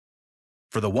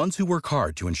For the ones who work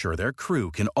hard to ensure their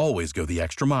crew can always go the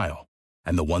extra mile,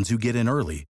 and the ones who get in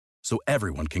early so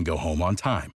everyone can go home on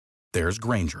time, there's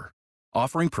Grainger,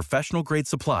 offering professional-grade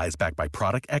supplies backed by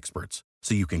product experts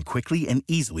so you can quickly and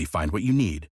easily find what you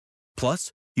need.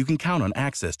 Plus, you can count on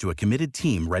access to a committed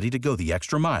team ready to go the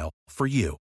extra mile for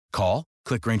you. Call,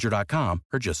 click Grainger.com,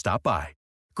 or just stop by.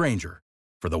 Grainger,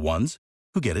 for the ones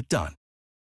who get it done.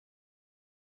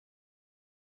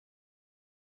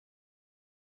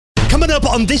 Coming up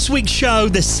on this week's show,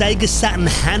 the Sega Saturn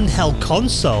handheld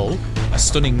console, a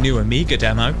stunning new Amiga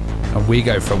demo, and we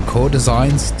go from core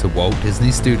designs to Walt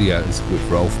Disney Studios with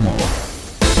Rolf Mohr.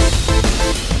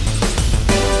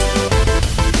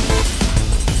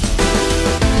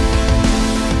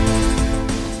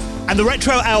 And the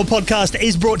Retro Hour podcast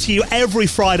is brought to you every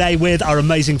Friday with our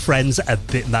amazing friends at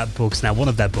Bitmap Books. Now, one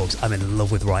of their books I'm in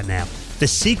love with right now. The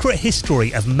Secret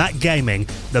History of Mac Gaming,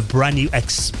 the brand new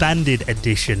expanded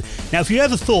edition. Now, if you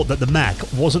ever thought that the Mac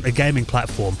wasn't a gaming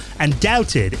platform and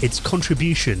doubted its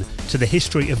contribution to the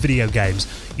history of video games,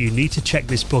 you need to check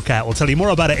this book out. We'll tell you more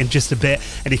about it in just a bit,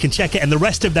 and you can check it and the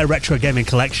rest of their retro gaming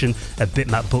collection at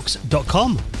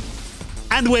bitmapbooks.com.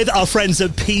 And with our friends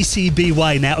at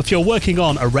PCBWay. Now, if you're working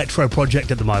on a retro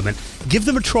project at the moment, give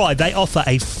them a try. They offer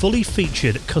a fully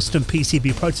featured custom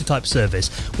PCB prototype service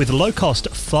with low-cost,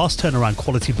 fast turnaround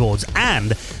quality boards,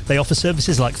 and they offer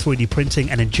services like 3D printing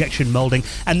and injection molding,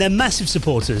 and they're massive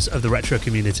supporters of the retro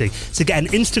community. So get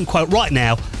an instant quote right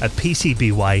now at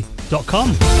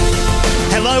PCBWay.com.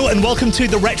 Hello and welcome to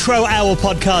the Retro Hour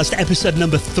podcast, episode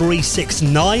number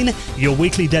 369, your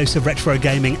weekly dose of retro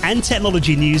gaming and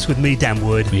technology news with me, Dan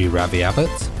Wood. Me, Ravi Abbott.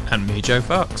 and me, Joe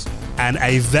Fox. And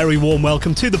a very warm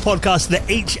welcome to the podcast that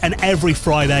each and every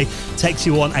Friday takes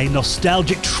you on a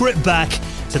nostalgic trip back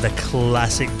to the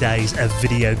classic days of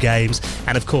video games,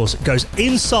 and of course goes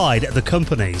inside the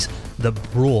companies that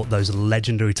brought those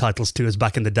legendary titles to us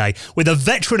back in the day, with a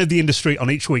veteran of the industry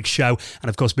on each week's show. And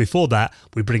of course, before that,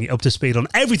 we bring it up to speed on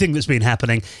everything that's been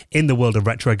happening in the world of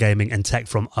retro gaming and tech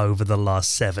from over the last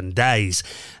 7 days.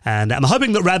 And I'm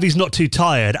hoping that Ravi's not too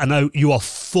tired. I know you are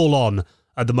full on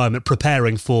at the moment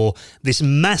preparing for this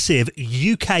massive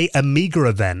UK Amiga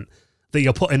event that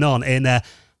you're putting on in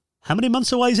how many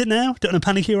months away is it now? Don't want to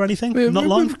panic you or anything? Not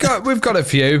long? We've got a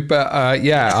few, but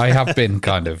yeah, I have been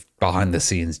kind of behind the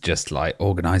scenes just like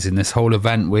organising this whole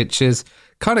event, which is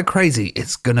kind of crazy.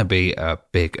 It's going to be a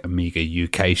big Amiga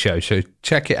UK show, so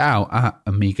check it out at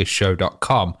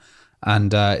amigashow.com,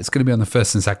 and it's going to be on the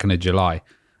 1st and 2nd of July.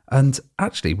 And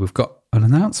actually, we've got an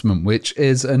announcement, which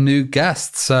is a new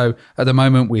guest. So at the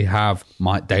moment, we have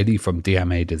Mike Daly from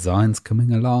DMA Designs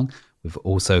coming along. We've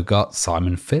also got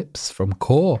Simon Phipps from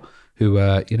Core, who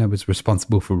was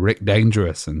responsible for Rick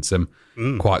Dangerous and some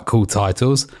quite cool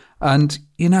titles. And,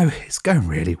 it's going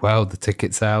really well, the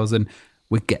ticket sales, and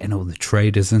we're getting all the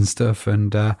traders and stuff.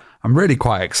 And I'm really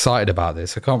quite excited about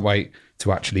this. I can't wait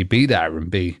to actually be there and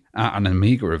be at an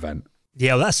Amiga event.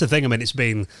 Yeah, well, that's the thing. I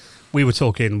mean, we were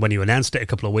talking when you announced it a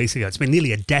couple of weeks ago. It's been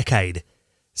nearly a decade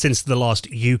since the last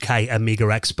UK Amiga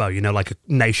Expo, like a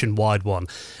nationwide one.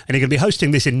 And you're going to be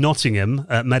hosting this in Nottingham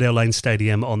at Meadow Lane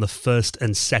Stadium on the 1st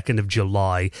and 2nd of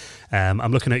July.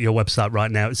 I'm looking at your website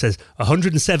right now. It says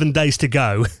 107 days to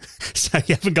go. So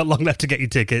you haven't got long left to get your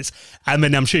tickets. I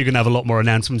mean, I'm sure you're going to have a lot more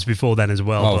announcements before then as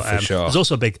well. Oh, but, for sure. There's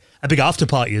also a big after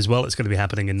party as well that's going to be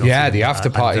happening in Nottingham. Yeah, the after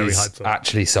party is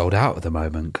actually sold out at the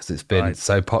moment because it's been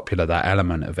so popular, that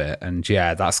element of it. And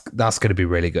yeah, that's going to be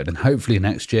really good. And hopefully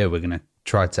next year we're going to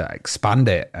try to expand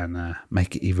it and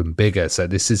make it even bigger. So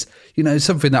this is,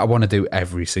 something that I want to do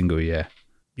every single year.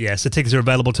 Yeah, so tickets are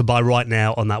available to buy right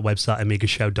now on that website,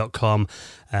 amigashow.com.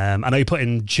 I know you're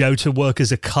putting Joe to work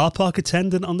as a car park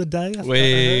attendant on the day.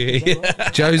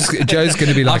 Joe's going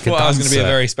to be like a dancer. I was going to be a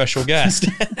very special guest.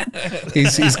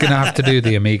 He's going to have to do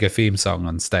the Amiga theme song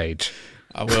on stage.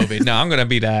 I will be. No, I'm going to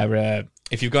be there.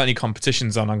 If you've got any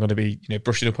competitions on, I'm going to be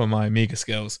brushing up on my Amiga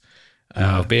skills.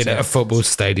 Being at a football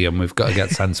stadium, we've got to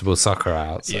get Sensible Soccer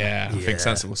out. So. Yeah, I think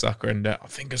Sensible Soccer, and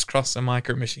fingers crossed some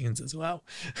micro machines as well.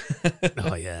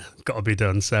 Oh yeah, got to be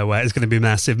done. So it's going to be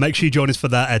massive. Make sure you join us for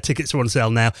that. Tickets are on sale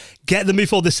now. Get them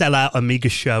before they sell out.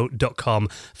 Amigashow.com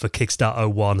for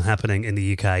Kickstart 01 happening in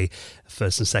the UK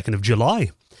 1st and 2nd of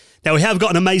July. Now, we have got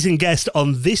an amazing guest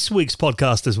on this week's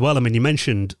podcast as well. I mean, you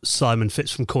mentioned Simon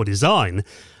Phipps from Core Design,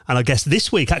 and I guess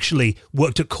this week actually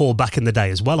worked at Core back in the day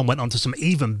as well and went on to some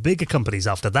even bigger companies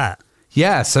after that.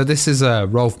 Yeah, so this is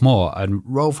Rolf Mohr, and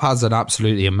Rolf has an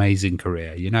absolutely amazing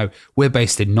career. We're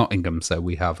based in Nottingham, so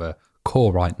we have a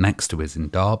Core right next to us in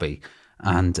Derby,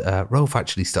 and Rolf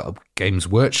actually started Games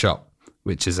Workshop,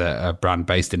 which is a brand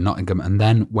based in Nottingham, and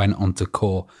then went on to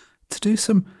Core to do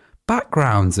some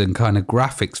backgrounds and kind of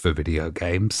graphics for video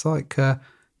games, like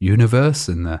Universe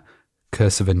and the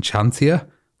Curse of Enchantia,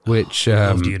 which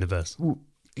Loved Universe.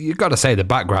 You got to say the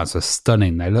backgrounds are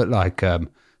stunning. They look like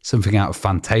something out of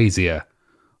Fantasia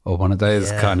or one of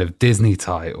those kind of Disney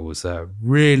titles.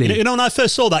 Really, you know, when I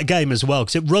first saw that game as well,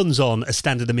 because it runs on a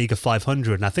standard Amiga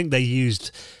 500, and I think they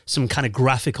used some kind of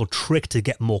graphical trick to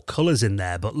get more colours in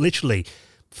there. But literally,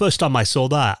 first time I saw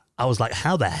that, I was like,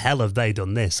 how the hell have they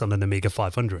done this on an Amiga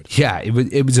 500? Yeah,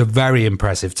 it was a very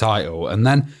impressive title. And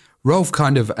then Rolf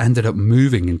kind of ended up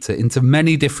moving into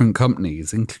many different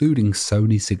companies, including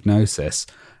Sony Psygnosis.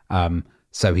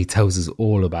 So he tells us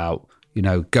all about, you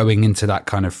know, going into that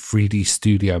kind of 3D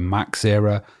Studio Max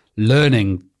era,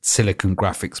 learning silicon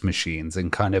graphics machines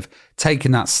and kind of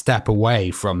taking that step away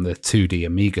from the 2D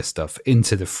Amiga stuff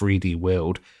into the 3D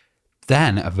world.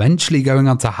 Then eventually going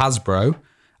on to Hasbro,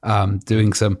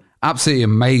 doing some absolutely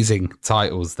amazing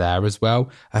titles there as well.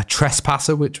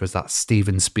 Trespasser, which was that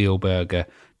Steven Spielberg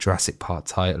Jurassic Park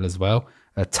title as well.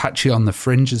 Touchy on the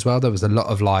Fringe as well. There was a lot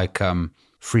of like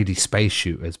 3D space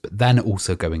shooters, but then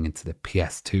also going into the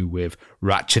PS2 with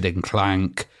Ratchet and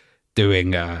Clank,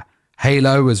 doing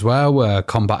Halo as well,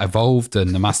 Combat Evolved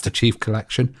and the Master Chief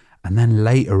Collection. And then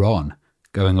later on,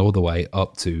 going all the way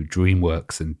up to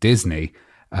DreamWorks and Disney,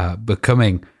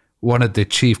 becoming one of the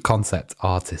chief concept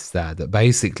artists there that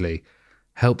basically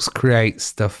helps create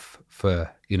stuff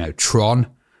for, you know, Tron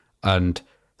and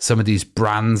some of these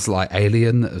brands like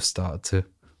Alien that have started to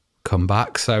come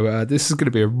back. So this is going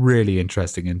to be a really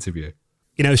interesting interview.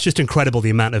 You know, it's just incredible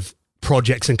the amount of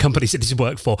projects and companies that he's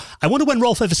worked for. I wonder when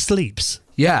Rolf ever sleeps.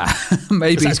 Yeah,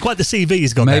 maybe. That's quite the CV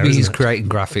he's got. Maybe there, he's it? creating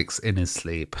graphics in his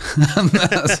sleep.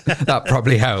 That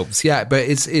probably helps. Yeah, but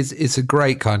it's a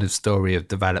great kind of story of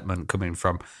development coming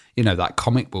from, you know, that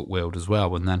comic book world as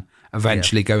well, and then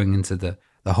eventually going into the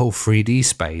whole 3D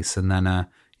space, and then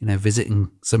you know,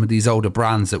 visiting some of these older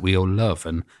brands that we all love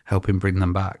and helping bring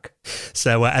them back.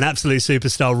 So an absolute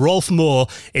superstar, Rolf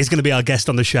Mohr, is going to be our guest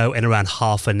on the show in around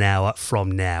half an hour from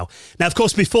now. Now, of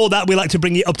course, before that, we like to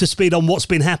bring you up to speed on what's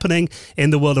been happening in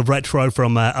the world of retro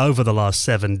from over the last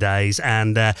 7 days.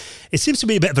 And it seems to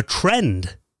be a bit of a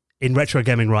trend in retro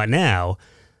gaming right now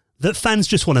that fans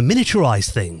just want to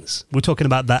miniaturize things. We're talking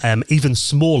about that even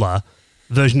smaller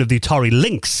version of the Atari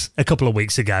Lynx a couple of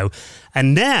weeks ago.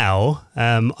 And now,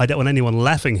 I don't want anyone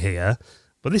laughing here,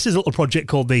 but this is a little project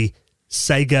called the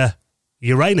Sega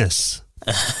Uranus.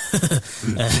 Isn't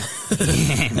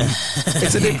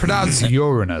it pronounced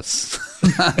Uranus?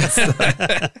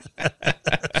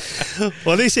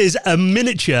 Well, this is a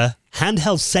miniature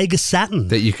handheld Sega Saturn.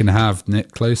 That you can have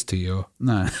knit close to your...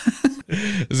 No.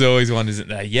 There's always one, isn't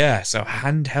there? Yeah, so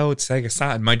handheld Sega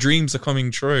Saturn. My dreams are coming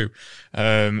true.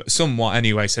 Somewhat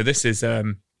anyway. So this is,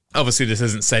 obviously this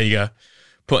isn't Sega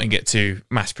putting it to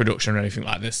mass production or anything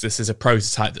like this. This is a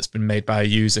prototype that's been made by a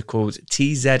user called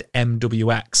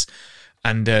TZMWX.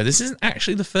 And this isn't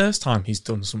actually the first time he's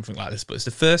done something like this, but it's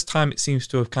the first time it seems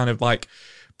to have kind of like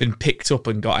been picked up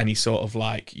and got any sort of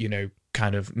like, you know,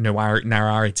 kind of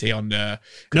notoriety on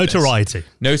notoriety.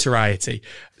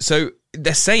 So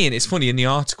they're saying, it's funny, in the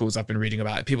articles I've been reading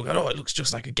about it, people go, oh, it looks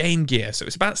just like a Game Gear. So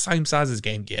it's about the same size as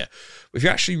Game Gear. But if you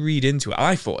actually read into it,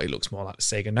 I thought it looks more like the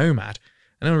Sega Nomad.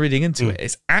 And then reading into it,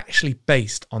 it's actually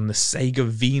based on the Sega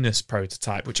Venus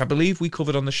prototype, which I believe we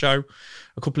covered on the show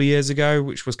a couple of years ago,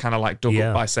 which was kind of like dug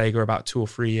up by Sega about 2 or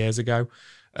 3 years ago.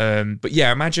 But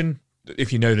yeah, imagine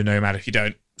if you know the Nomad, if you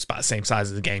don't, it's about the same size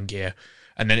as the Game Gear.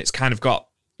 And then it's kind of got,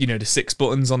 you know, the 6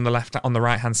 buttons on the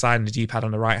right-hand side and the D-pad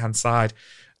on the right-hand side.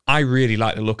 I really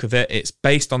like the look of it. It's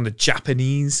based on the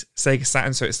Japanese Sega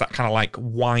Saturn, so it's that kind of like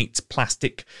white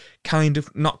plastic, kind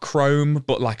of, not chrome,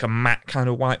 but like a matte kind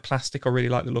of white plastic I really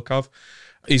like the look of.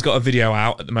 He's got a video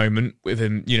out at the moment with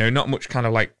him, you know, not much kind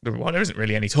of like, well, there isn't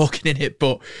really any talking in it,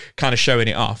 but kind of showing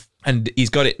it off. And he's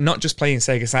got it not just playing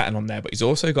Sega Saturn on there, but he's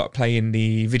also got playing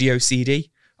the video CD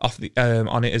off the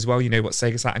on it as well. You know what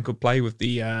Sega Saturn could play with the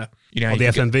you know, the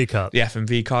FMV card. The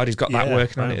FMV card. He's got that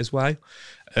working on it as well.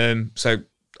 So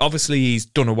obviously he's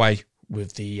done away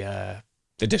with the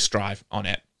disk drive on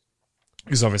it,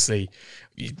 because obviously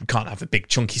you can't have a big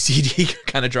chunky CD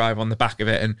kind of drive on the back of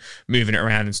it and moving it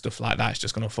around and stuff like that. It's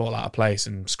just going to fall out of place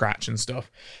and scratch and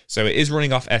stuff. So it is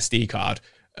running off SD card.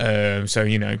 So,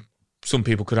 you know, some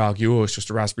people could argue, oh, it's just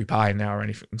a Raspberry Pi now or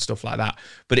anything and stuff like that.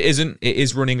 But it isn't. It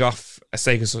is running off a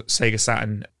Sega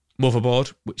Saturn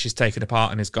motherboard, which is taken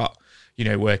apart and has got, you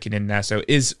know, working in there. So it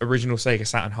is original Sega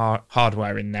Saturn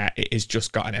hardware in there. It is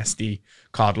just got an SD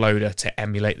card loader to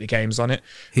emulate the games on it.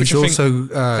 He's also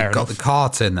got the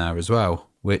cart in there as well,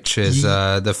 which is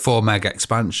the 4 meg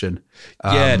expansion.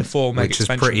 The 4 meg which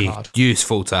expansion is pretty card.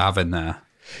 useful to have in there.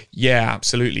 Yeah,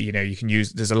 absolutely. You know, you can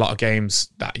use, there's a lot of games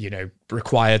that, you know,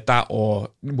 required that or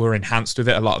were enhanced with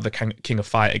it. A lot of the King of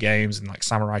Fighter games and like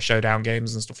Samurai Showdown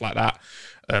games and stuff like that.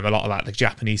 A lot of like the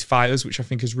Japanese fighters, which I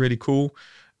think is really cool.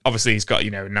 Obviously, he's got,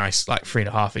 you know, a nice like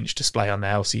 3.5-inch display on the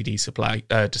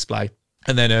LCD display.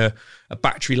 And then a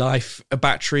battery life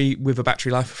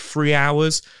of 3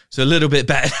 hours. So a little bit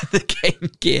better than the Game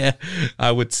Gear,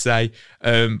 I would say.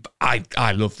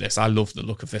 I love this. I love the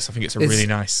look of this. I think it's a really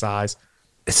nice size.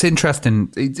 It's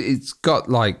interesting. It's got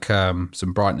like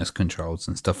some brightness controls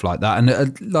and stuff like that.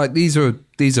 And like these are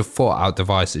thought out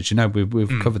devices. You know,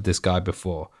 we've covered this guy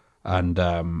before. And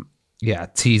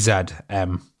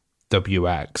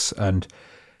TZMWX. And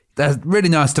they're really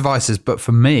nice devices, but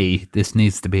for me, this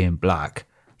needs to be in black.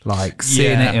 Like,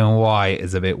 seeing it in white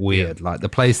is a bit weird. Like, the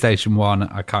PlayStation 1,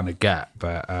 I kind of get,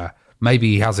 but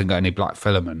maybe he hasn't got any black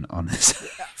filament on his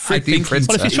 3D printer.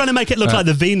 Well, if he's trying to make it look like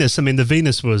the Venus, I mean, the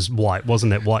Venus was white,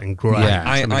 wasn't it? White and grey.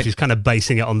 Yeah. He's kind of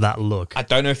basing it on that look. I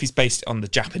don't know if he's based it on the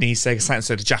Japanese Sega Saturn,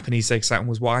 so the Japanese Sega Saturn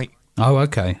was white. Oh,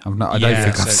 okay. I don't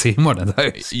think I've seen one of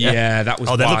those. Yeah, that was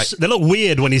white. They look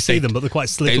weird when you see them, but they're quite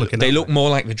slick looking. They look more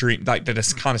like the Dream, like they're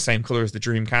the kind of same colour as the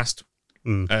Dreamcast.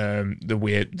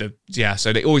 So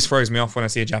it always throws me off when I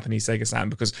see a Japanese Sega Saturn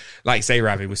because, like you say,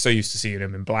 Ravi, we're so used to seeing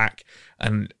them in black,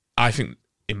 and I think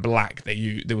in black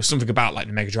there was something about like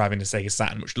the Mega Drive and the Sega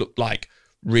Saturn which looked like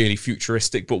really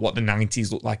futuristic, but what the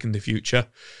 90s looked like in the future.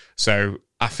 So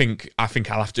I think I'll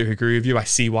have to agree with you. I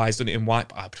see why he's done it in white,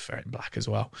 but I prefer it in black as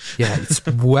well. Yeah, it's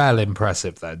well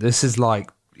impressive though. This is like,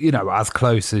 you know, as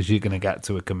close as you're going to get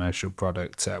to a commercial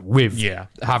product with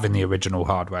having the original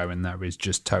hardware in there is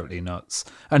just totally nuts.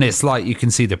 And it's like you can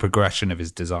see the progression of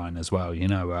his design as well. You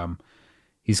know,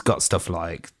 he's got stuff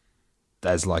like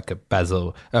there's like a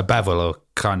bevel or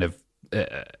kind of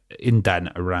indent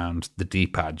around the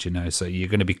D-pad, you know, so you're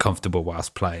going to be comfortable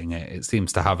whilst playing it. It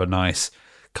seems to have a nice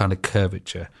kind of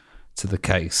curvature to the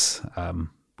case,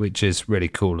 which is really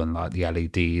cool, and like the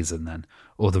LEDs and then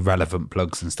all the relevant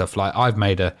plugs and stuff. Like I've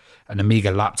made an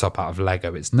Amiga laptop out of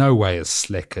Lego. It's no way as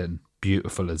slick and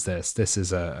beautiful as this. This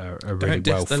is a really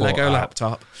well thought out Lego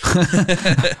laptop.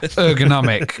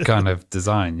 ergonomic kind of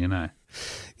design, you know.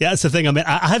 Yeah, that's the thing. I mean,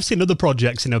 I have seen other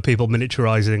projects, you know, people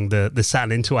miniaturizing the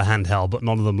Saturn into a handheld, but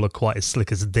none of them look quite as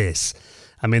slick as this.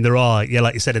 I mean, there are,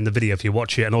 like you said in the video, if you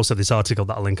watch it, and also this article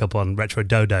that I'll link up on Retro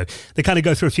Dodo, they kind of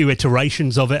go through a few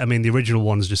iterations of it. I mean, the original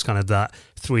one's just kind of that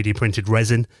 3D printed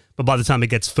resin, but by the time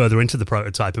it gets further into the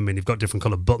prototype, I mean, you've got different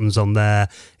colored buttons on there.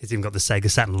 It's even got the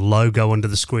Sega Saturn logo under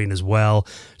the screen as well.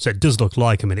 So it does look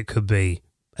like, I mean, it could be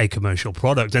a commercial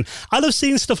product. And I love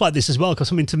seeing stuff like this as well,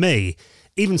 because, I mean, to me,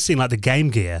 even seeing like the Game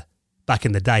Gear back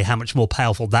in the day, how much more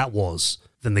powerful that was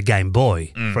than the Game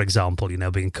Boy, for example, you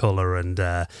know, being colour and,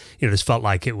 just felt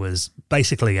like it was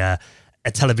basically a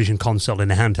television console in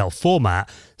a handheld format.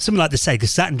 Something like the Sega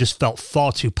Saturn just felt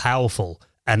far too powerful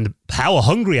and power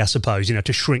hungry, I suppose, you know,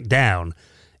 to shrink down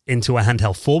into a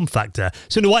handheld form factor.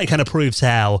 So in a way, it kind of proves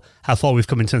how far we've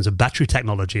come in terms of battery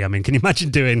technology. I mean, can you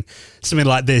imagine doing something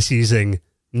like this using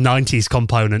 90s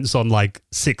components on like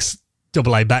 6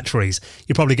 AA batteries?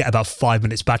 You probably get about 5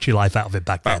 minutes battery life out of it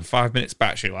back then. About 5 minutes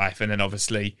battery life, and then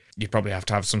obviously you probably have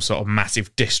to have some sort of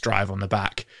massive disk drive on the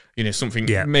back. You know, something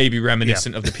maybe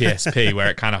reminiscent of the PSP, where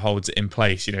it kind of holds it in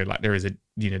place. You know, like there is the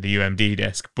UMD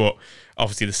disc, but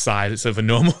obviously the size of a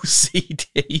normal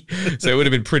CD, so it would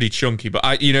have been pretty chunky. But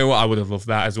I would have loved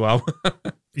that as well.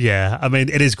 Yeah, I mean,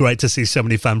 it is great to see so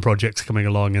many fan projects coming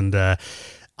along, and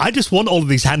I just want all of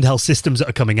these handheld systems that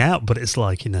are coming out, but it's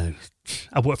like, you know,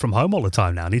 I work from home all the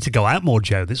time now. I need to go out more,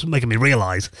 Joe. This is making me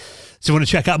realise. So if you want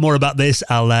to check out more about this,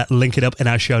 I'll link it up in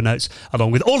our show notes,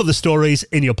 along with all of the stories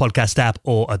in your podcast app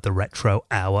or at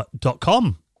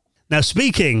theretrohour.com. Now,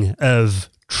 speaking of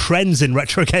trends in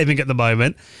retro gaming at the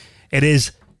moment, it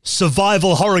is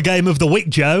Survival Horror Game of the Week,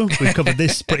 Joe. We've covered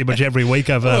this pretty much every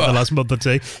week over the last month or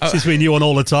two, since we knew on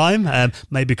all the time.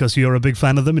 Maybe because you're a big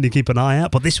fan of them and you keep an eye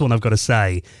out. But this one, I've got to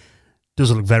say,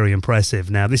 does look very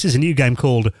impressive. Now, this is a new game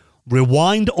called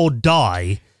Rewind or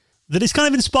Die that is kind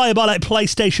of inspired by like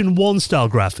PlayStation 1 style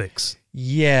graphics.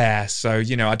 Yeah, so,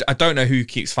 you know, I don't know who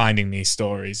keeps finding these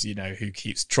stories, you know, who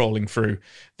keeps trawling through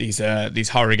these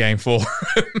horror game forums,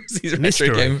 these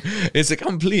retro game. It's a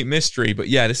complete mystery, but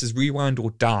yeah, this is Rewind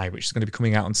or Die, which is going to be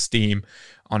coming out on Steam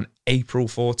on April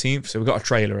 14th. So we got a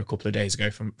trailer a couple of days ago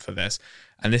for this,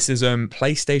 and this is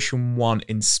PlayStation 1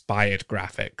 inspired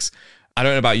graphics. I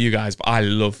don't know about you guys, but I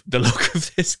love the look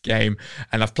of this game,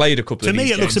 and I've played a couple of these games.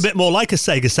 To me, it looks a bit more like a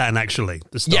Sega Saturn, actually.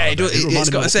 Yeah, it's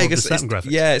got a Sega Saturn graphics.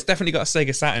 Yeah, it's definitely got a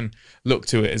Sega Saturn look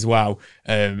to it as well.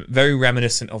 Very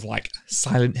reminiscent of like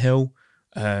Silent Hill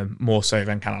more so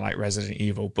than kind of like Resident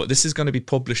Evil. But this is going to be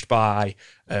published by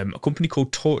a company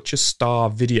called Torture Star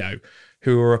Video,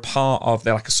 who are a part of,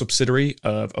 they're like a subsidiary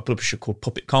of a publisher called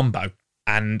Puppet Combo.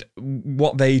 And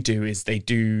what they do is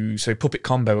so Puppet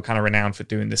Combo are kind of renowned for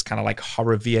doing this kind of like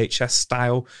horror VHS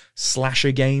style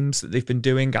slasher games that they've been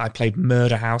doing. I played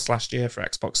Murder House last year for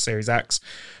Xbox Series X,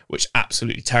 which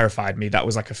absolutely terrified me. That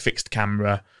was like a fixed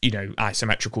camera,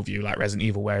 isometrical view like Resident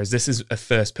Evil, whereas this is a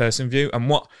first person view. And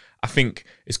what I think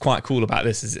is quite cool about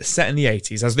this is it's set in the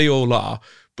 80s, as they all are,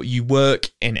 but you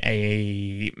work in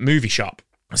a movie shop.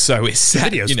 So it's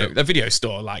set, a video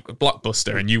store like a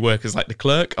Blockbuster, and you work as like the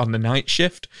clerk on the night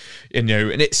shift, and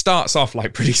it starts off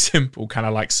like pretty simple, kind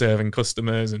of like serving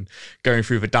customers and going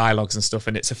through the dialogues and stuff.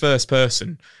 And it's a first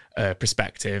person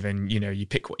perspective, and you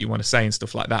pick what you want to say and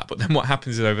stuff like that. But then what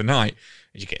happens is overnight,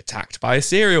 you get attacked by a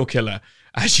serial killer,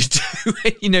 as you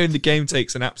do. The game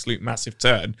takes an absolute massive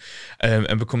turn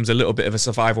and becomes a little bit of a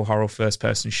survival horror first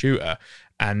person shooter.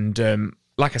 And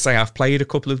like I say, I've played a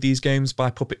couple of these games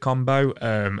by Puppet Combo,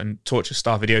 and Torture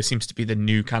Star Video seems to be the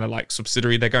new kind of like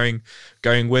subsidiary they're going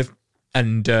with.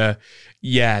 And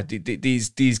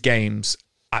these games,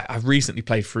 I've recently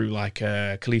played through like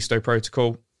Callisto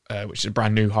Protocol, which is a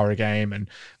brand new horror game, and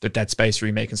the Dead Space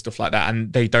remake and stuff like that,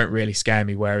 and they don't really scare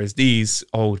me. Whereas these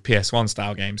old PS1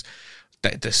 style games,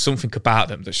 there's something about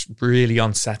them that's really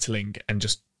unsettling and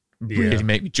just really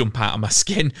make me jump out of my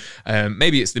skin.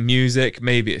 Maybe it's the music,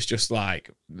 maybe it's just like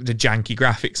the janky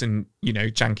graphics and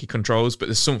janky controls, but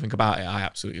there's something about it I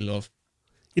absolutely love.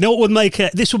 What would make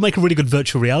this would make a really good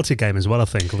virtual reality game as well, I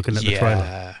think, looking at the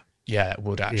trailer. Yeah, it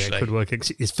would actually. Yeah, it could work.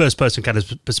 It's first person kind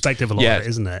of perspective a lot of it,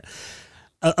 isn't it?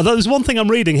 Although there's one thing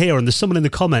I'm reading here, and there's someone in the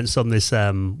comments on this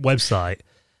website,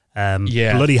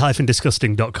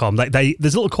 bloody-disgusting.com. There's a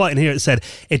little quote in here that said,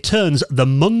 "It turns the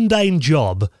mundane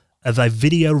job of a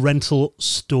video rental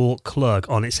store clerk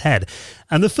on its head."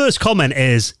 And the first comment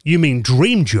is, "You mean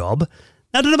dream job?"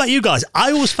 Now, I don't know about you guys.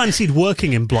 I always fancied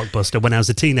working in Blockbuster when I was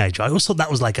a teenager. I always thought that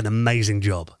was like an amazing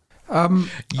job.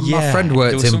 My friend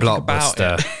worked in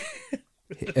Blockbuster.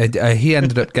 He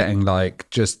ended up getting like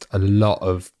just a lot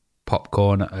of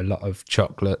popcorn, a lot of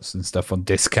chocolates and stuff on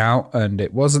discount, and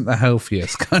it wasn't the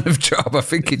healthiest kind of job. I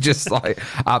think he just like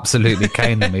absolutely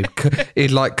caned them.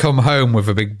 He'd like come home with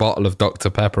a big bottle of Dr.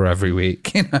 Pepper every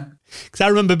week, Because I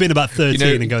remember being about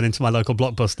 13 and going into my local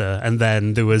Blockbuster, and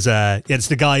then there was it's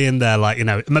the guy in there, like,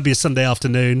 maybe a Sunday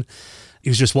afternoon. He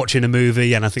was just watching a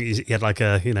movie, and I think he had like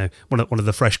one of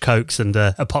the fresh Cokes and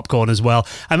a popcorn as well.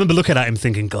 I remember looking at him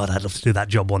thinking, God, I'd love to do that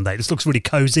job one day. This looks really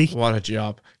cozy. What a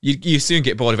job. You soon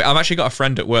get bored of it. I've actually got a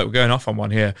friend at work, we're going off on one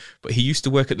here, but he used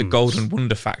to work at the Golden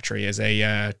Wonder Factory as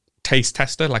a taste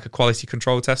tester, like a quality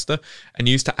control tester, and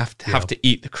used to have to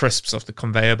eat the crisps off the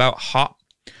conveyor belt hot.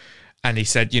 And he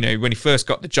said, when he first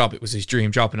got the job, it was his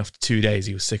dream job, and after 2 days,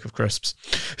 he was sick of crisps.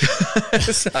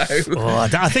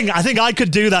 I think I could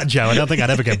do that, Joe. I don't think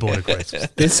I'd ever get bored of crisps.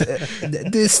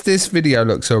 This video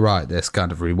looks all right. This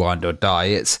kind of rewind or die.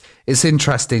 It's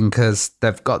interesting because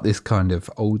they've got this kind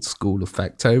of old school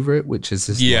effect over it, which is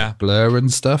this like blur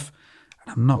and stuff.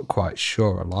 And I'm not quite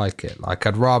sure I like it. Like,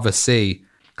 I'd rather see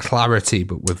clarity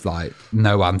but with like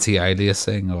no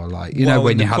anti-aliasing, or like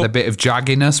when you had a bit of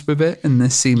jagginess with it, and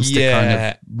this seems to kind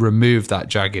of remove that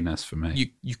jagginess for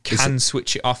me. You can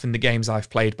switch it off in the games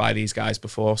I've played by these guys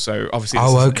before, so obviously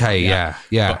but,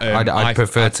 I'd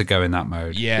prefer to go in that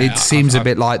mode. It seems a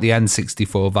bit like the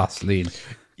N64 Vaseline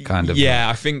kind of.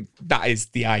 I think that is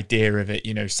the idea of it.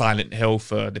 Silent Hill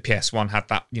for the PS1 had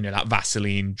that, that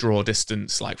Vaseline draw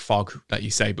distance, like fog that you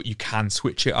say, but you can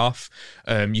switch it off.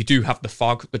 You do have the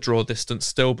fog, the draw distance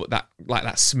still, but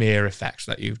that smear effect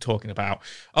that you're talking about.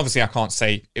 Obviously, I can't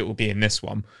say it will be in this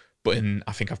one, but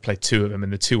I think I've played two of them,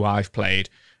 and the two I've played,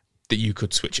 that you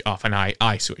could switch it off, and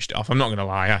I switched it off. I'm not going to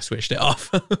lie, I switched it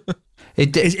off.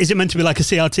 Is it meant to be like a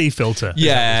CRT filter?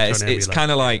 Yeah, it's kind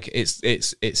of like it's a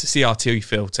CRT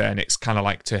filter, and it's kind of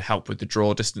like to help with the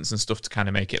draw distance and stuff, to kind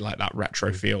of make it like that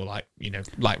retro feel, like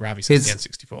like Ravi said, the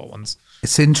N64 ones.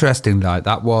 It's interesting, like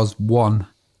that was one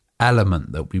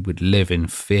element that we would live in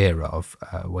fear of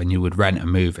when you would rent a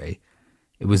movie.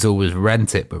 It was always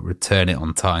rent it but return it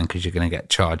on time, because you're going to get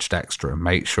charged extra, and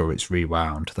make sure it's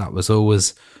rewound. That was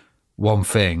always one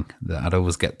thing that I'd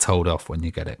always get told off when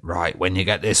you get it right. When you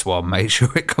get this one, make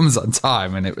sure it comes on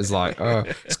time. And it was like,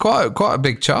 it's quite a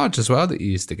big charge as well that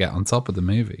you used to get on top of the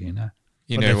movie,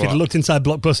 If you'd looked inside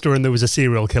Blockbuster and there was a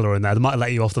serial killer in there, they might have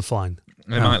let you off the fine.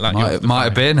 They might let you off the might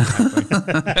have been.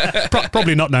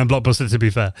 Probably not known Blockbuster, to be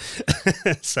fair.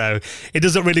 So it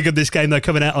does look really good, this game. They're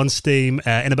coming out on Steam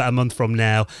in about a month from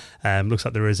now. Looks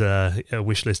like there is a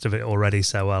wish list of it already,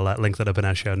 so I'll link that up in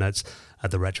our show notes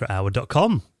at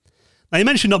theretrohour.com. Now, you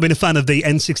mentioned not being a fan of the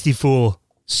N64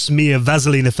 smear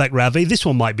Vaseline effect, Ravi. This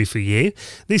one might be for you.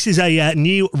 This is a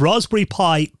new Raspberry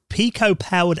Pi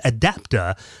Pico-powered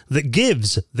adapter that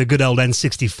gives the good old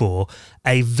N64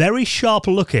 a very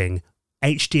sharp-looking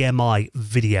HDMI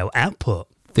video output.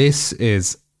 This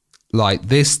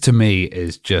to me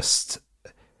is just,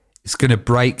 it's going to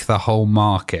break the whole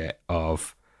market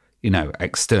of,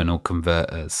 external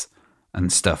converters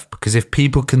and stuff. Because if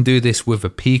people can do this with a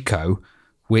Pico,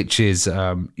 which is,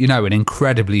 an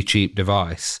incredibly cheap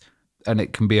device, and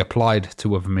it can be applied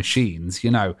to other machines.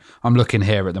 I'm looking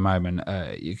here at the moment.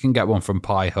 You can get one from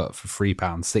Pi Hut for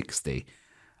 £3.60.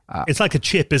 It's like a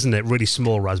chip, isn't it? Really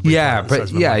small Raspberry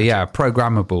Pi. Yeah,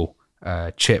 programmable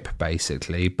chip,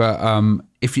 basically. But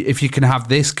if you can have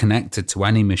this connected to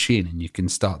any machine and you can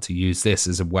start to use this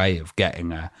as a way of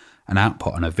getting an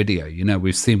output on a video.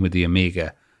 We've seen with the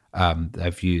Amiga,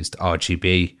 they've used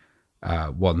RGB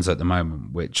ones at the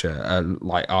moment, which are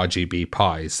like RGB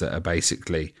Pis that are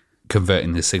basically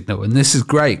converting the signal. And this is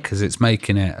great because it's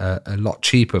making it a lot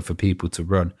cheaper for people to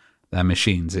run their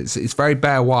machines. It's very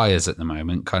bare wires at the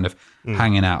moment, kind of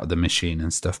hanging out of the machine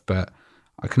and stuff. But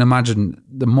I can imagine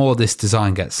the more this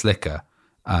design gets slicker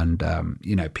and,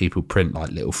 people print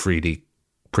like little 3D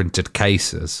printed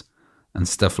cases and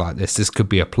stuff like this could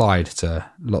be applied to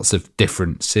lots of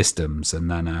different systems. And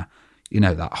then,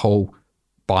 that whole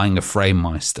buying a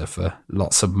FrameMeister for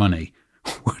lots of money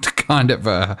would kind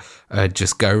of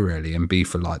just go really and be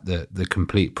for like the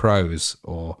complete pros,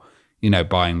 or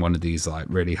buying one of these like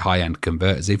really high-end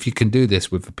converters. If you can do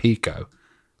this with a Pico,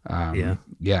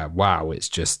 wow, it's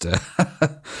just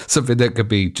something that could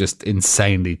be just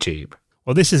insanely cheap.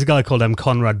 Well, this is a guy called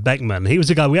Conrad Beckman. He was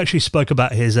a guy, we actually spoke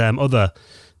about his other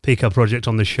Pico project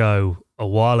on the show a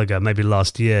while ago, maybe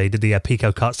last year. He did the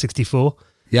Pico Kart 64.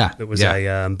 Yeah. It was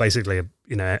basically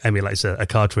emulates a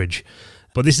cartridge.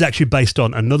 But this is actually based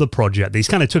on another project. He's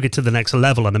kind of took it to the next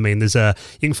level. And I mean, you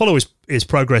can follow his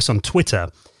progress on Twitter,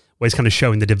 where he's kind of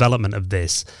showing the development of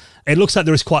this. It looks like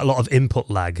there is quite a lot of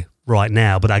input lag right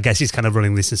now, but I guess he's kind of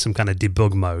running this in some kind of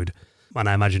debug mode. And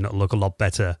I imagine it'll look a lot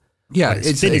better. Yeah,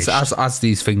 it's as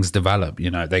these things develop,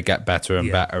 they get better and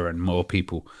better, and more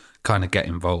people kind of get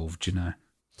involved,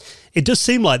 It does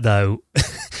seem like, though,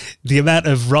 the amount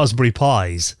of Raspberry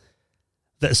Pis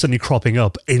that are suddenly cropping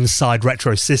up inside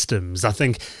retro systems. I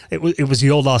think it was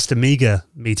your last Amiga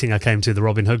meeting I came to, the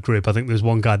Robin Hood group. I think there was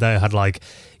one guy there who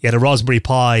had a Raspberry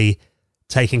Pi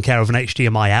taking care of an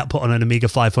HDMI output on an Amiga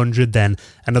 500, then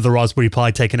another Raspberry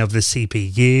Pi taking over the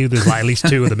CPU. There's like at least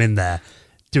two of them in there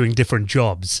doing different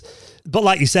jobs. But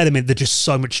like you said, I mean, they're just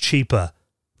so much cheaper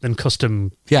than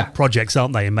custom projects,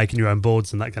 aren't they? And making your own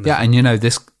boards and that kind of thing. Yeah, and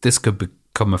this could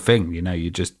become a thing. You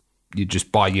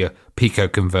just buy your Pico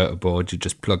converter board, you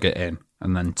just plug it in,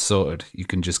 and then sorted. You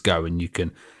can just go and you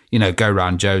can, go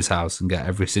around Joe's house and get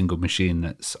every single machine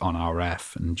that's on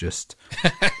RF and just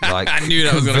like I knew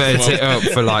that was convert it up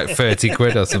for like 30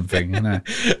 quid or something. I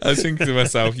was thinking to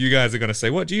myself, you guys are going to say,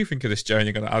 "What do you think of this, Joe?"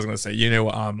 And I was going to say, "You know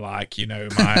what I'm like,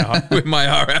 with my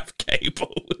RF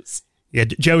cables." Yeah,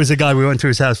 Joe is a guy, we went to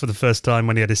his house for the first time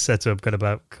when he had his setup.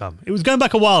 It was going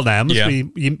back a while now. When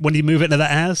did you move into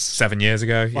that house? 7 years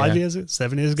ago. 7 years ago?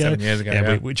 7 years ago.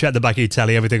 Yeah. We checked the back of your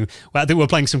telly, everything. Well, I think we're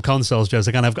playing some consoles, Joe's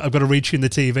like, I've got to reach in the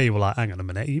TV. We're like, hang on a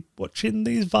minute, are you watching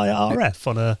these via RF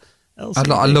on a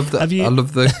LCD? I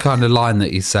love the kind of line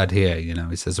that he said here.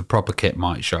 He says a proper kit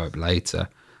might show up later.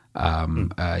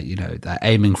 They're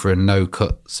aiming for a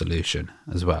no-cut solution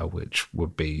as well, which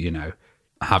would be,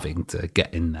 having to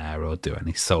get in there or do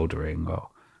any soldering or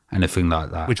anything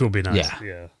like that. Which will be nice.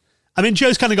 Yeah. I mean,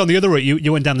 Joe's kind of gone the other route.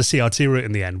 You went down the CRT route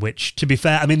in the end, which, to be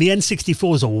fair, I mean, the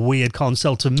N64 is a weird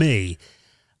console to me.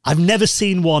 I've never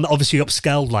seen one obviously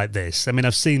upscaled like this. I mean,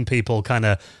 I've seen people kind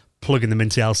of plugging them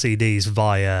into LCDs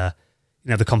via,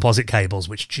 the composite cables,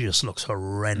 which just looks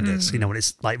horrendous, when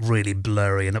it's like really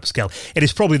blurry and upscale. It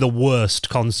is probably the worst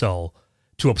console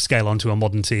to upscale onto a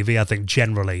modern TV, I think,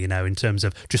 generally, in terms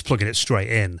of just plugging it straight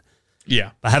in.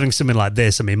 Yeah. But having something like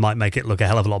this, I mean, might make it look a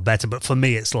hell of a lot better. But for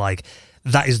me, it's like,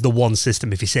 that is the one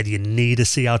system. If you said you need a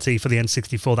CRT for the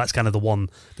N64, that's kind of the one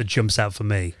that jumps out for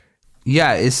me.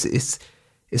 Yeah, it's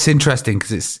interesting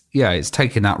because it's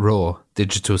taking that raw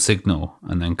digital signal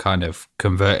and then kind of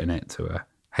converting it to a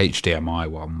HDMI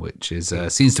one, which is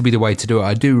seems to be the way to do it.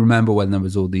 I do remember when there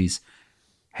was all these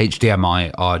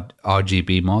HDMI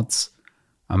RGB mods.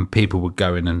 and people would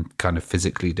go in and kind of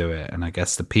physically do it. And I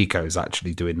guess the Pico is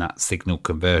actually doing that signal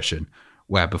conversion,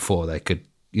 where before they could,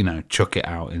 chuck it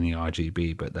out in the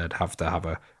RGB, but they'd have to have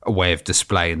a way of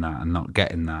displaying that and not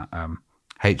getting that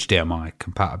HDMI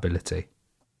compatibility.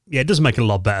 Yeah, it does make it a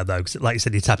lot better, though, because like you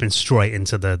said, you're tapping straight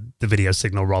into the video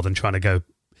signal rather than trying to go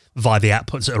via the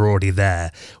outputs that are already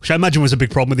there, which I imagine was a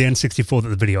big problem with the N64, that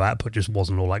the video output just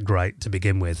wasn't all that great to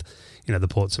begin with, the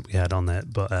ports that we had on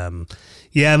it. But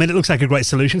yeah, I mean, it looks like a great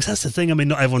solution, because that's the thing. I mean,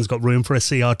 not everyone's got room for a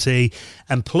CRT,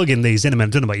 and plugging these in, I mean,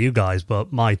 I don't know about you guys,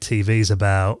 but my TV's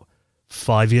about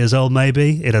 5 years old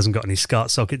maybe. It hasn't got any SCART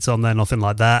sockets on there, nothing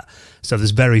like that. So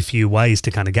there's very few ways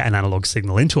to kind of get an analog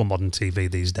signal into a modern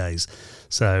TV these days.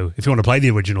 So if you want to play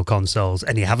the original consoles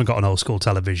and you haven't got an old school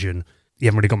television, you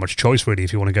haven't really got much choice really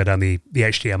if you want to go down the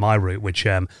HDMI route, which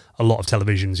a lot of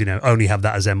televisions, only have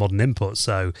that as their modern input.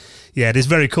 So yeah, it is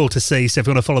very cool to see. So if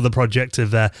you want to follow the project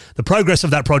of the progress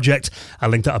of that project, I'll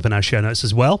link that up in our show notes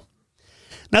as well.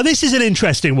 Now, this is an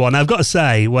interesting one. I've got to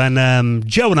say, when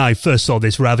Joe and I first saw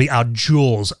this, Ravi, our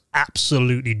jaws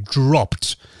absolutely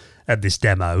dropped at this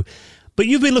demo. But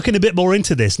you've been looking a bit more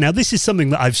into this. Now, this is something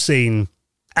that I've seen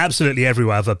absolutely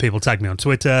everywhere. I've had people tag me on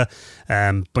Twitter,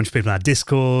 a bunch of people in our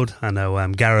Discord. I know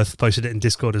Gareth posted it in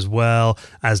Discord as well,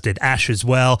 as did Ash as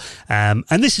well. And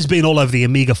this has been all over the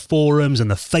Amiga forums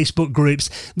and the Facebook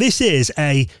groups. This is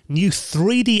a new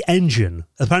 3D engine,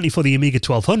 apparently for the Amiga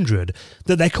 1200,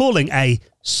 that they're calling a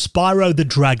Spyro the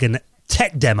Dragon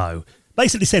tech demo.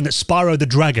 Basically saying that Spyro the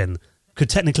Dragon could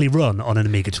technically run on an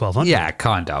Amiga 1200. Yeah,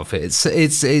 kind of.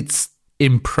 It's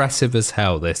impressive as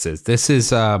hell. This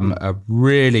is a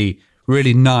really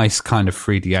nice kind of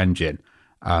 3D engine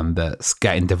that's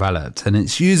getting developed, and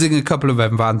it's using a couple of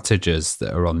advantages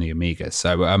that are on the Amiga.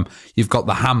 So you've got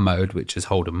the ham mode, which is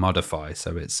hold and modify,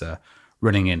 so it's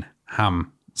running in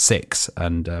ham 6,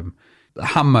 and the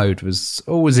ham mode was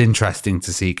always interesting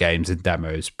to see games and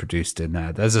demos produced in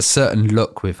there. There's a certain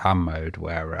look with ham mode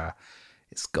where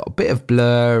it's got a bit of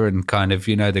blur and kind of,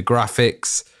 the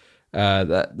graphics,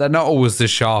 they're not always the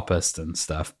sharpest and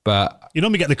stuff, but you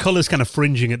normally get the colours kind of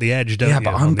fringing at the edge, don't you? Yeah,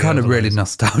 but I'm kind of really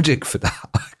nostalgic for that.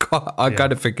 I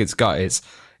kind of think it's got its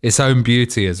own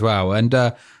beauty as well. And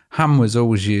ham was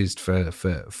always used for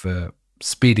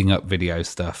speeding up video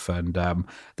stuff, and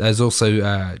there's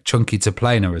also chunky to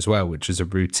planar as well, which is a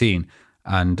routine,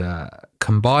 and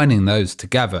combining those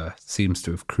together seems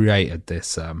to have created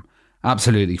this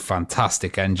absolutely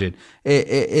fantastic engine. It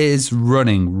is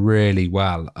running really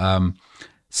well.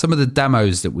 Some of the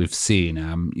demos that we've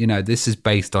seen, this is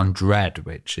based on Dread,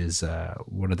 which is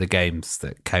one of the games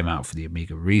that came out for the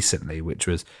Amiga recently, which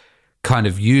was kind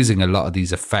of using a lot of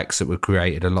these effects that were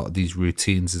created, a lot of these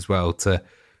routines as well, to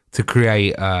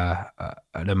create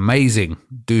an amazing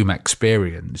Doom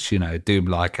experience,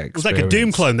 Doom-like experience. It was like a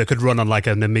Doom clone that could run on like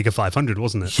an Amiga 500,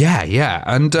 wasn't it? Yeah.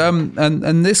 And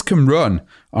this can run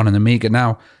on an Amiga.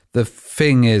 Now, the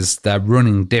thing is, they're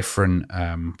running different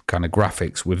kind of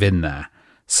graphics within there.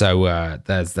 So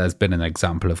there's been an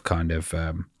example of kind of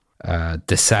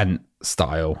Descent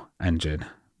style engine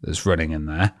that's running in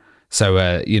there. So,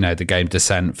 the game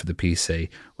Descent for the PC,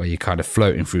 where you're kind of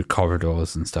floating through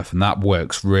corridors and stuff, and that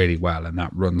works really well, and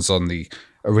that runs on the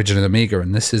original Amiga,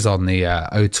 and this is on the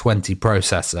 020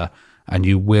 processor, and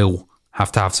you will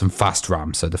have to have some fast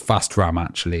RAM. So the fast RAM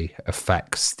actually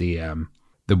affects the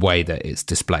way that it's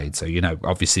displayed. So,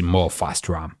 obviously more fast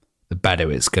RAM, the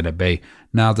better it's going to be.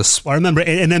 Now, I remember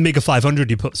in Amiga 500,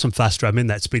 you put some fast RAM in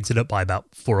that, speeds it up by about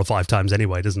 4 or 5 times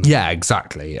anyway, doesn't it? Yeah,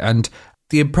 exactly. And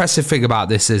the impressive thing about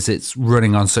this is it's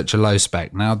running on such a low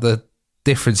spec. Now, the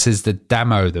difference is the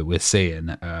demo that we're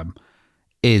seeing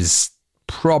is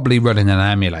probably running an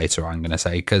emulator, I'm going to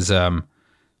say, because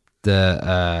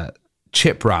the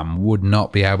chip RAM would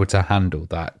not be able to handle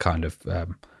that kind of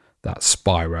that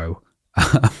Spyro.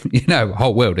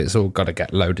 Whole world, it's all got to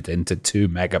get loaded into 2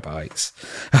 megabytes.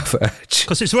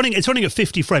 Because it's running at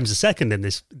 50 frames a second in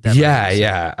this demo.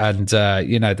 Yeah. And,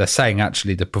 they're saying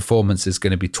actually the performance is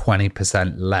going to be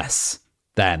 20% less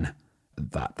than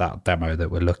that demo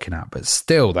that we're looking at. But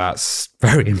still, that's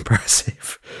very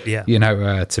impressive,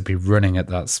 to be running at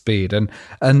that speed.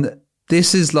 And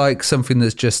this is like something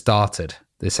that's just started,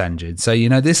 this engine. So,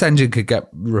 this engine could get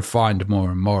refined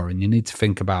more and more. And you need to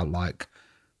think about like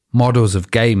models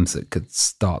of games that could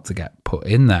start to get put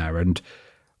in there. And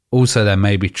also there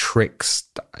may be tricks,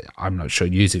 I'm not sure,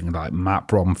 using like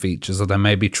map ROM features, or there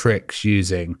may be tricks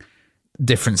using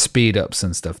different speed ups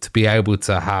and stuff to be able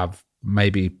to have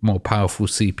maybe more powerful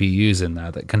CPUs in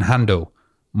there that can handle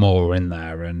more in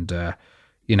there. And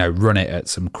run it at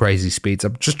some crazy speeds.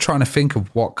 I'm just trying to think of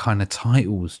what kind of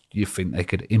titles you think they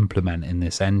could implement in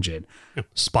this engine.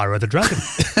 Spyro the Dragon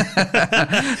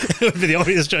would be the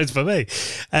obvious choice for me.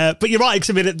 But you're right, because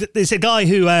I mean, there's a guy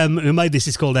who made this.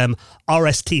 It's called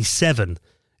RST7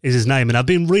 is his name, and I've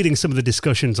been reading some of the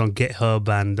discussions on GitHub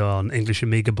and on English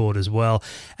Amiga board as well.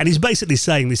 And he's basically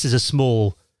saying this is a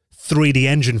small 3D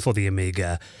engine for the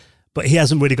Amiga, but he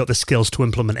hasn't really got the skills to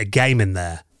implement a game in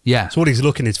there. Yeah. So what he's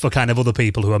looking is for kind of other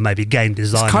people who are maybe game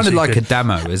designers. It's kind of like a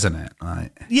demo, isn't it?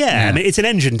 Yeah, I mean, it's an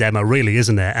engine demo, really,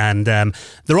 isn't it? And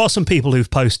there are some people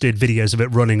who've posted videos of it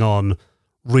running on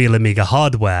real Amiga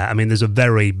hardware. I mean, there's a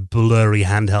very blurry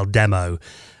handheld demo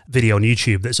video on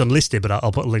YouTube that's unlisted, but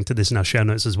I'll put a link to this in our show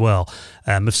notes as well.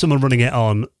 Of someone running it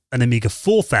on an Amiga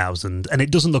 4000, and it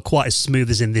doesn't look quite as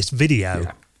smooth as in this video.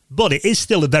 Yeah. But it is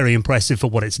still very impressive for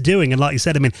what it's doing. And like you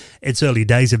said, I mean, it's early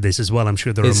days of this as well. I'm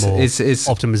sure there are more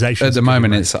optimizations. At the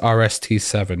moment, it's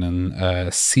RST7 and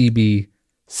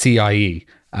CBCIE,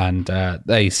 and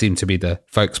they seem to be the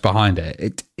folks behind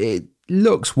it. It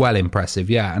looks well impressive,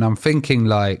 yeah. And I'm thinking,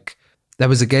 like, there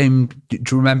was a game, do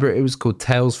you remember it? It was called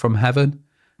Tales from Heaven,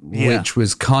 which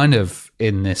was kind of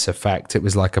in this effect. It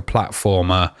was like a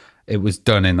platformer. It was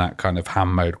done in that kind of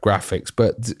hand mode graphics.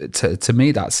 But to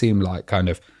me, that seemed like kind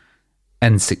of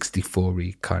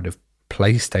N64-y kind of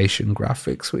PlayStation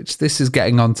graphics, which this is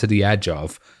getting onto the edge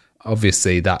of.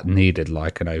 Obviously, that needed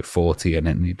like an 040, and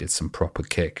it needed some proper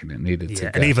kick, and it needed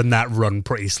to. And even that run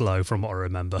pretty slow, from what I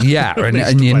remember. Yeah,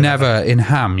 and you never in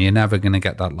ham, you're never going to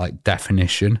get that like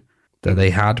definition that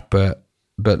they had. But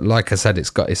like I said,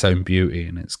 it's got its own beauty,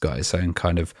 and it's got its own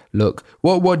kind of look.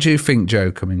 What do you think,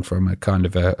 Joe, coming from a kind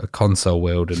of a console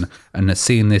world and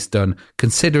seeing this done,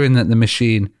 considering that the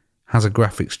machine has a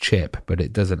graphics chip, but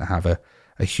it doesn't have a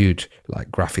huge like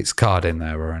graphics card in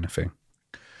there or anything?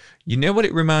 You know what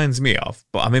it reminds me of?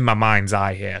 But I'm in my mind's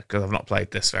eye here because I've not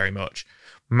played this very much.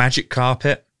 Magic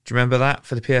Carpet. Do you remember that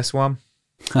for the PS1?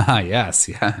 Yes,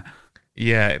 yeah.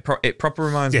 Yeah, it proper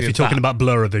reminds me of that. If you're talking about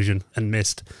Blur-O-Vision and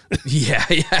Mist.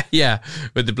 yeah.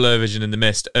 With the Blur-O-Vision and the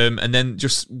Mist. And then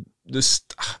just the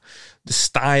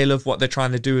style of what they're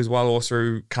trying to do as well,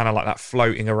 also kind of like that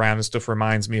floating around and stuff,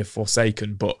 reminds me of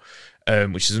Forsaken, but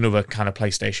which is another kind of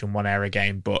PlayStation 1 era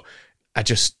game. But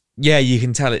you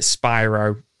can tell it's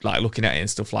Spyro, like looking at it and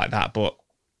stuff like that. But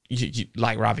you,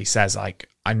 like Ravi says, like,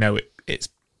 I know it's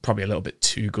probably a little bit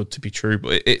too good to be true,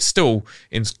 but it's still,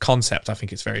 in concept, I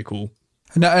think it's very cool.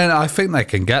 No, and I think they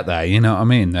can get there, you know what I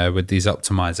mean, with these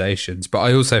optimizations. But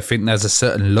I also think there's a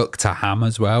certain look to ham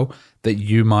as well that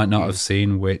you might not have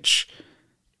seen, which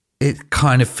it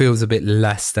kind of feels a bit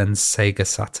less than Sega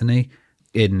Saturn-y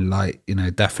in, like,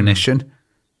 definition,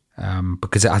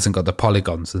 because it hasn't got the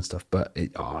polygons and stuff. But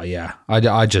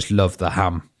I just love the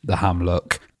ham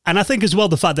look. And I think as well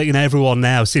the fact that, everyone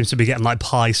now seems to be getting like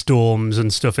Pi Storms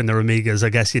and stuff in their Amigas. I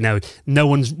guess, no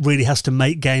one really has to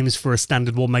make games for a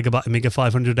standard 1 megabyte Amiga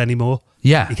 500 anymore.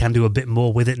 Yeah. You can do a bit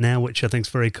more with it now, which I think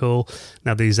is very cool.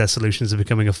 Now these solutions are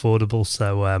becoming affordable.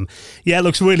 So, it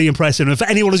looks really impressive. And if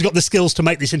anyone has got the skills to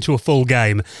make this into a full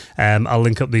game, I'll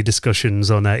link up the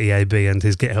discussions on EAB and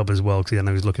his GitHub as well, because I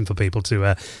know he's looking for people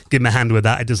to give him a hand with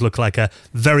that. It does look like a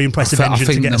very impressive engine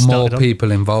to get started on. I think the more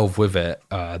people involved with it,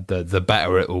 the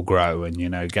better it will grow, and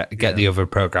get the other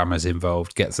programmers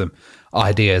involved, get some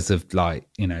ideas of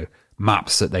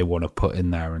maps that they want to put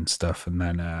in there and stuff, and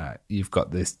then you've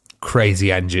got this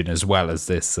crazy engine as well as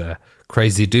this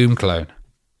crazy Doom clone.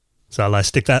 So I'll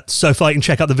stick that so far. You can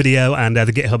check out the video and the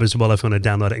GitHub as well if you want to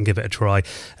download it and give it a try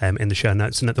in the show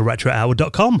notes and at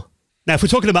theretrohour.com. Now, if we're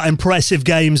talking about impressive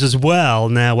games as well,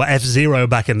 now F-Zero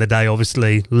back in the day,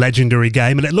 obviously legendary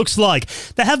game, and it looks like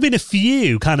there have been a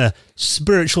few kind of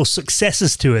spiritual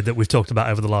successors to it that we've talked about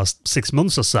over the last 6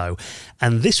 months or so,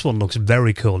 and this one looks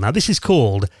very cool. Now, this is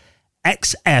called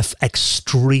XF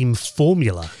Extreme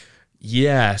Formula.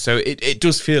 Yeah, so it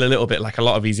does feel a little bit like a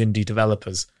lot of these indie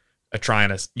developers are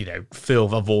trying to, fill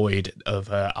the void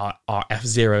of our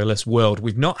F-Zero-less world.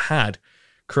 We've not had,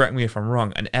 correct me if I'm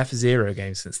wrong, an F-Zero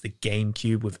game since the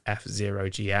GameCube with F-Zero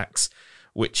GX,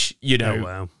 which,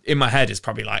 in my head is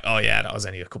probably like, oh yeah, that was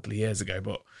only a couple of years ago,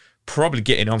 but probably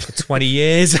getting on for 20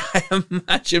 years, I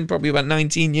imagine, probably about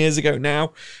 19 years ago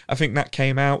now, I think that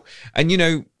came out.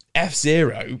 And,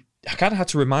 F-Zero, I kind of had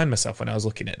to remind myself when I was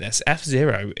looking at this,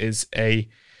 F-Zero is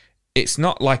it's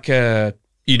not like a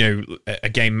a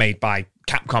game made by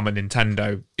Capcom and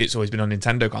Nintendo. It's always been on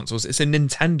Nintendo consoles. It's a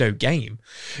Nintendo game.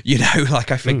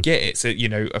 I forget it's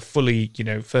a fully,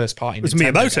 first party. It was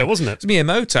Miyamoto, game. Wasn't it? It was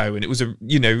Miyamoto, and it was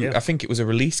I think it was a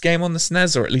release game on the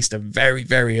SNES, or at least a very,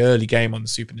 very early game on the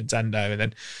Super Nintendo, and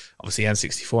then obviously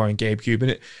N64 and GameCube.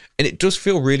 And it does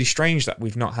feel really strange that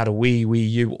we've not had a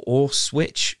Wii U, or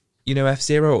Switch,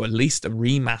 F-Zero, or at least a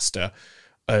remaster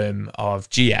of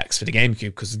GX for the GameCube,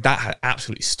 because that had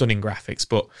absolutely stunning graphics.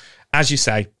 But as you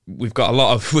say, we're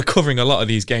covering a lot of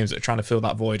these games that are trying to fill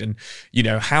that void. And,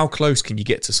 how close can you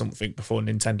get to something before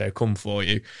Nintendo come for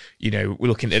you? We're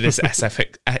looking at this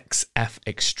XF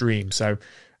Extreme. So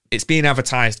it's being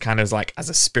advertised kind of like as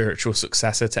a spiritual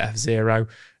successor to F-Zero.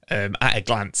 At a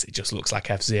glance, it just looks like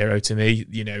F-Zero to me.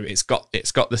 It's got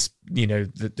this,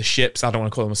 the ships. I don't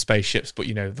want to call them spaceships, but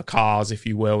the cars, if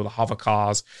you will, the hover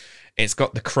cars. It's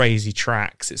got the crazy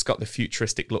tracks. It's got the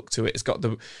futuristic look to it. It's got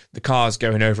the cars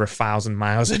going over 1,000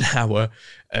 miles an hour.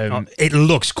 It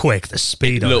looks quick. The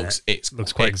speed looks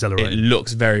quite exhilarating. It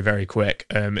looks very, very quick.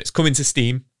 It's coming to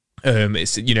Steam.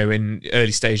 It's in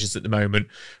early stages at the moment,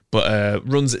 but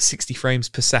runs at 60 frames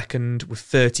per second with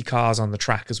 30 cars on the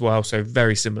track as well. So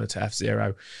very similar to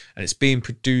F-Zero, and it's being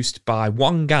produced by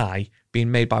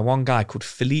being made by one guy called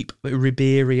Felipe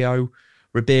Ribeiro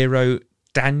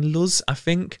Danluz, I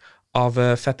think,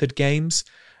 of Fepid Games.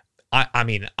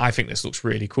 I think this looks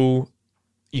really cool.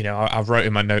 I've wrote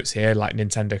in my notes here, like,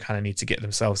 Nintendo kind of need to get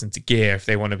themselves into gear if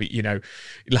they want to be,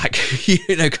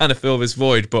 kind of fill this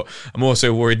void. But I'm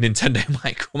also worried Nintendo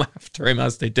might come after him,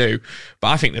 as they do. But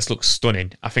I think this looks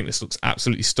stunning. I think this looks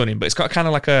absolutely stunning. But it's got kind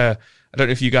of like I don't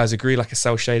know if you guys agree, like a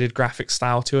cel-shaded graphic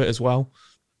style to it as well.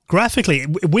 Graphically,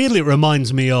 weirdly, it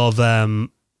reminds me of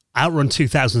Outrun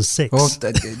 2006. Well,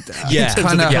 yeah,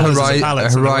 kind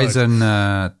of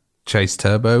Horizon Chase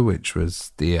Turbo, which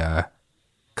was the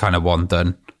kind of one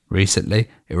done recently.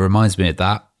 It reminds me of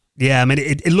that. Yeah, I mean,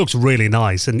 it looks really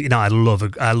nice, and I love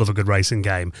a good racing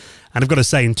game. And I've got to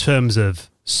say, in terms of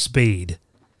speed,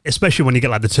 especially when you get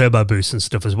like the turbo boost and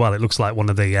stuff as well, it looks like one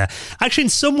of the actually in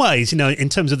some ways, in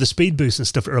terms of the speed boost and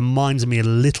stuff, it reminds me a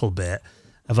little bit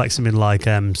of like something like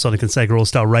Sonic and Sega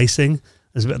All-Star Racing.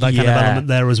 There's a bit of that kind of element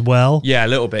there as well. Yeah, a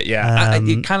little bit, yeah.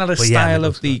 Kind of the style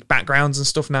of the backgrounds and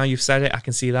stuff, now you've said it, I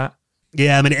can see that.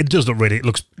 Yeah, I mean, it does look it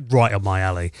looks right up my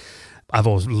alley. I've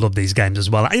always loved these games as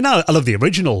well. I love the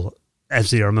original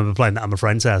F-Zero. I remember playing that at my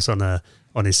friend's house on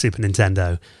his Super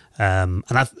Nintendo. And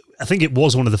I think it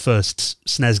was one of the first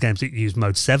SNES games that used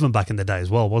Mode 7 back in the day as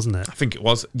well, wasn't it? I think it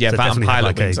was. Yeah, so that and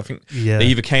Pilot Wings. I think they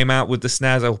either came out with the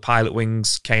SNES or Pilot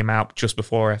Wings came out just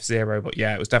before F-Zero. But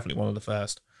yeah, it was definitely one of the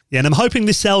first. Yeah, and I'm hoping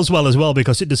this sells well as well,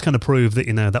 because it does kind of prove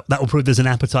that, that will prove there's an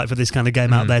appetite for this kind of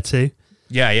game out there too.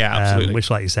 Yeah, absolutely. Which,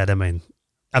 like you said, I mean,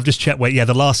 I've just checked.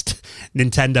 The last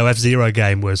Nintendo F-Zero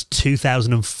game was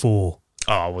 2004.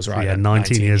 Oh, I was right. So,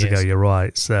 19 years ago, you're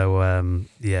right. So,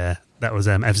 that was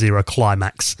F-Zero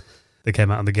Climax that came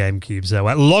out on the GameCube. So,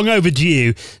 long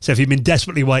overdue. So, if you've been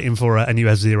desperately waiting for a new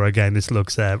F-Zero game, this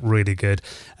looks really good.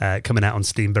 Coming out on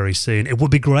Steam very soon. It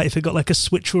would be great if it got like a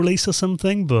Switch release or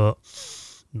something, but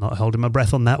not holding my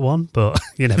breath on that one, but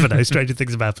you never know. Stranger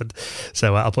things have happened.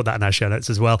 So I'll put that in our show notes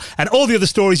as well. And all the other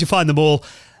stories, you find them all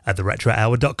at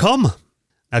theretrohour.com.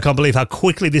 I can't believe how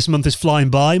quickly this month is flying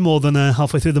by, more than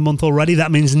halfway through the month already.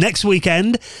 That means next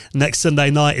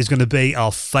Sunday night is going to be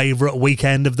our favourite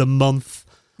weekend of the month.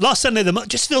 Last Sunday of the month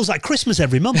just feels like Christmas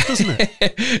every month, doesn't it?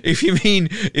 If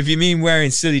you mean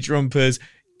wearing silly jumpers,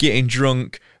 getting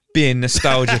drunk, being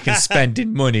nostalgic and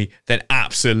spending money, then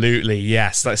absolutely,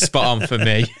 yes, that's spot on for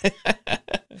me.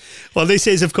 Well, this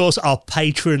is, of course, our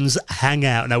Patrons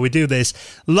Hangout. Now, we do this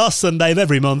last Sunday of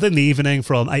every month in the evening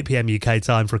from 8 p.m. UK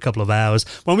time for a couple of hours,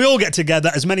 when we all get together,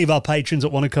 as many of our patrons that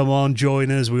want to come on,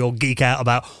 join us. We all geek out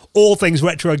about all things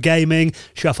retro gaming,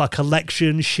 show off our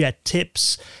collection, share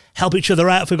tips, help each other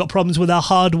out if we've got problems with our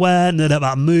hardware, nerd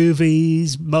about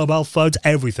movies, mobile phones,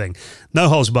 everything. No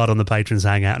holds barred on the Patrons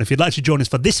Hangout. And if you'd like to join us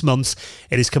for this month's,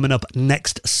 it is coming up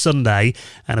next Sunday.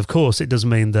 And of course, it does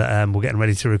mean that we're getting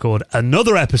ready to record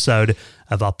another episode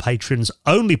of our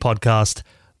patrons-only podcast,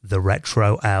 The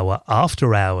Retro Hour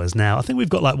After Hours. Now, I think we've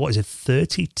got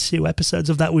 32 episodes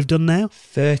of that we've done now?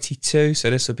 32, so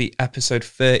this will be episode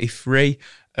 33.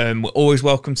 We're always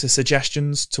welcome to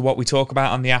suggestions to what we talk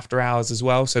about on the After Hours as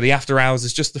well. So the After Hours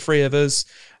is just the three of us.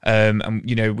 And,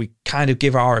 you know, we kind of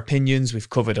give our opinions. We've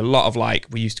covered a lot of, like,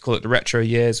 we used to call it the retro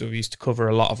years, where we used to cover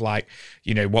a lot of, like,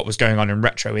 you know, what was going on in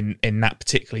retro in that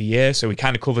particular year. So we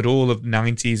kind of covered all of the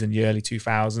 90s and the early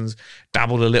 2000s,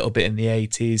 dabbled a little bit in the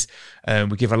 80s.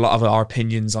 We give a lot of our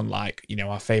opinions on, like, you know,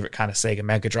 our favorite kind of Sega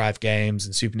Mega Drive games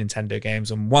and Super Nintendo games.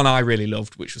 And one I really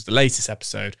loved, which was the latest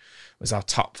episode, was our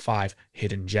top 5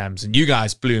 hidden gems. And you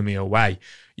guys blew me away.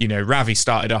 You know, Ravi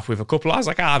started off with a couple. I was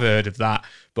like, I've heard of that.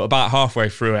 But about halfway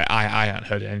through it, I hadn't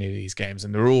heard of any of these games.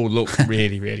 And they all look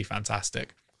really, really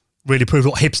fantastic. Really proved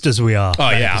what hipsters we are.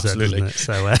 Oh, yeah, absolutely.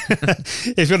 So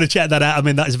if you want to check that out, I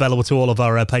mean, that is available to all of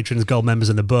our patrons, gold members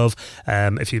and above.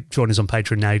 If you join us on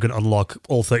Patreon now, you're going to unlock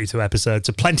all 32 episodes.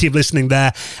 So plenty of listening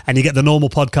there. And you get the normal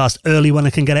podcast early when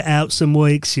I can get it out some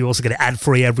weeks. You also get it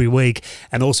ad-free every week.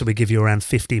 And also we give you around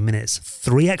 15 minutes.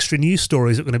 3 extra news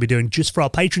stories that we're going to be doing just for our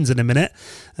patrons in a minute,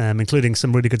 including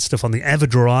some really good stuff on the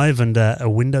EverDrive and a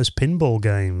Windows pinball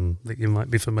game that you might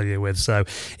be familiar with. So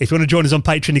if you want to join us on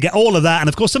Patreon, you get all of that. And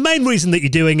of course, the main reason that you're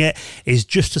doing it is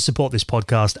just to support this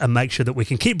podcast and make sure that we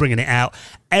can keep bringing it out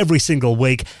every single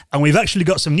week. And we've actually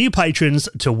got some new patrons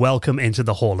to welcome into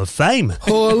the Hall of Fame.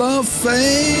 Hall of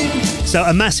Fame! So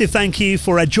a massive thank you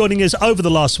for joining us over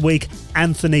the last week,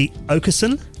 Anthony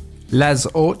Okerson, Les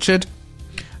Orchard,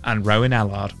 and Rowan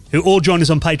Allard, who all joined us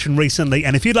on Patreon recently.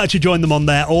 And if you'd like to join them on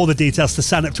there, all the details to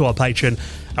sign up to our Patreon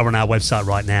are on our website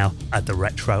right now at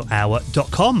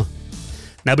theretrohour.com.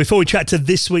 Now, before we chat to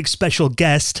this week's special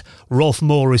guest, Rolf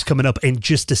Mohr, who's coming up in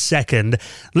just a second,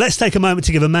 let's take a moment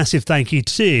to give a massive thank you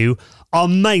to our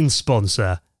main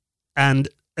sponsor. And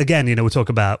again, you know, we talk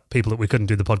about people that we couldn't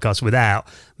do the podcast without.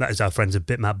 That is our friends at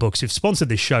Bitmap Books, who've sponsored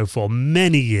this show for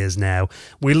many years now.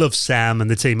 We love Sam and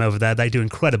the team over there. They do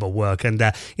incredible work. And,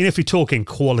 you know, if you're talking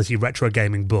quality retro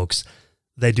gaming books,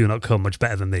 they do not come much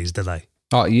better than these, do they?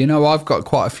 Oh, you know, I've got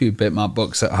quite a few Bitmap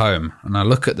books at home, and I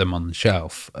look at them on the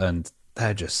shelf, and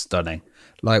they're just stunning.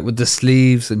 Like with the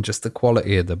sleeves and just the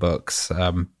quality of the books,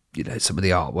 you know, some of the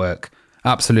artwork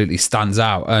absolutely stands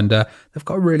out. And they've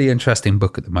got a really interesting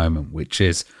book at the moment, which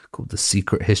is called The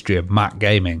Secret History of Mac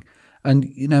Gaming. And,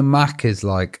 you know, Mac is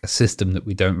like a system that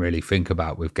we don't really think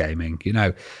about with gaming, you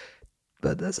know,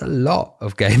 but there's a lot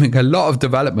of gaming, a lot of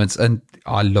developments. And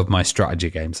I love my strategy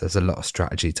games. There's a lot of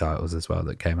strategy titles as well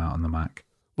that came out on the Mac.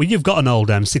 Well, you've got an old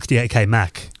 68K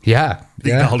Mac. Yeah.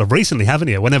 You got hold of recently, haven't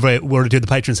you? Whenever we were to do the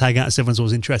Patrons Hangout, everyone's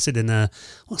always interested in,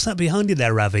 what's that behind you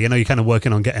there, Ravi? I know you're kind of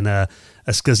working on getting a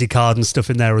SCSI card and stuff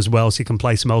in there as well, so you can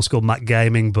play some old school Mac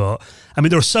gaming. But, I mean,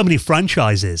 there are so many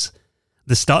franchises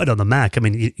that started on the Mac. I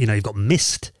mean, you know, you've got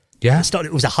Myst. Yeah.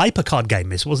 It was a HyperCard game,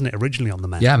 Myst, wasn't it, originally on the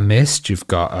Mac? Yeah, Myst. You've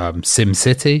got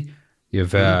SimCity.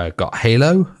 You've got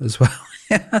Halo as well.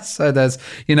 Yeah, so there's,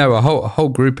 you know, a whole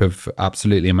group of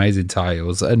absolutely amazing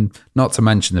titles, and not to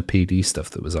mention the PD stuff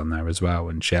that was on there as well,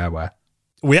 and shareware.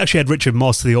 We actually had Richard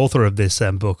Moss, the author of this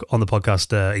book, on the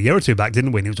podcast a year or two back,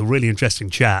 didn't we? And it was a really interesting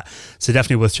chat. So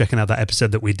definitely worth checking out that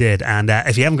episode that we did. And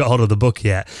if you haven't got hold of the book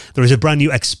yet, there is a brand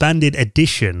new expanded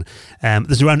edition.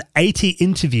 There's around 80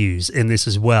 interviews in this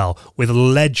as well, with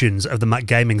legends of the Mac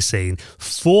gaming scene,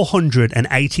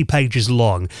 480 pages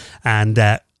long, and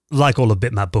like all of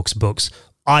Bitmap books,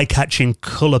 eye-catching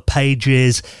colour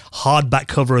pages, hardback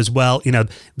cover as well. You know,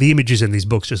 the images in these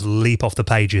books just leap off the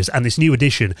pages. And this new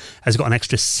edition has got an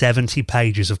extra 70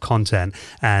 pages of content.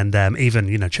 And even,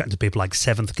 you know, chatting to people like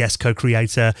Seventh Guest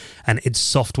co-creator and id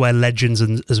Software legends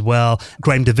as well.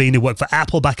 Graham Devine, who worked for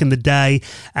Apple back in the day.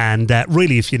 And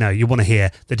really, if, you know, you want to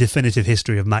hear the definitive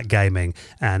history of Mac gaming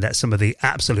and some of the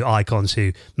absolute icons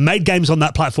who made games on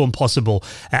that platform possible,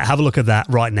 have a look at that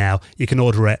right now. You can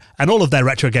order it and all of their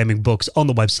retro gaming books on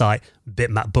the website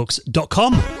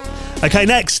bitmapbooks.com. Okay,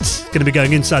 next, going to be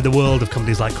going inside the world of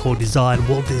companies like Core Design,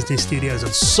 Walt Disney Studios,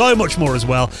 and so much more as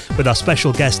well with our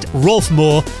special guest, Rolf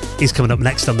Mohr. He's coming up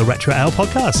next on the Retro Hour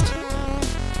podcast.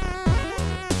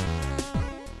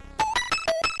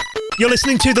 You're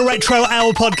listening to the Retro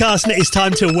Hour podcast, and it is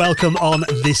time to welcome on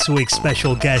this week's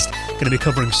special guest. Going to be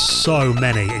covering so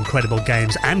many incredible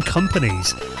games and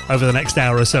companies over the next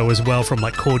hour or so as well, from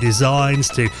like Core Designs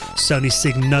to Sony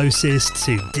Psygnosis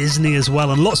to Disney as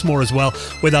well, and lots more as well,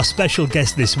 with our special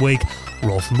guest this week,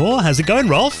 Rolf Mohr. How's it going,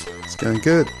 Rolf? It's going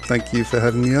good. Thank you for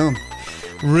having me on.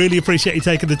 Really appreciate you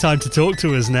taking the time to talk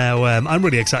to us now. I'm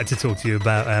really excited to talk to you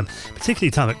about particularly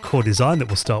time at Core Design that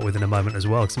we'll start with in a moment as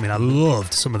well, because I mean, I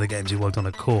loved some of the games you worked on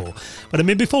at Core. But I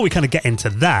mean, before we kind of get into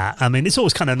that, I mean, it's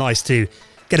always kind of nice to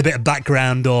get a bit of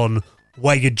background on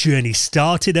where your journey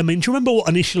started. I mean, do you remember what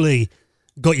initially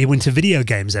got you into video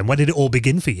games then? Where did it all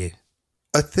begin for you?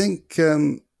 I think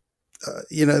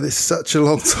this is such a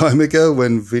long time ago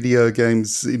when video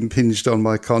games impinged on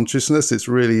my consciousness. It's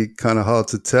really kind of hard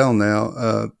to tell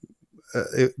now.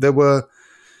 There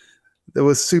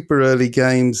were super early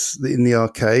games in the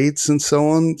arcades and so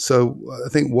on. So I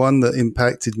think one that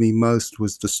impacted me most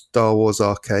was the Star Wars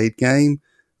arcade game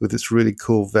with its really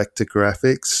cool vector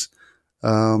graphics.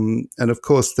 And of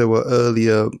course, there were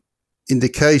earlier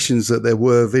indications that there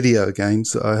were video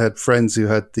games. I had friends who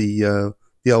had the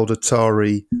old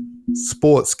Atari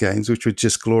sports games, which were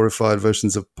just glorified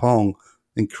versions of Pong,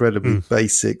 incredibly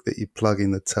basic, that you plug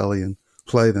in the telly and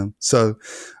play them. So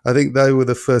I think they were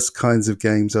the first kinds of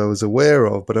games I was aware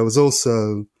of, but I was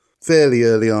also fairly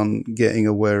early on getting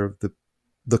aware of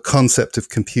the concept of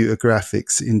computer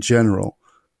graphics in general,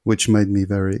 which made me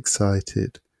very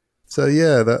excited. So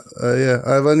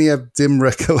I've only have dim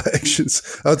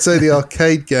recollections. I'd say the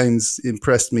arcade games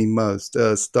impressed me most,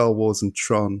 Star Wars and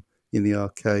Tron in the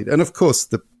arcade. And of course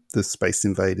the Space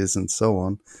Invaders and so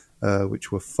on,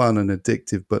 which were fun and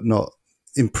addictive, but not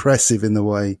impressive in the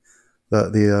way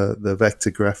that the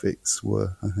vector graphics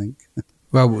were, I think.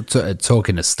 Well,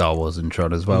 talking of Star Wars and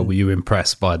Tron as well, were you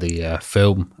impressed by the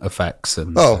film effects?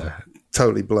 And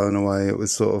totally blown away. It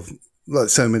was sort of, like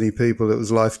so many people, it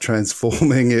was life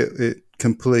transforming. It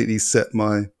completely set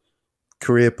my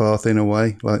career path in a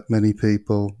way, like many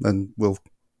people, and we'll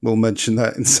mention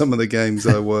that in some of the games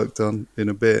I worked on in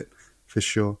a bit, for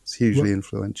sure. It's hugely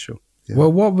influential. Yeah.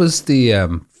 Well, what was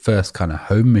the first kind of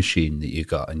home machine that you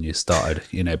got and you started,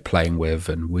 playing with,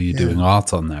 and were you doing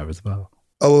art on there as well?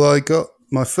 Oh, well, I got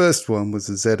my first one was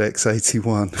a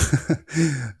ZX81.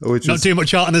 Which not too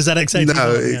much art on a ZX81.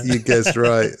 No, you guessed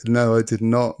right. No, I did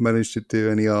not manage to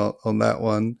do any art on that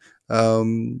one.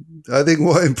 I think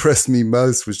what impressed me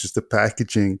most was just the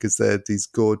packaging, because they had these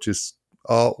gorgeous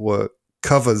artwork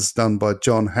covers done by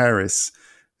John Harris,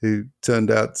 who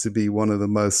turned out to be one of the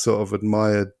most sort of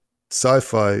admired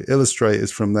sci-fi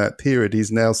illustrators from that period.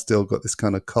 He's now still got this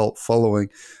kind of cult following.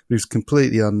 He was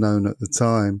completely unknown at the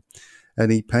time. And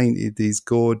he painted these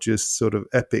gorgeous sort of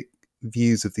epic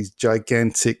views of these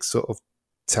gigantic sort of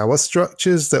tower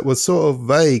structures that were sort of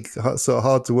vague, sort of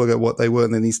hard to work out what they were.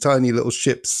 And then these tiny little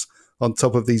ships on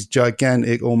top of these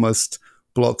gigantic, almost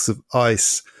blocks of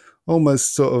ice,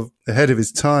 almost sort of ahead of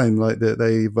his time, like that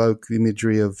they evoke the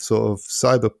imagery of sort of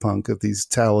cyberpunk, of these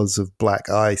towers of black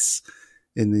ice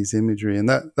in these imagery. And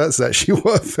that's actually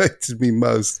what affected me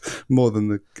most, more than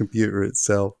the computer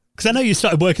itself. Because I know you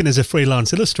started working as a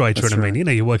freelance illustrator, That's and I mean,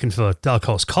 right. you're working for Dark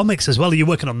Horse Comics as well. You're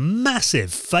working on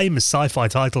massive, famous sci-fi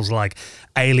titles like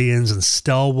Aliens and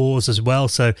Star Wars as well.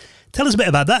 So tell us a bit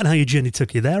about that and how your journey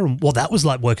took you there and what that was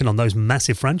like working on those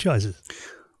massive franchises.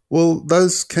 Well,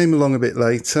 those came along a bit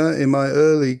later. In my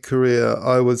early career,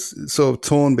 I was sort of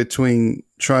torn between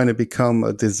trying to become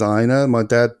a designer. My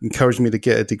dad encouraged me to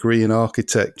get a degree in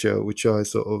architecture, which I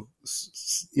sort of,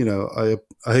 I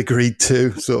agreed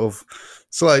to sort of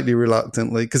slightly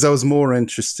reluctantly, because I was more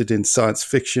interested in science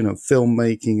fiction and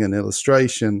filmmaking and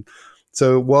illustration.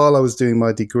 So while I was doing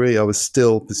my degree, I was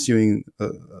still pursuing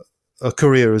a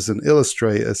career as an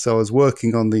illustrator. So I was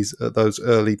working on those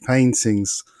early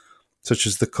paintings, such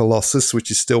as the Colossus,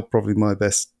 which is still probably my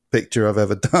best picture I've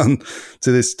ever done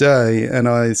to this day. And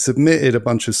I submitted a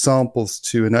bunch of samples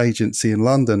to an agency in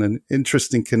London. An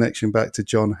interesting connection back to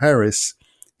John Harris.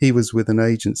 He was with an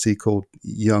agency called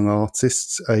Young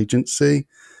Artists Agency,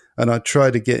 and I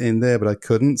tried to get in there, but I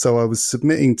couldn't. So I was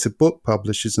submitting to book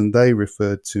publishers, and they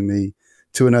referred to me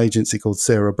to an agency called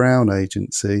Sarah Brown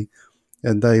Agency,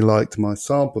 and they liked my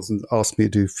samples and asked me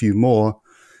to do a few more.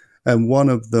 And one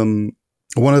of the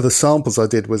samples I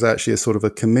did was actually a sort of a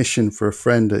commission for a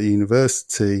friend at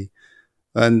university,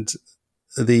 and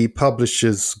the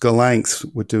publishers, Galanx,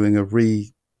 were doing a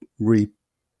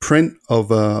reprint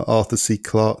of Arthur C.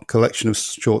 Clarke collection of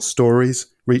short stories,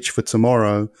 Reach for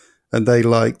Tomorrow, and they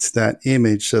liked that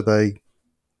image, so they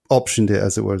optioned it,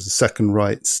 as it were, as a second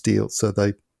right steal. So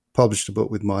they published a book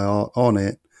with my art on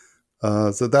it.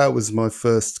 So that was my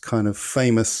first kind of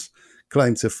famous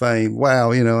claim to fame.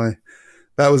 Wow,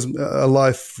 that was a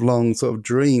lifelong sort of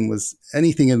dream, was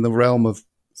anything in the realm of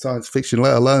science fiction,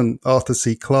 let alone Arthur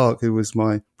C. Clarke, who was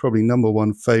my probably number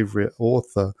one favorite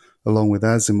author, along with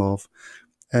Asimov.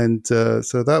 And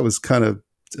so that was kind of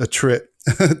a trip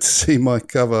to see my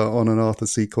cover on an Arthur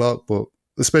C. Clarke book,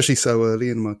 especially so early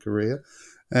in my career.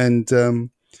 And,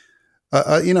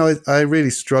 I really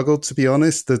struggled, to be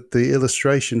honest, that the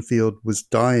illustration field was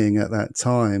dying at that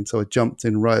time. So I jumped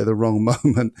in right at the wrong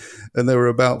moment. And there were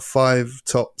about 5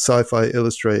 top sci-fi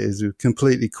illustrators who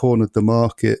completely cornered the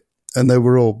market. And they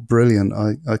were all brilliant.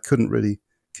 I couldn't really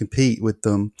compete with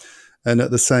them. And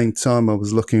at the same time, I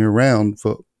was looking around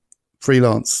for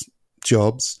freelance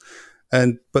jobs.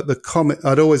 But the comic,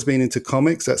 I'd always been into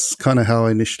comics. That's kind of how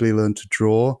I initially learned to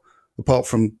draw, apart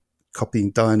from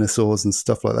copying dinosaurs and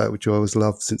stuff like that, which I always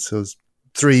loved since I was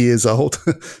 3 years old.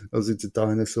 I was into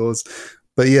dinosaurs.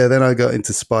 But yeah, then I got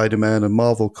into Spider-Man and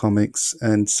Marvel comics.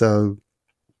 And so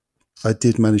I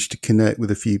did manage to connect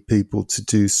with a few people to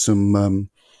do some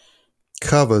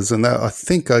covers. And that, I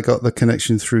think I got the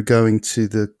connection through going to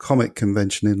the comic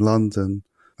convention in London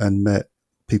and met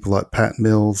people like Pat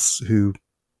Mills, who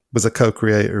was a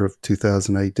co-creator of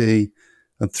 2000 AD.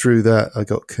 And through that, I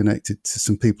got connected to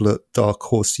some people at Dark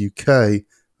Horse UK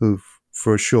who,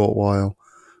 for a short while,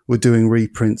 were doing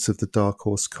reprints of the Dark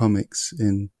Horse comics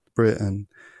in Britain.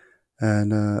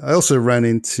 And I also ran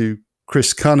into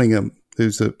Chris Cunningham,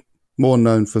 who's more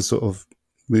known for sort of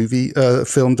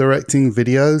film directing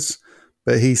videos,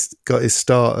 but he's got his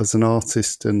start as an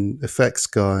artist and effects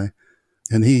guy.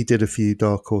 And he did a few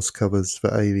Dark Horse covers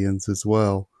for Aliens as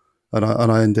well. And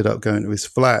I ended up going to his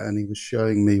flat, and he was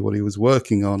showing me what he was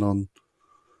working on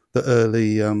the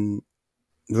early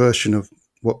version of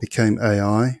what became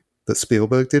AI that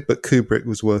Spielberg did, but Kubrick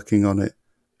was working on it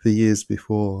for years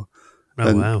before. Oh,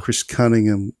 and wow. Chris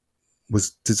Cunningham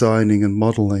was designing and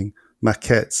modeling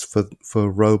maquettes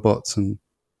for robots and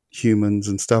humans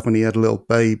and stuff. And he had a little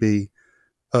baby,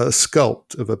 a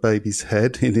sculpt of a baby's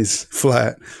head in his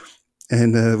flat.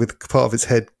 And with part of his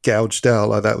head gouged out,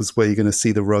 like that was where you're going to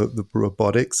see the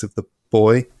robotics of the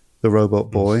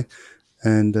robot boy.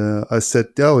 And I said,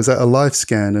 "Oh, is that a life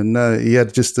scan?" And no, he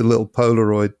had just a little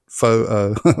Polaroid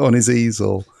photo on his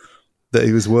easel that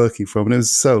he was working from, and it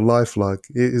was so lifelike.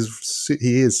 He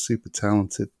is super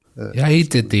talented. Yeah, he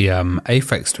did the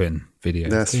Aphex Twin video.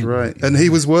 That's right, and he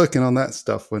was working on that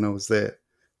stuff when I was there.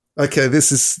 Okay,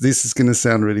 this is going to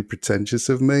sound really pretentious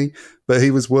of me, but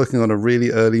he was working on a really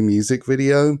early music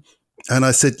video, and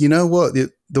I said, "You know what?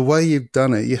 The way you've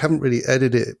done it, you haven't really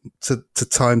edited it to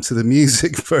time to the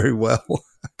music very well."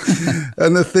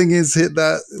 And the thing is,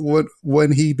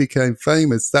 when he became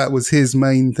famous, that was his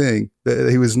main thing that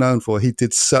he was known for. He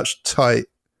did such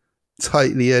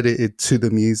tightly edited to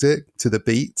the music, to the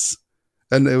beats,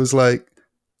 and it was like,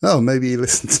 oh, maybe he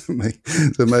listened to me.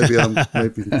 So maybe I'm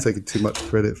taking too much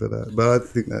credit for that. But I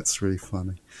think that's really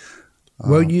funny.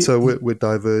 Well, so we're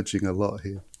diverging a lot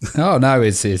here. Oh no,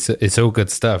 it's all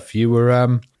good stuff. You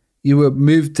were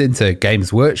moved into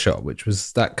Games Workshop, which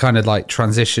was that kind of like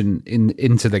transition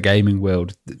into the gaming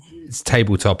world. It's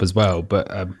tabletop as well,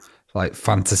 but like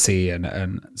fantasy and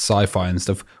sci-fi and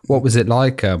stuff. What was it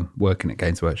like working at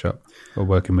Games Workshop or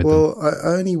working with them? Well, I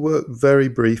only worked very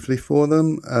briefly for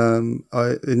them.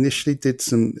 I initially did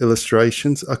some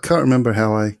illustrations. I can't remember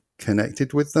how I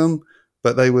connected with them,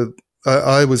 but they were.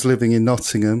 I was living in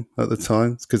Nottingham at the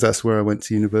time because that's where I went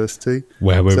to university.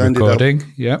 Where we're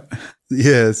recording, yep.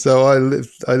 Yeah, so I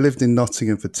lived in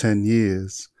Nottingham for 10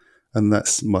 years, and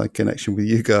that's my connection with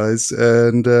you guys.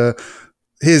 And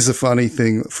here's the funny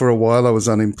thing. For a while, I was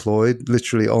unemployed,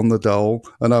 literally on the dole,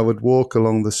 and I would walk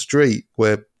along the street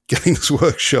where Games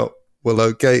Workshop were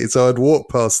located. So I'd walk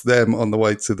past them on the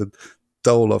way to the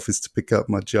dole office to pick up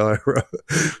my gyro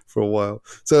for a while.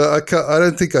 So I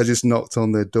don't think I just knocked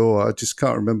on their door. I just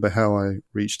can't remember how I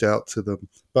reached out to them.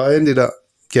 But I ended up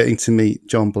getting to meet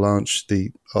John Blanche,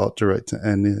 the art director,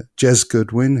 and Jez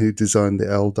Goodwin, who designed the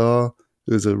Eldar,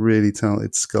 who was a really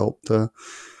talented sculptor.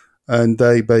 And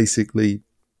they basically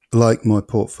liked my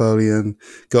portfolio and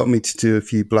got me to do a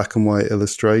few black and white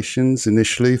illustrations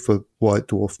initially for White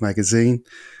Dwarf magazine.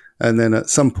 And then at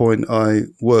some point I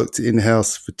worked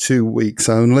in-house for 2 weeks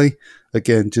only,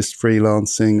 again, just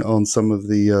freelancing on some of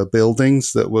the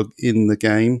buildings that were in the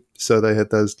game. So they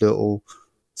had those little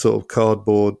sort of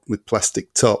cardboard with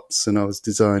plastic tops, and I was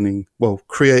illustrating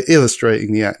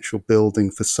the actual building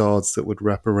facades that would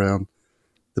wrap around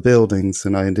the buildings.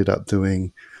 And I ended up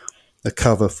doing a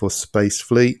cover for Space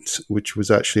Fleet, which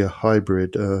was actually a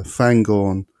hybrid.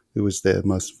 Fangorn, who was their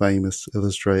most famous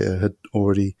illustrator, had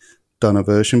already done a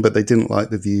version, but they didn't like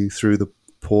the view through the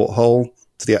porthole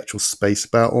to the actual space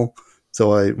battle.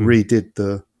 So I redid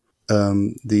the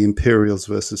Imperials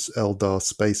versus Eldar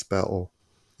space battle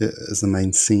as the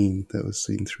main scene that was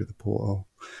seen through the porthole.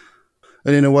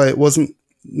 And in a way,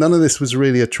 none of this was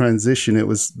really a transition. It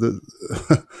was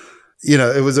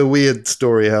it was a weird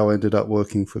story how I ended up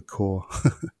working for Core.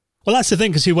 Well, that's the thing,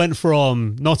 because you went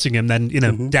from Nottingham, then,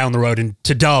 down the road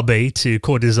to Derby to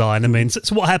Core Design. I mean,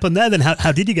 so what happened there then?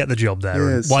 How did you get the job there?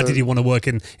 Yeah, and why did you want to work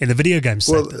in the video game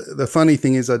sector? Well, the funny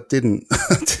thing is I didn't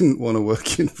want to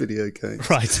work in video games.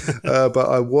 Right. But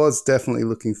I was definitely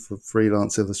looking for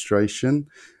freelance illustration.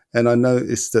 And I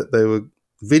noticed that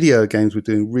video games were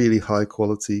doing really high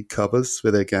quality covers for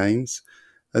their games.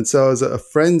 And so I was at a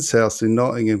friend's house in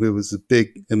Nottingham who was a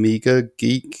big Amiga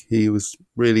geek. He was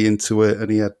really into it, and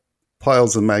he had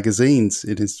piles of magazines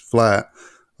in his flat.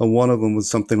 And one of them was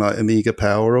something like Amiga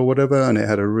Power or whatever, and it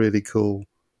had a really cool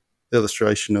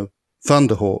illustration of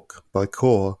Thunderhawk by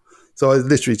Core. So I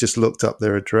literally just looked up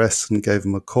their address and gave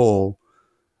them a call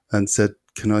and said,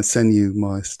 "Can I send you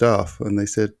my stuff?" And they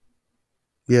said,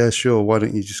 "Yeah, sure. Why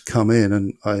don't you just come in?"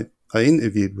 And I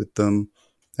interviewed with them,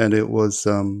 and it was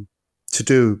to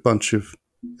do a bunch of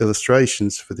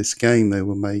illustrations for this game they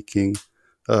were making,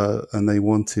 and they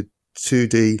wanted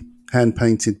 2D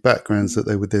hand-painted backgrounds that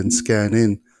they would then scan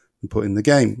in and put in the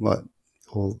game, like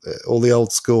all the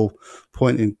old school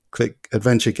point-and-click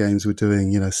adventure games were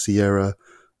doing, Sierra,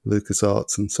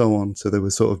 LucasArts, and so on. So they were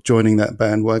sort of joining that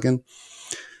bandwagon.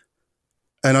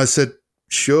 And I said,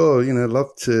 "Sure,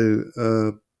 love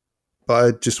to," but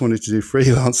I just wanted to do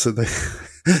freelance. So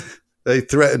they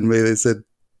threatened me. They said,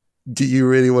 "Do you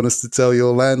really want us to tell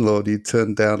your landlord you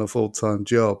turned down a full-time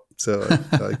job?" So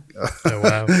Oh,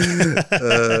 wow.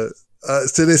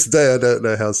 To this day, I don't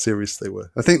know how serious they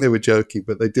were. I think they were joking,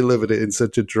 but they delivered it in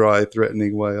such a dry,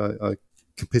 threatening way, I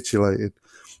capitulated.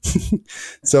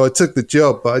 So I took the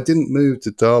job, but I didn't move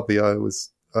to Derby. I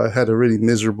had a really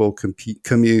miserable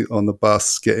commute on the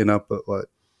bus, getting up at like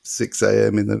 6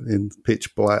 a.m. in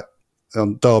pitch black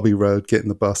on Derby Road, getting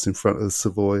the bus in front of the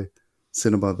Savoy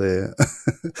cinema there.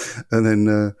 And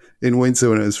then in winter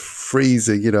when it was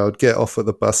freezing, I'd get off at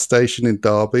the bus station in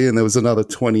Derby, and there was another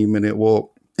 20-minute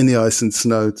walk in the ice and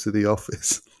snow to the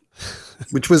office,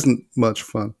 which wasn't much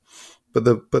fun, but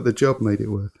the job made it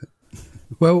worth it.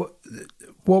 Well,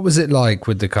 what was it like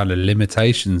with the kind of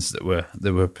limitations that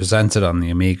were presented on the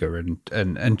Amiga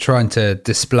and trying to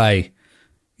display,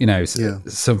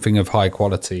 something of high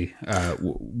quality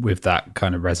with that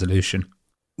kind of resolution?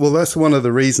 Well, that's one of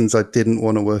the reasons I didn't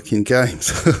want to work in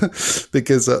games,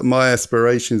 because my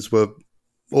aspirations were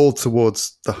all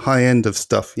towards the high end of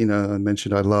stuff. I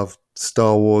mentioned I love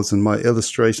Star Wars, and my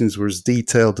illustrations were as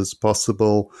detailed as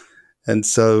possible. And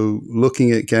so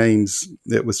looking at games,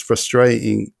 it was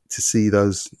frustrating to see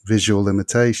those visual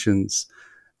limitations.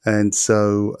 And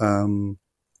so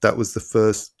that was the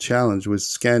first challenge, was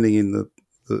scanning in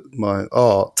my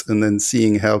art and then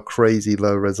seeing how crazy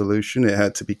low resolution it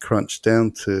had to be crunched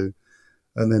down to,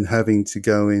 and then having to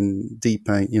go in deep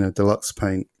paint, deluxe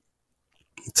paint,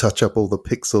 touch up all the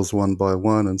pixels one by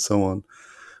one and so on,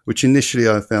 which initially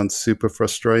I found super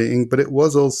frustrating, but it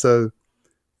was also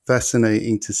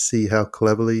fascinating to see how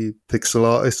cleverly pixel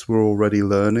artists were already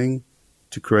learning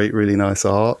to create really nice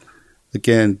art.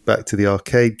 Again, back to the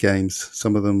arcade games,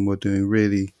 some of them were doing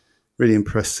really, really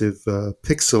impressive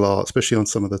pixel art, especially on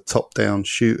some of the top-down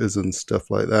shooters and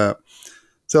stuff like that.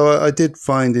 So I did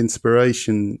find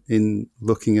inspiration in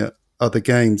looking at other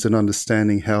games and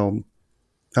understanding how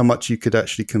much you could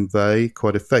actually convey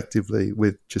quite effectively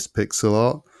with just pixel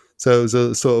art. So it was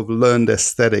a sort of learned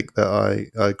aesthetic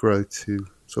that I grow to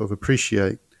sort of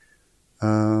appreciate.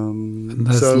 And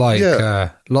there's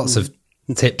lots of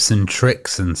tips and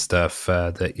tricks and stuff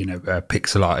that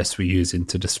pixel artists were using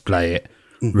to display it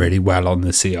really well on the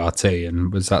CRT.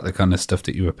 And was that the kind of stuff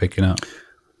that you were picking up?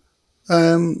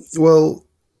 Well,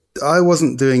 I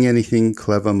wasn't doing anything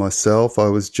clever myself. I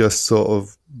was just sort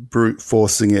of brute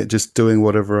forcing it, just doing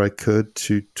whatever I could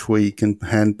to tweak and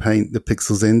hand paint the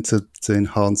pixels in to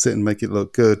enhance it and make it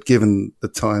look good, given the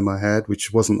time I had,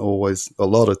 which wasn't always a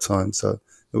lot of time. So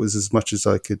it was as much as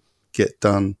I could get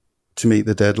done to meet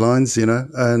the deadlines,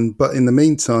 but in the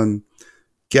meantime,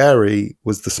 Gary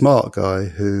was the smart guy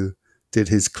who did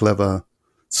his clever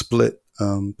split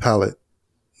palette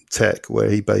tech, where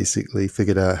he basically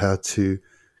figured out how to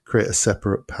create a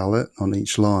separate palette on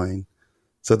each line.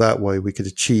 So that way we could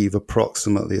achieve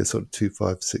approximately a sort of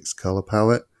 256 color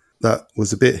palette. That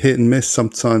was a bit hit and miss.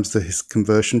 Sometimes his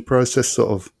conversion process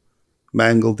sort of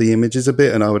mangled the images a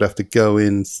bit, and I would have to go in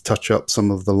and touch up some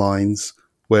of the lines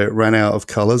where it ran out of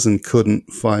colors and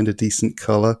couldn't find a decent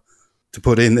color to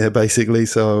put in there, basically.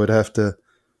 So I would have to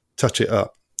touch it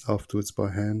up afterwards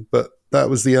by hand. But that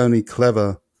was the only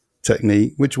clever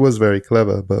technique, which was very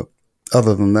clever. But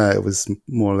other than that, it was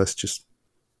more or less just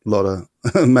a lot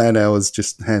of man hours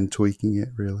just hand tweaking it,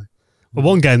 really. Well,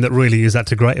 one game that really used that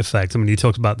to great effect, I mean, you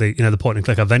talked about the point and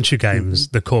click adventure games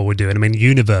the Core were doing. I mean,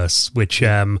 Universe, which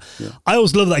I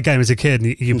always loved that game as a kid.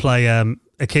 And you play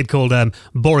a kid called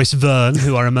Boris Verne,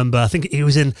 who I remember, I think he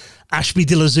was in Ashby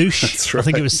de la Zouch. That's right. I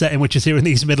think it was set in, which is here in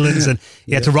the East Midlands, and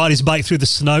he had to ride his bike through the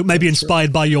snow, maybe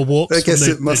inspired by your walks. I guess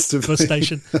from it must have bus been.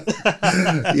 station.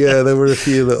 Yeah, there were a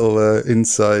few little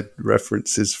inside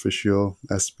references for sure.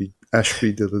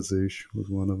 Ashby de la Zouch was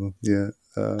one of them. Yeah.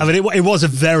 I mean, it was a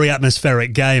very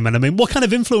atmospheric game. And I mean, what kind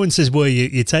of influences were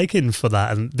you taking for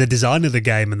that and the design of the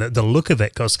game and the look of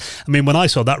it? Because, I mean, when I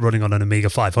saw that running on an Amiga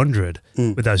 500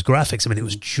 with those graphics, I mean, it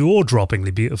was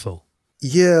jaw-droppingly beautiful.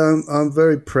 Yeah, I'm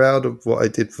very proud of what I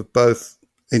did for both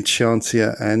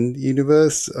Enchantia and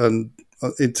Universe. And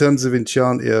in terms of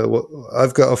Enchantia,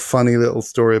 I've got a funny little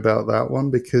story about that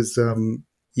one because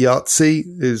Yahtzee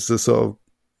is a sort of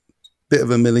bit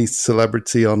of a mini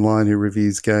celebrity online who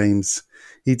reviews games.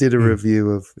 He did a review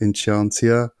of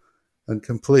Enchantia and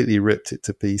completely ripped it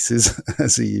to pieces,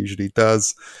 as he usually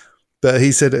does. But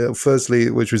he said,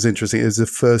 firstly, which was interesting, it was the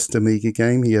first Amiga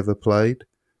game he ever played,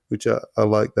 which I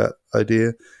like that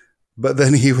idea. But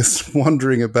then he was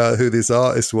wondering about who this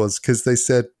artist was because they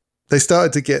said they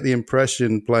started to get the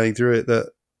impression playing through it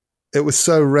that it was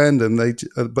so random.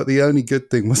 But the only good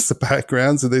thing was the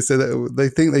backgrounds. And they said that they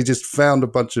think they just found a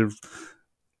bunch of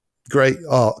great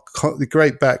art,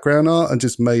 great background art, and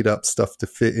just made up stuff to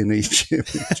fit in each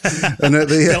image. And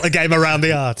built a game around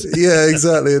the art. Yeah,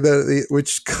 exactly.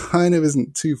 Which kind of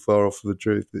isn't too far off the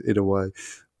truth in a way.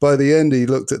 By the end, he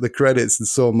looked at the credits and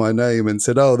saw my name and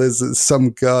said, "Oh, there's some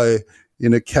guy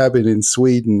in a cabin in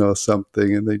Sweden or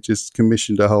something," and they just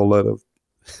commissioned a whole lot of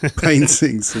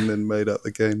paintings and then made up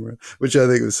the game, which I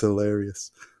think was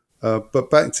hilarious. But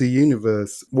back to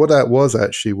Universe, what that was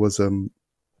actually was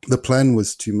the plan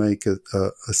was to make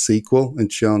a sequel,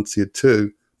 Enchantia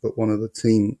 2, but one of the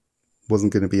team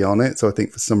wasn't going to be on it. So I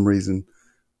think for some reason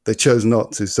they chose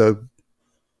not to. So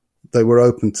they were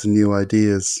open to new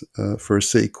ideas for a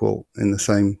sequel in the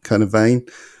same kind of vein.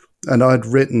 And I'd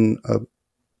written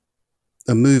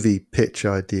a movie pitch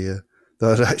idea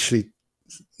that I'd actually,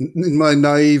 in my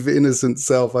naive, innocent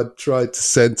self, I'd tried to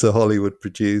send to Hollywood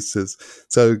producers.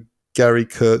 So Gary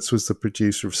Kurtz was the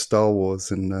producer of Star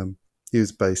Wars, and he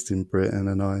was based in Britain,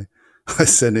 and I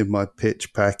sent him my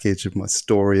pitch package of my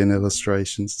story and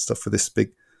illustrations and stuff for this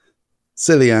big,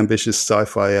 silly, ambitious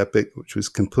sci-fi epic, which was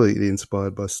completely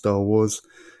inspired by Star Wars.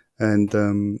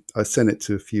 And I sent it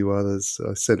to a few others.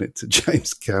 I sent it to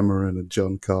James Cameron and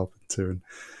John Carpenter, and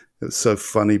it was so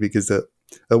funny because at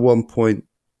one point,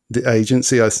 the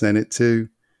agency I sent it to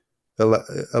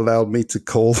allowed me to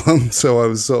call them. So I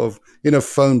was sort of in a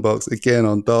phone box, again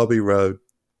on Derby Road,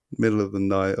 middle of the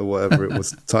night or whatever it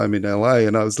was time in LA,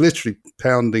 and I was literally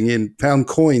pounding pound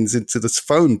coins into this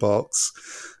phone box.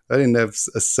 I didn't have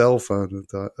a cell phone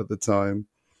at the time,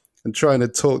 and trying to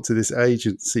talk to this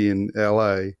agency in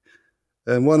LA.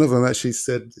 And one of them actually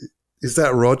said, "Is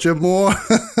that Roger Moore?"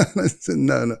 I said,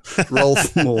 no,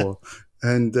 Rolf Moore.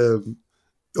 And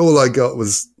all I got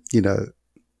was,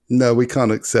 no, we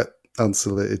can't accept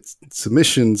unsolicited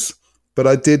submissions. But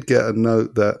I did get a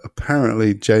note that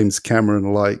apparently James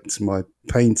Cameron liked my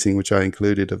painting, which I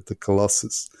included of the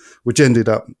Colossus, which ended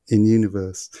up in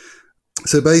Universe.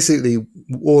 So basically,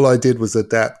 all I did was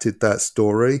adapted that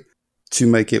story to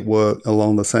make it work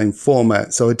along the same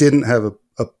format. So I didn't have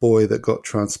a boy that got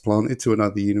transplanted to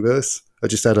another universe. I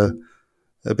just had a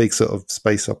big sort of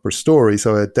space opera story.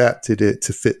 So I adapted it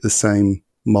to fit the same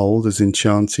mold as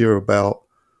Enchantia, about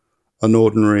an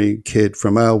ordinary kid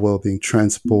from our world being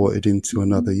transported into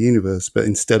another universe. But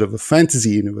instead of a fantasy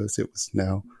universe, it was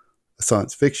now a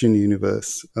science fiction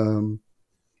universe.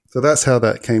 So that's how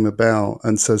that came about.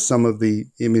 And so some of the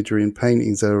imagery and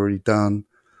paintings I'd already done,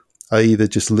 I either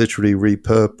just literally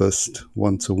repurposed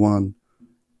one-to-one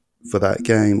for that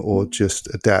game, or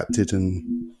just adapted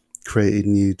and created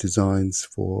new designs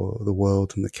for the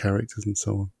world and the characters and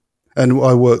so on. And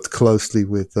I worked closely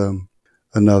with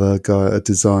another guy, a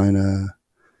designer,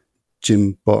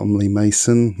 Jim Bottomley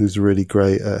Mason, who's really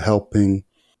great at helping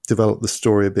develop the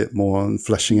story a bit more and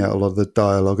fleshing out a lot of the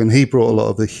dialogue. And he brought a lot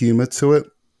of the humor to it.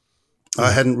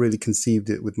 I hadn't really conceived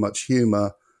it with much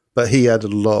humor, but he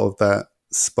added a lot of that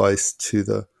spice to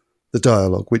the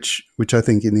dialogue, which I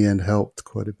think in the end helped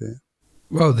quite a bit.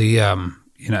 Well, the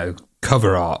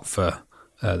cover art for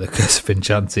the Curse of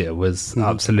Enchantia was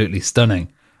absolutely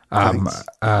stunning.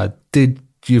 Did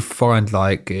you find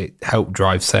like it helped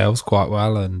drive sales quite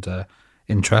well and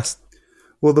interest?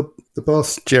 Well, the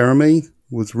boss, Jeremy,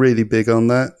 was really big on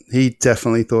that. He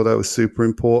definitely thought that was super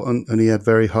important, and he had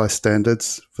very high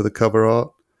standards for the cover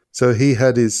art. So he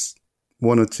had his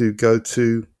one or two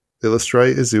go-to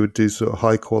illustrators who would do sort of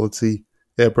high-quality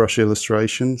airbrush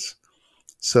illustrations.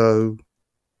 So,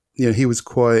 he was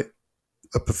quite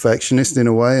a perfectionist in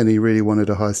a way, and he really wanted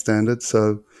a high standard.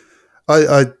 So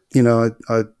I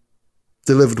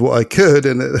delivered what I could,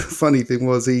 and the funny thing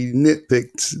was he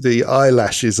nitpicked the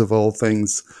eyelashes of all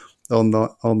things on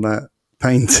that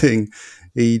painting.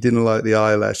 He didn't like the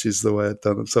eyelashes the way I'd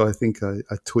done them, so I think I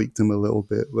tweaked them a little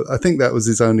bit. But I think that was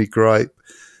his only gripe.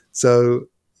 So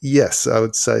yes, I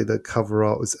would say the cover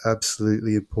art was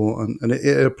absolutely important, and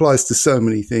it applies to so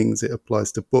many things. It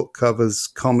applies to book covers,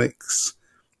 comics,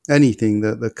 anything.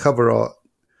 The cover art,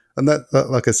 and that,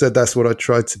 like I said, that's what I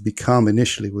tried to become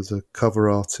initially, was a cover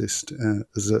artist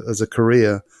as a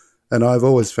career, and I've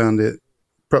always found it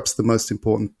perhaps the most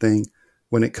important thing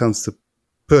when it comes to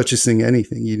purchasing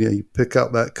anything. You pick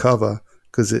up that cover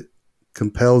because it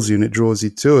compels you and it draws you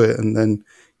to it, and then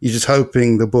you're just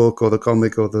hoping the book or the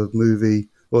comic or the movie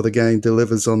or the game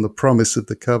delivers on the promise of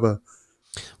the cover.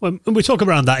 Well, when we talk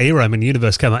around that era, I mean, the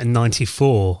Universe came out in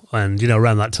 '94, and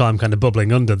around that time, kind of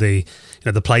bubbling under, the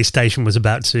PlayStation was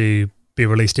about to be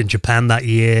released in Japan that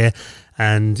year,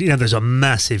 and there's a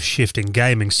massive shift in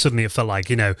gaming. Suddenly, it felt like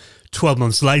 12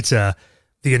 months later,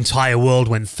 the entire world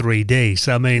went 3D.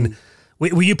 So, I mean,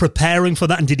 were you preparing for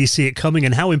that, and did you see it coming?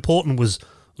 And how important was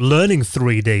learning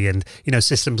 3D and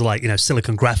systems like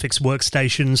Silicon Graphics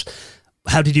workstations?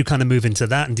 How did you kind of move into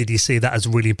that, and did you see that as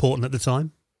really important at the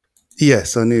time?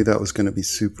 Yes, I knew that was going to be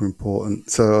super important.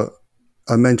 So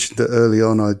I mentioned that early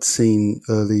on I'd seen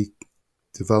early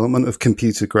development of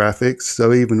computer graphics.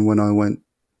 So even when I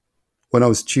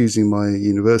was choosing my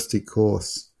university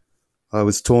course, I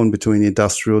was torn between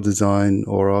industrial design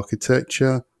or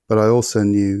architecture, but I also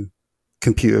knew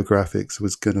computer graphics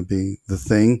was going to be the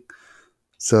thing.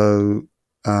 So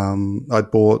I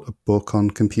bought a book on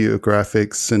computer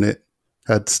graphics, and it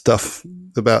had stuff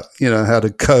about, how to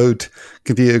code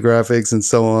computer graphics and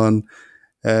so on.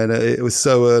 And it was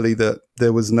so early that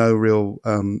there was no real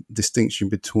distinction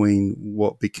between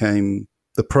what became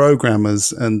the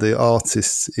programmers and the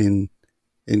artists in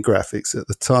graphics. At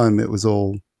the time, it was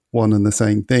all one and the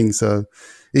same thing. So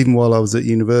even while I was at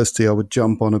university, I would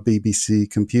jump on a BBC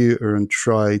computer and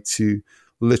try to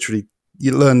literally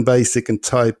learn BASIC and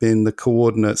type in the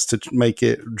coordinates to make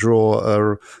it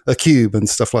draw a cube and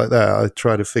stuff like that. I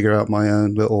try to figure out my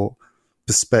own little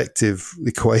perspective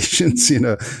equations. It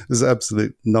was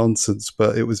absolute nonsense,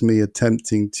 but it was me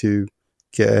attempting to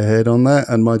get ahead on that.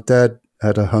 And my dad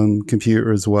had a home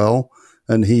computer as well,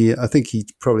 and I think he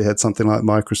probably had something like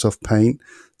Microsoft Paint.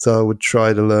 So I would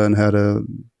try to learn how to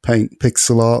paint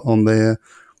pixel art on there.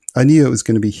 I knew it was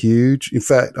going to be huge. In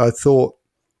fact, I thought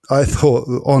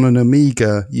on an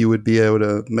Amiga you would be able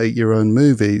to make your own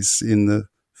movies in the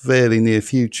fairly near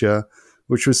future,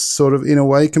 which was sort of in a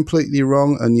way completely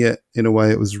wrong, and yet in a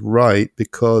way it was right,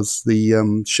 because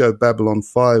the show Babylon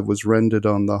 5 was rendered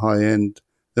on the high-end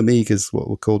Amigas, what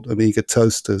were called Amiga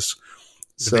toasters.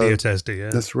 Video toaster, yeah.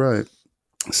 That's right.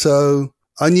 So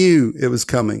I knew it was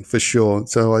coming for sure.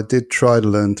 So I did try to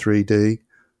learn 3D.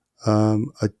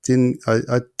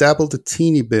 I dabbled a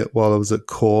teeny bit while I was at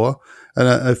Core.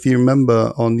 And if you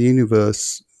remember, on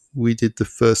Universe, we did the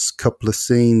first couple of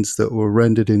scenes that were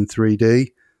rendered in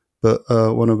 3D. But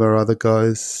one of our other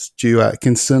guys, Stu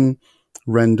Atkinson,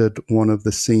 rendered one of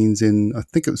the scenes in, I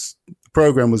think the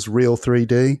program was Real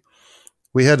 3D.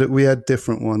 We had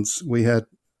different ones. We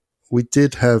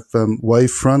did have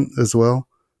Wavefront as well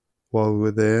while we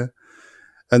were there.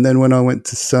 And then when I went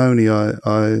to Sony,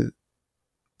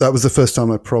 that was the first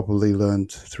time I properly learned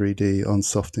 3D on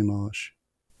Softimage.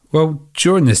 Well,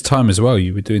 during this time as well,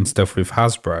 you were doing stuff with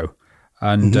Hasbro.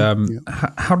 And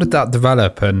how did that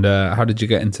develop, and how did you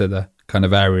get into the kind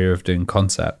of area of doing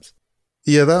concepts?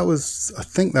 Yeah, I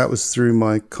think that was through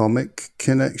my comic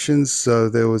connections. So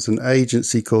there was an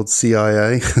agency called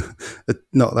CIA,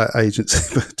 not that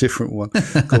agency, but a different one.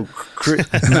 Called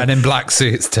Man in black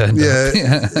suits turned up.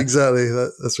 Yeah, exactly.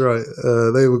 That's right.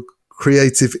 They were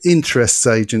Creative Interests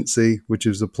Agency, which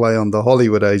was a play on the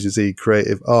Hollywood agency,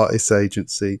 Creative Artists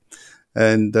Agency.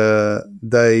 And a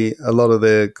lot of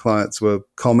their clients were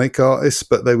comic artists,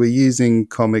 but they were using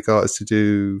comic artists to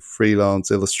do freelance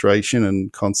illustration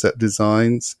and concept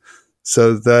designs.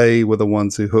 So they were the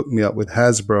ones who hooked me up with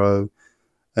Hasbro.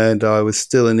 And I was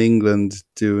still in England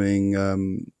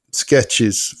doing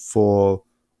sketches for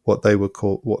what they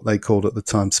called at the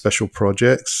time special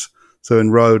projects. So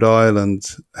in Rhode Island,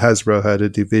 Hasbro had a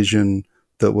division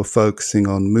that were focusing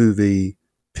on movie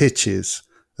pitches,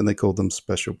 and they called them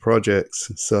special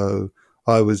projects. So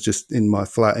I was just in my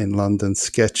flat in London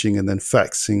sketching and then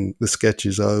faxing the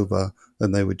sketches over,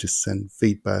 and they would just send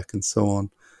feedback and so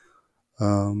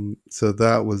on. So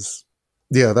that was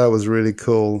really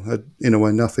cool. Had, in a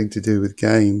way, nothing to do with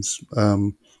games.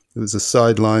 It was a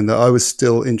sideline that I was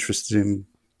still interested in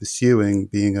pursuing,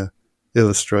 being a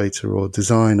illustrator or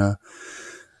designer,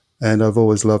 and I've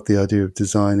always loved the idea of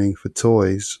designing for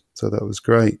toys, so that was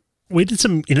great. We did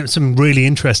some really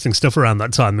interesting stuff around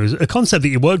that time. There was a concept that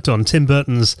you worked on, Tim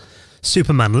Burton's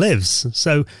Superman Lives.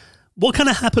 So what kind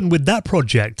of happened with that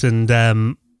project, and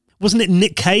Wasn't it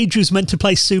Nick Cage who's meant to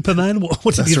play Superman?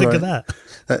 What did you think of that?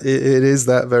 It is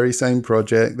that very same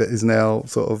project that is now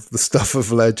sort of the stuff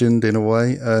of legend in a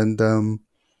way. And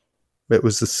it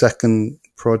was the second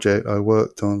project I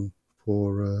worked on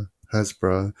for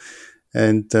Hasbro.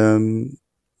 And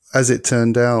as it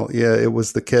turned out, it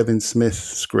was the Kevin Smith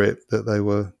script that they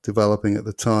were developing at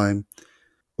the time,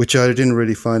 which I didn't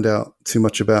really find out too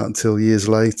much about until years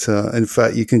later. In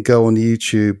fact, you can go on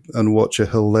YouTube and watch a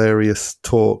hilarious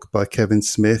talk by Kevin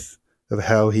Smith of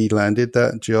how he landed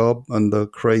that job and the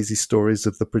crazy stories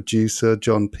of the producer,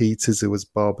 John Peters, who was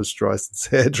Barbra Streisand's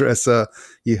hairdresser.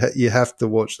 You have to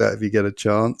watch that if you get a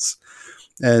chance.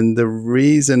 And the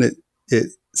reason it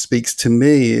speaks to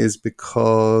me is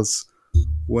because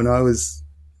when I was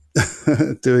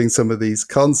doing some of these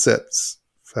concepts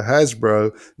for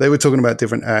Hasbro, they were talking about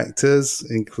different actors,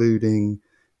 including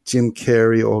Jim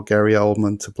Carrey or Gary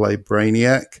Oldman to play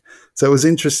Brainiac. So it was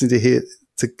interesting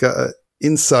to get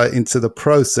insight into the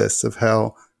process of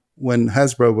how, when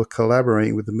Hasbro were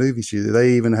collaborating with the movie studio,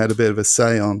 they even had a bit of a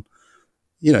say on,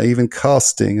 even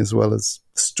casting as well as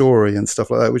story and stuff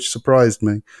like that, which surprised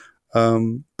me.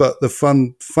 But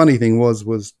the funny thing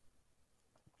was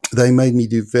they made me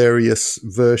do various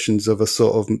versions of a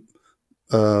sort of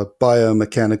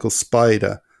biomechanical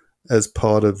spider as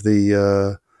part of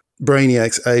the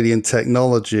Brainiac's alien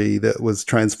technology that was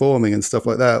transforming and stuff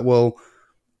like that. Well,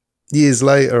 years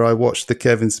later, I watched the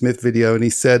Kevin Smith video, and he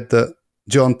said that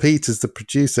John Peters, the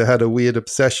producer, had a weird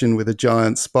obsession with a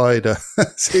giant spider.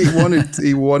 So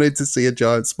he wanted to see a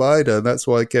giant spider, and that's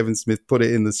why Kevin Smith put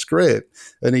it in the script.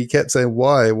 And he kept saying,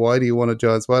 "Why? Why do you want a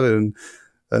giant spider?"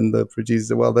 And the producer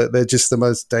said, "Well, they're just the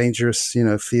most dangerous,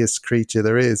 fierce creature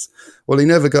there is." Well, he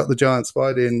never got the giant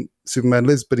spider in Superman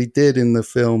Lives, but he did in the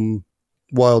film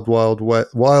Wild Wild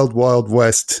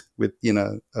West with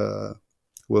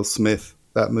Will Smith.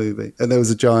 That movie, and there was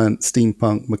a giant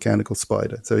steampunk mechanical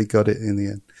spider, so he got it in the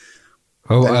end.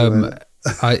 Oh, anyway.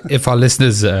 If our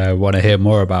listeners want to hear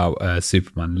more about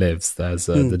Superman Lives, there's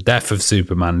The Death of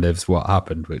Superman Lives, What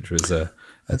Happened, which was a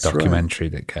documentary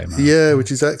that came out. Yeah,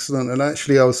 which is excellent. And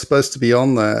actually, I was supposed to be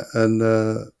on that, and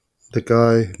the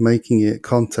guy making it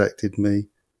contacted me.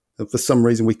 And for some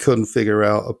reason, we couldn't figure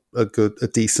out a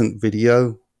decent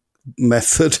video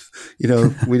method.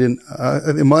 We didn't,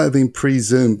 it might have been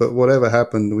pre-Zoom, but whatever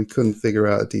happened, we couldn't figure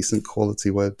out a decent quality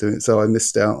way of doing it. So I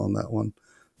missed out on that one,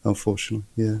 unfortunately.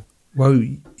 Yeah. Well,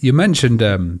 you mentioned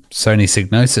Sony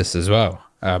Psygnosis as well.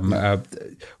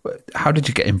 How did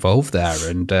you get involved there?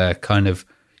 And kind of,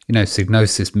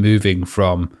 Psygnosis moving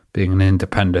from being an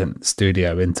independent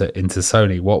studio into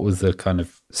Sony, what was the kind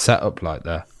of setup like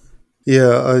there?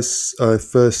 Yeah, I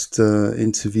first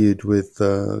interviewed with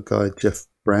a guy, Jeff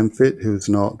Bramfitt, who was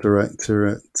an art director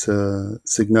at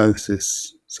Psygnosis.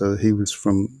 So he was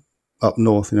from up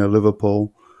north,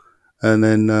 Liverpool. And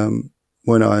then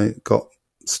when I got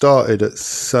started at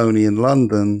Sony in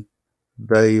London,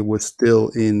 they were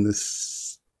still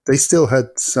they still had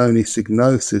Sony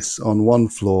Psygnosis on one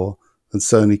floor and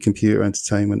Sony Computer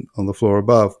Entertainment on the floor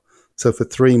above. So for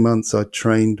 3 months, I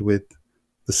trained with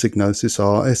the Psygnosis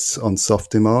artists on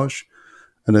Softimage.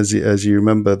 And as you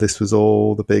remember, this was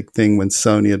all the big thing when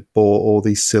Sony had bought all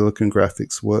these Silicon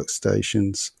Graphics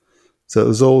workstations. So it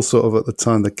was all sort of at the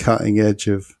time the cutting edge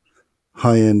of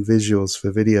high-end visuals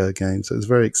for video games. So it was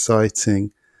very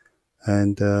exciting.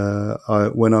 And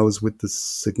when I was with the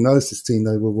Psygnosis team,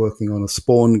 they were working on a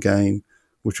Spawn game,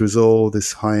 which was all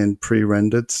this high-end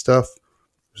pre-rendered stuff.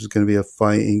 It was going to be a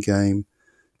fighting game,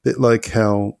 a bit like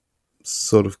how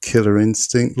sort of Killer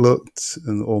Instinct looked,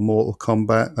 or Mortal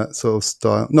Kombat, that sort of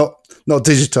style. Not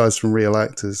digitized from real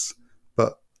actors,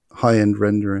 but high-end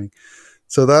rendering.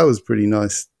 So that was pretty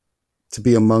nice to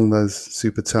be among those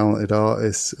super talented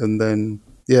artists. And then,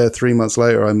 3 months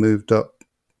later, I moved up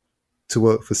to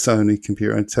work for Sony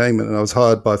Computer Entertainment, and I was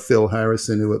hired by Phil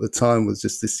Harrison, who at the time was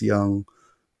just this young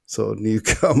sort of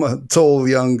newcomer, tall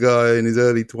young guy in his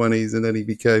early 20s, and then he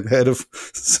became head of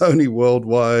Sony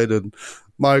Worldwide and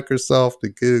Microsoft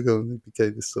and Google, and he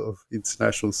became this sort of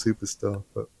international superstar.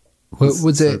 But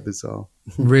was so it bizarre?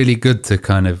 Really good to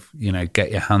kind of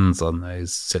get your hands on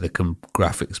those Silicon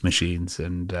Graphics machines,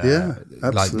 and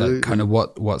like that kind of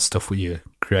what stuff were you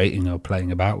creating or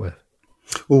playing about with?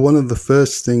 Well, one of the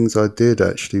first things I did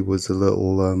actually was a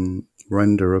little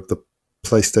render of the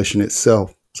PlayStation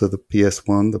itself. So the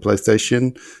PS1, the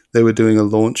PlayStation, they were doing a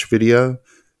launch video.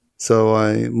 So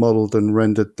I modeled and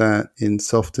rendered that in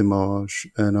Softimage,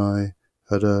 and I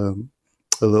had a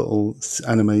little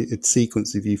animated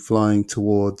sequence of you flying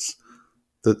towards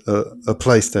a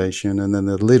PlayStation, and then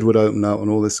the lid would open up and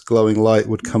all this glowing light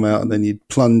would come out, and then you'd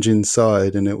plunge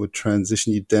inside and it would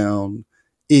transition you down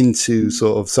into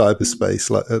sort of cyberspace,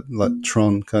 like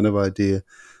Tron kind of idea,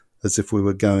 as if we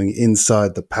were going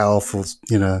inside the powerful,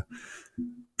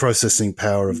 processing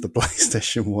power of the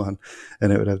PlayStation 1,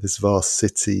 and it would have this vast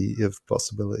city of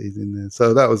possibilities in there.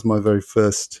 So that was my very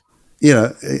first,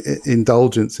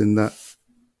 indulgence in that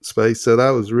space. So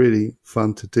that was really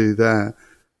fun to do that.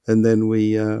 And then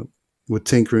we were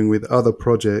tinkering with other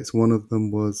projects. One of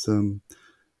them was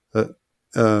a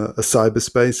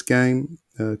cyberspace game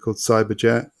called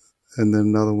Cyberjack, and then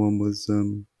another one was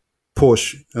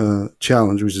Porsche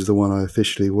Challenge, which is the one I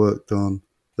officially worked on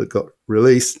that got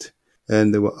released.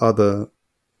 And there were other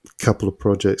couple of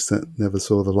projects that never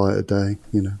saw the light of day,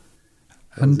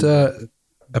 And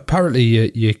apparently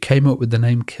you came up with the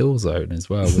name Killzone as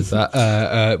well. Was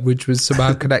that which was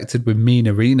somehow connected with Mean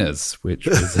Arenas, which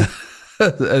was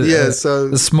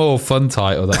a small fun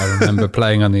title that I remember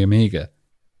playing on the Amiga.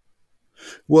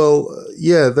 Well,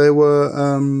 yeah, there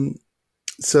were.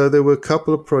 So there were a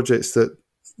couple of projects that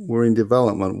were in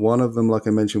development. One of them, like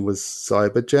I mentioned, was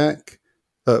Cyberjack,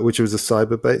 which was a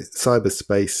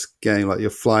cyberspace game, like you're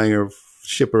flying a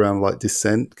ship around like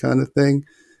Descent kind of thing.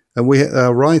 And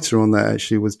our writer on that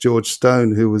actually was George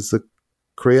Stone, who was the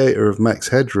creator of Max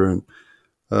Headroom.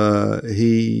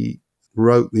 He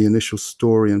wrote the initial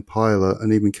story and pilot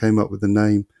and even came up with the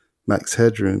name Max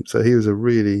Headroom. So he was a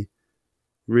really,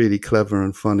 really clever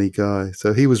and funny guy.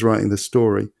 So he was writing the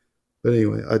story. But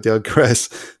anyway, I digress.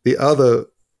 The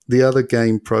other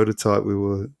game prototype we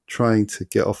were trying to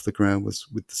get off the ground was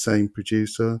with the same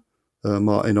producer,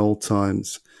 Martin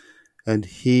Oldtimes. And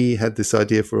he had this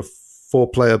idea for a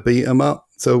 4-player beat 'em up.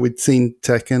 So we'd seen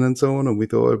Tekken and so on, and we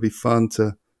thought it'd be fun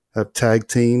to have tag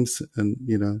teams and,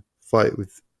 fight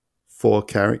with 4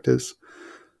 characters.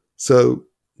 So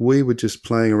we were just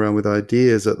playing around with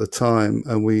ideas at the time,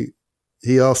 and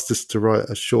he asked us to write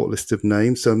a short list of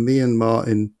names. So me and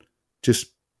Martin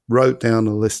just wrote down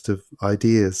a list of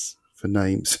ideas for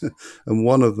names. And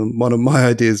one of my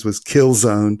ideas was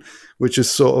Killzone, which is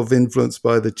sort of influenced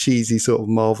by the cheesy sort of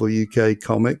Marvel UK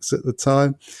comics at the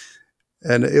time.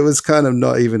 And it was kind of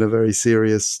not even a very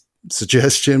serious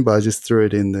suggestion, but I just threw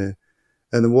it in there.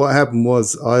 And then what happened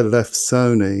was I left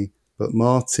Sony, but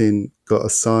Martin got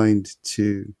assigned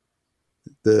to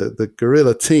the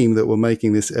guerrilla team that were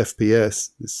making this FPS,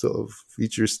 this sort of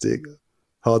futuristic,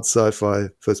 hard sci-fi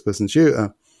first-person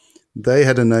shooter. They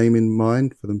had a name in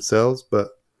mind for themselves, but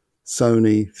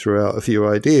Sony threw out a few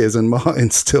ideas, and Martin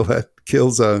still had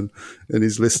Killzone in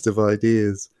his list of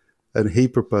ideas. And he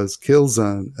proposed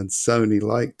Killzone, and Sony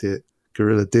liked it.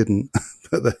 Guerrilla didn't,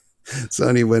 but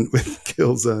Sony went with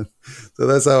Killzone. So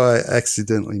that's how I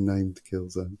accidentally named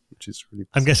Killzone, which is really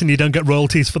bizarre. I'm guessing you don't get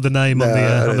royalties for the name on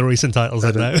the recent titles,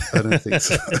 I don't think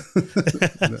so.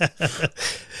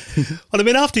 Well, I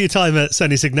mean, after your time at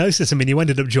Sony Psygnosis, you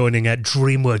ended up joining at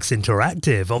DreamWorks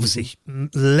Interactive, obviously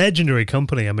legendary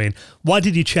company. I mean, why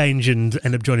did you change and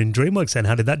end up joining DreamWorks then?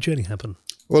 How did that journey happen?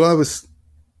 Well, I was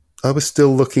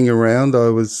still looking around. I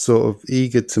was sort of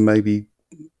eager to maybe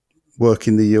work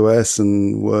in the US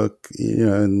and work,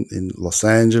 in Los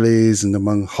Angeles and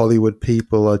among Hollywood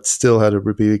people. I'd still had a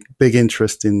big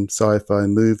interest in sci-fi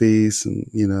movies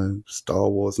and, Star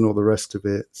Wars and all the rest of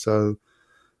it. So,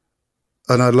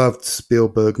 and I loved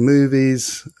Spielberg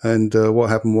movies. And what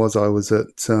happened was I was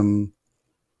at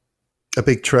a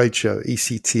big trade show,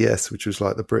 ECTS, which was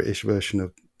like the British version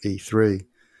of E3.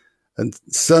 And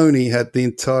Sony had the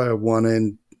entire one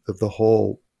end of the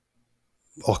hall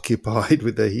occupied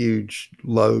with their huge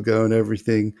logo and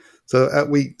everything. So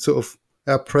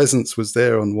our presence was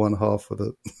there on one half of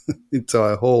the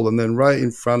entire hall, and then right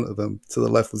in front of them to the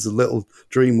left was a little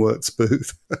DreamWorks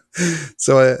booth.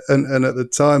 So and at the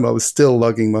time I was still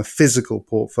lugging my physical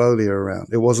portfolio around.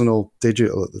 It wasn't all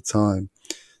digital at the time.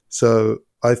 So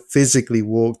I physically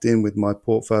walked in with my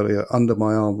portfolio under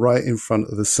my arm right in front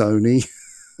of the Sony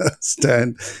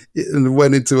stand and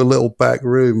went into a little back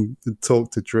room and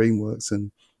talked to DreamWorks,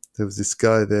 and there was this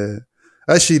guy there.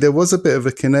 Actually, there was a bit of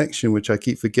a connection, which I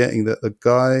keep forgetting, that the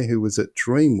guy who was at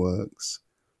DreamWorks,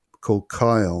 called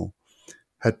Kyle,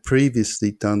 had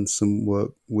previously done some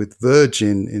work with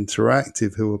Virgin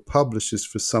Interactive, who were publishers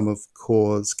for some of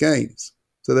Core's games.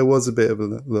 So there was a bit of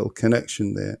a little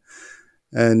connection there.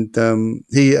 And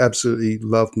he absolutely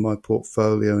loved my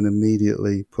portfolio and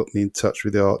immediately put me in touch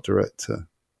with the art director,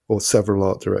 or several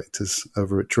art directors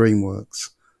over at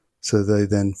DreamWorks. So they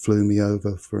then flew me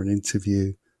over for an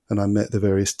interview, and I met the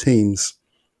various teams,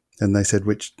 and they said,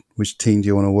 which team do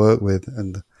you want to work with?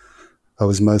 And I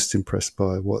was most impressed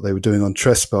by what they were doing on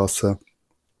Trespasser,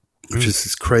 which is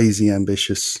this crazy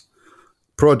ambitious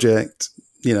project,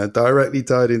 directly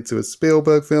tied into a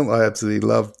Spielberg film. I absolutely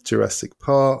loved Jurassic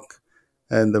Park,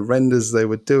 And the renders they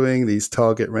were doing, these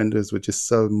target renders, were just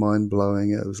so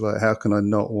mind-blowing. It was like, how can I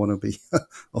not want to be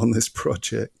on this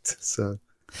project? So,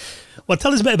 well,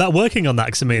 tell us a bit about working on that,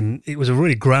 because I mean, it was a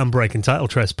really groundbreaking title,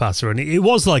 Trespasser, and it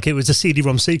was like it was a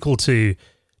CD-ROM sequel to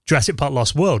Jurassic Park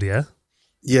Lost World, yeah?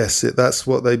 Yes, that's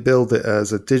what they billed it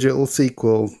as, a digital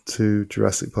sequel to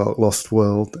Jurassic Park Lost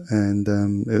World. And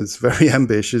it was very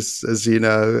ambitious, as you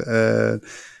know.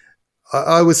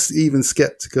 I was even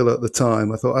skeptical at the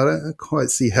time. I thought, I don't quite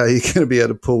see how you're going to be able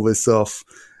to pull this off.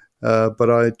 But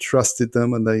I trusted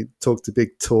them, and they talked a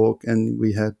big talk. And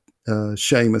we had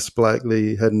Seamus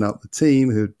Blackley heading up the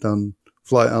team, who'd done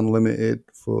Flight Unlimited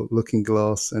for Looking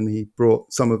Glass, and he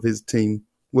brought some of his team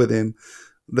with him.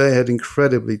 They had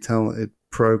incredibly talented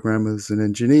programmers and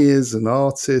engineers and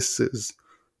artists. It was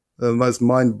the most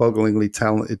mind-bogglingly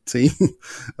talented team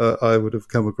I would have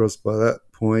come across by that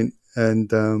point.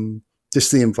 And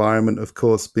just the environment, of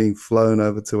course, being flown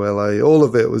over to LA, all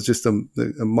of it was just a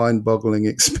mind-boggling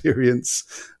experience.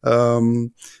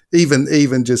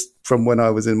 Even just from when I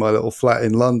was in my little flat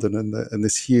in London, and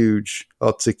this huge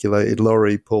articulated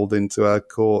lorry pulled into our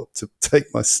court to take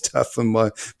my stuff, and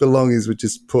my belongings were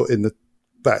just put in the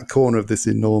back corner of this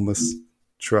enormous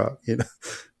truck,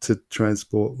 to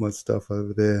transport my stuff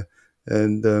over there,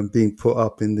 and being put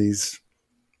up in these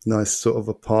nice sort of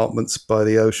apartments by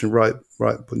the ocean, right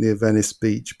near Venice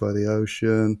Beach by the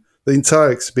ocean. The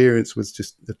entire experience was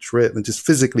just a trip, and just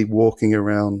physically walking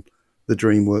around the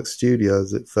DreamWorks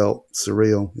studios, it felt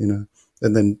surreal,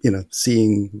 and then,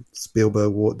 seeing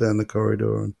Spielberg walk down the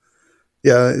corridor, and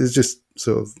it was just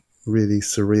sort of really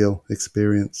surreal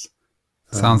experience.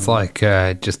 Sounds like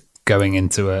just going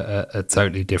into a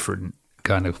totally different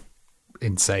kind of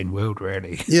insane world,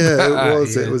 really. Yeah, it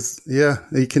was. It was. Yeah,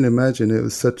 you can imagine. It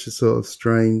was such a sort of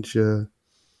strange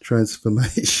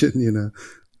transformation.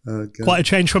 Quite a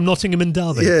change from Nottingham and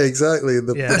Derby. Yeah, exactly.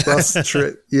 The bus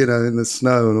trip, in the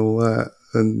snow and all that,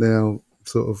 and now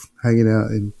sort of hanging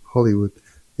out in Hollywood.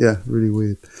 Yeah, really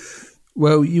weird.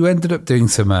 Well, you ended up doing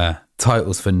some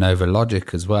titles for Nova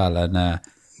Logic as well, and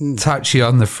Tachi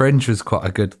on the Fringe was quite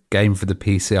a good game for the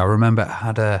PC. I remember it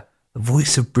had the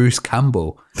voice of Bruce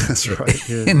Campbell. That's right.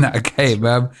 Yeah. In that game.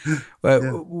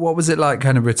 What was it like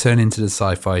kind of returning to the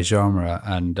sci-fi genre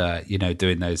and,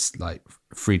 doing those like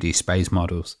 3D space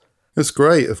models? It's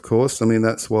great, of course. I mean,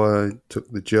 that's why I took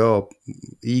the job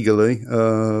eagerly.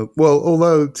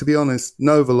 Although, to be honest,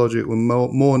 Nova Logic were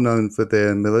more known for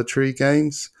their military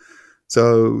games.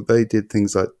 So they did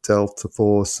things like Delta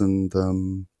Force and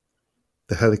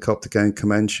the helicopter game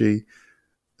Comanche.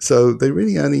 So they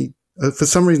really only... for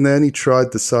some reason, they only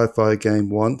tried the sci-fi game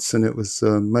once, and it was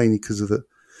mainly because of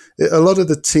a lot of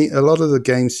the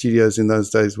game studios in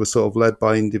those days were sort of led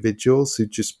by individuals who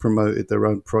just promoted their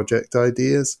own project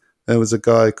ideas. There was a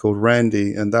guy called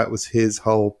Randy, and that was his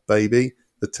whole baby,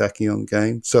 the Tachyon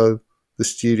game. So the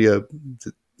studio,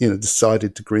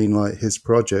 decided to greenlight his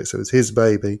project. So it was his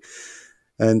baby,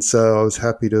 and so I was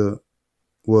happy to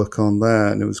work on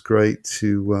that, and it was great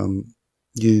to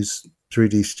use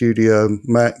 3D Studio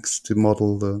Max to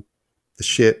model the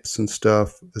ships and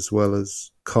stuff, as well as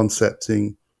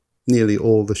concepting nearly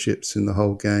all the ships in the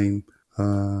whole game.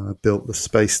 Built the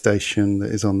space station that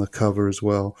is on the cover as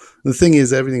well. And the thing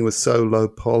is, everything was so low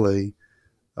poly.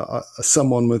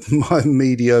 Someone with my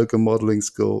mediocre modeling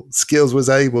skills was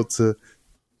able to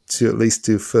at least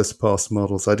do first pass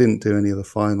models. I didn't do any of the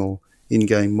final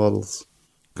in-game models.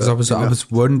 Because I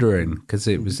was wondering, because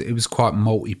it was quite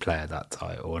multiplayer, that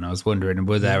title, and I was wondering,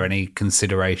 were there any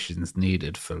considerations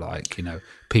needed for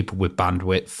people with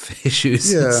bandwidth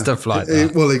issues and stuff like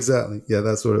that? Well, exactly. Yeah,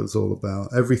 that's what it was all about.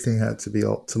 Everything had to be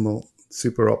optimal,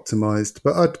 super optimized.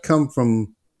 But I'd come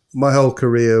from, my whole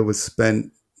career was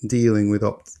spent dealing with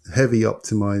heavy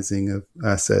optimizing of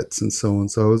assets and so on.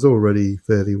 So I was already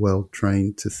fairly well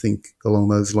trained to think along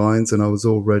those lines, and I was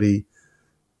already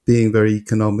being very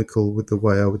economical with the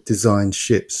way I would design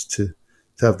ships to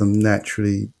have them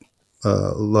naturally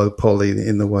low poly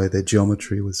in the way their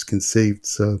geometry was conceived.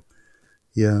 So,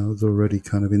 yeah, I was already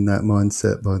kind of in that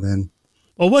mindset by then.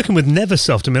 Well, working with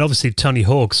Neversoft, I mean, obviously Tony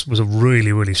Hawk's was a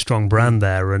really, really strong brand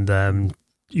there, and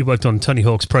you worked on Tony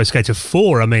Hawk's Pro Skater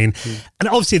 4, I mean, and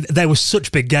obviously they were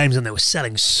such big games and they were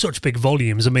selling such big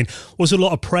volumes. I mean, was there a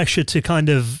lot of pressure to kind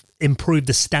of improve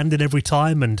the standard every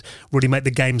time and really make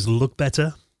the games look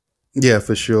better? Yeah,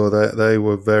 for sure. They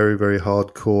were very, very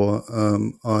hardcore.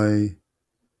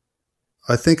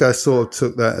 I think I sort of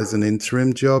took that as an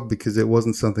interim job because it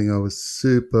wasn't something I was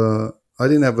I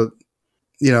didn't have I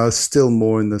was still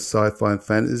more in the sci-fi and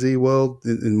fantasy world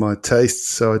in my tastes,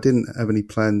 so I didn't have any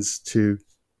plans to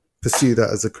pursue that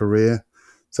as a career.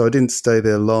 So I didn't stay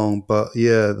there long, but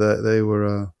yeah, they were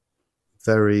a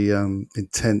very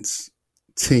intense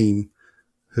team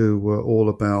who were all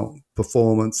about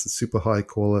performance and super high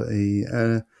quality.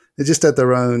 And they just had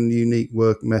their own unique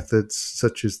work methods,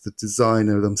 such as the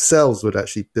designer themselves would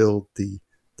actually build the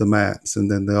maps,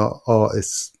 and then the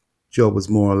artist's job was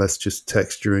more or less just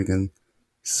texturing and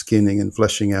skinning and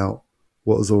fleshing out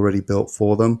what was already built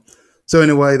for them. So in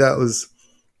a way, that was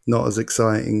not as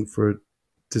exciting for a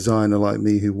designer like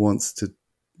me who wants to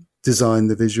design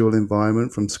the visual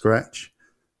environment from scratch.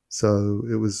 So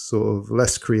it was sort of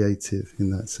less creative in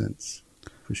that sense,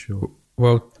 for sure.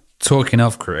 Well, talking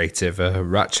of creative,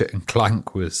 Ratchet and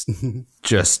Clank was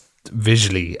just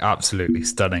visually absolutely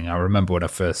stunning. I remember when I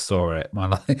first saw it,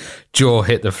 my jaw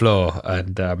hit the floor,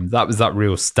 and that was that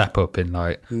real step up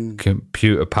in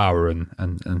computer power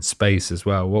and space as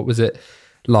well. What was it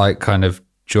like kind of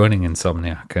joining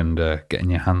Insomniac and getting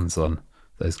your hands on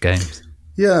those games?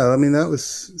 Yeah, I mean, that was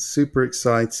super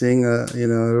exciting.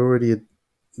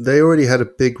 They already had a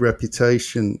big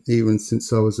reputation even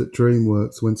since I was at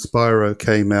DreamWorks. When Spyro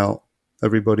came out,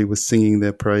 everybody was singing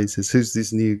their praises. Who's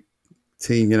this new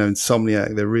team?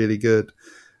 Insomniac, they're really good.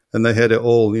 And they had it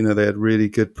all. They had really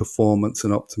good performance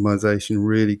and optimization,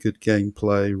 really good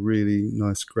gameplay, really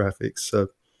nice graphics. So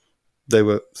they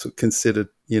were sort of considered,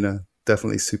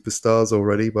 definitely superstars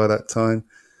already by that time.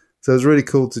 So it was really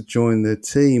cool to join their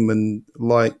team. And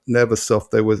like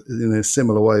Neversoft, they were in a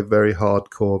similar way, very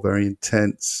hardcore, very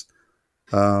intense.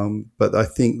 But I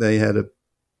think they had a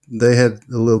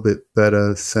little bit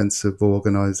better sense of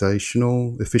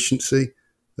organizational efficiency.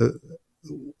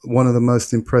 One of the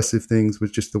most impressive things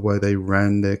was just the way they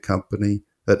ran their company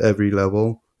at every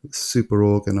level, super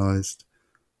organized.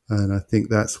 And I think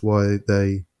that's why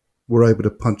they were able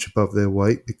to punch above their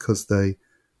weight, because they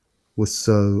were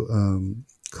so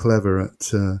clever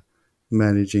at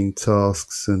managing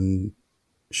tasks and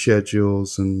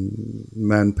schedules and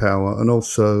manpower, and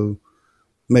also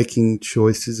making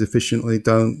choices efficiently.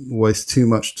 Don't waste too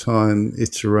much time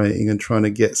iterating and trying to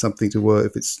get something to work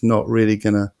if it's not really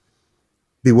going to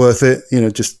be worth it.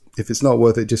 Just if it's not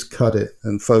worth it, just cut it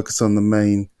and focus on the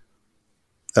main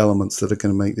elements that are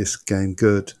going to make this game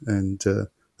good. And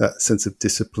that sense of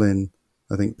discipline,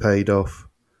 I think, paid off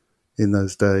in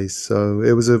those days. So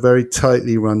it was a very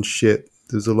tightly run ship.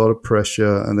 There was a lot of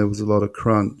pressure and there was a lot of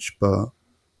crunch, but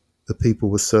the people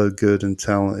were so good and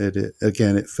talented.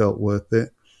 It felt worth it.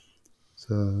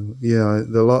 So yeah,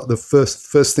 the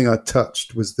first thing I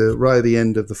touched was right at the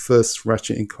end of the first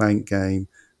Ratchet and Clank game,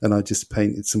 and I just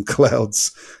painted some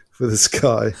clouds for the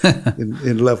sky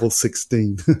in level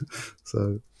 16.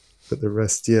 So, but the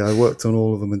rest, yeah, I worked on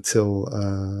all of them until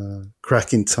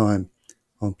Crack in Time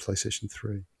on PlayStation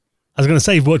 3. I was going to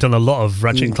say, you've worked on a lot of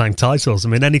Ratchet and Clank titles. I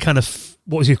mean,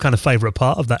 what was your kind of favourite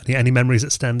part of that? Any memories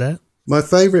that stand out? My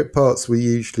favourite parts were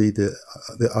usually the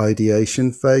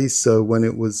ideation phase. So when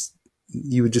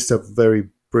you would just have a very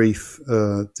brief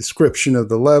description of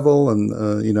the level and,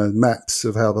 maps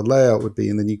of how the layout would be.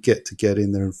 And then you get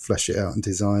in there and flesh it out and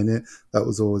design it. That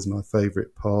was always my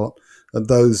favourite part. And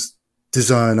those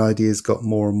design ideas got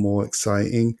more and more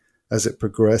exciting as it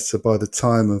progressed. So by the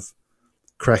time of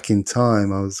Crack in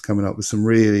Time, I was coming up with some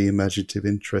really imaginative,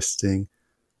 interesting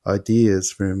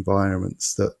ideas for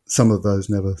environments that some of those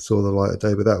never saw the light of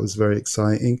day, but that was very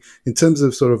exciting. In terms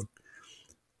of sort of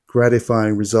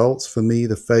gratifying results, for me,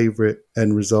 the favorite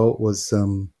end result was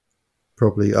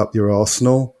probably Up Your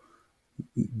Arsenal,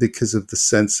 because of the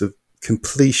sense of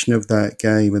completion of that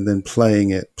game and then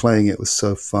playing it was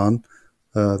so fun.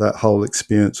 That whole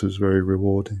experience was very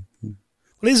rewarding. Well,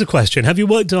 here's a question. Have you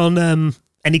worked on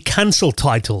any cancelled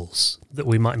titles that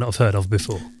we might not have heard of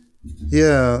before?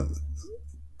 Yeah,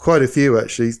 quite a few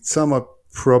actually. Some I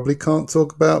probably can't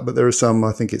talk about, but there are some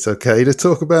I think it's okay to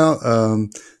talk about.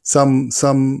 Some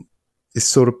is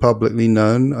sort of publicly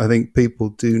known. I think people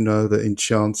do know that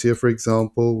Enchantia, for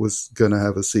example, was going to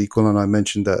have a sequel, and I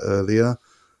mentioned that earlier,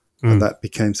 and that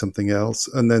became something else.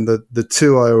 And then the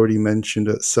two I already mentioned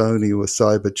at Sony were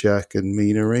Cyberjack and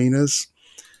Mean Arenas.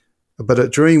 But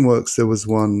at DreamWorks, there was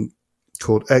one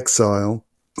called Exile,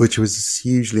 which was this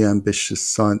hugely ambitious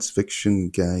science fiction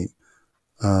game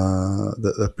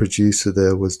that the producer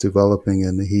there was developing,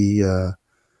 and he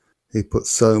put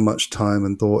so much time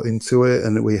and thought into it,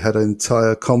 and we had an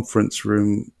entire conference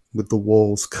room with the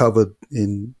walls covered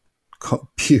in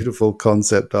beautiful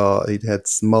concept art. He had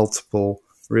multiple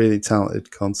really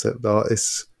talented concept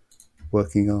artists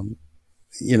working on,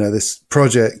 this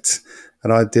project,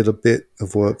 and I did a bit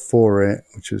of work for it,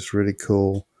 which was really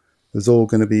cool. It was all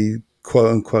going to be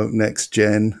quote unquote next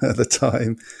gen at the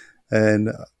time, and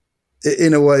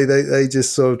in a way they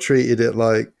just sort of treated it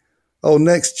like oh,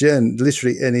 next gen,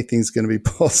 literally anything's going to be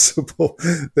possible.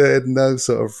 They had no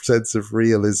sort of sense of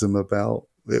realism about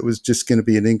it. Was just going to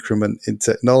be an increment in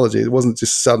technology. It wasn't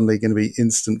just suddenly going to be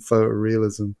instant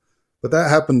photorealism. But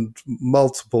that happened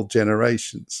multiple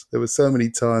generations. There were so many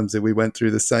times that we went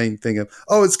through the same thing of,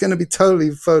 oh, it's going to be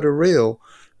totally photoreal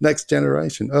next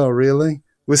generation. Oh, really?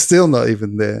 We're still not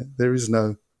even there. There is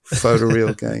no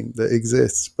photoreal game that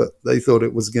exists, but they thought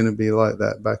it was going to be like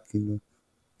that back in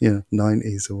the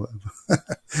 90s or whatever.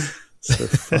 So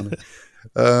funny.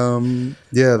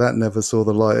 That never saw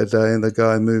the light of day, and the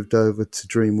guy moved over to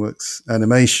DreamWorks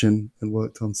Animation and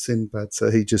worked on Sinbad, so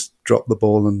he just dropped the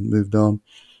ball and moved on.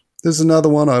 There's another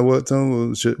one I worked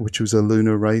on, which was a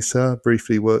lunar racer.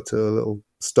 Briefly worked at a little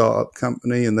startup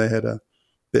company, and they had a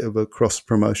bit of a cross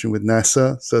promotion with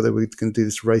NASA, so they were going to do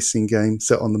this racing game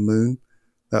set on the moon.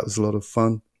 That was a lot of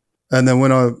fun. And then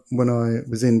when I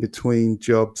was in between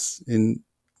jobs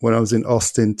when I was in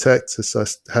Austin, Texas, I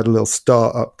had a little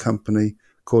startup company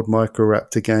called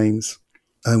Microraptor Games,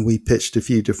 and we pitched a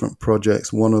few different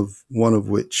projects. One of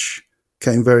which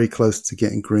came very close to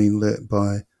getting greenlit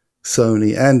by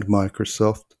Sony and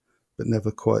Microsoft, but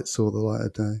never quite saw the light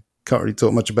of day. Can't really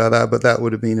talk much about that, but that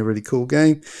would have been a really cool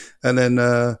game. And then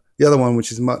the other one,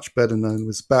 which is much better known,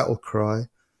 was Battle Cry.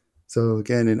 So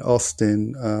again, in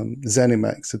Austin,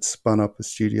 ZeniMax had spun up a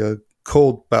studio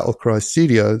called Battle Cry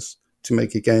Studios to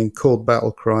make a game called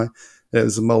Battle Cry. It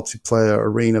was a multiplayer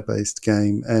arena-based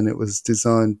game, and it was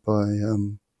designed by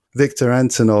Viktor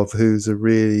Antonov, who's a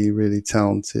really, really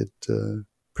talented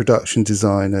production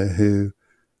designer who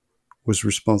was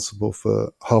responsible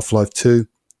for Half-Life 2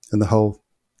 and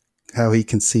how he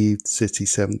conceived City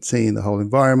 17, the whole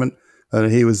environment.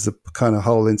 And he was the kind of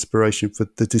whole inspiration for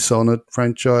the Dishonored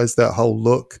franchise, that whole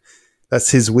look.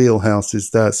 That's his wheelhouse,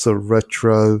 is that sort of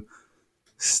retro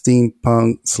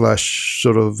steampunk /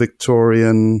 sort of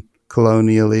Victorian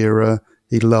colonial era.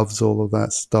 He loves all of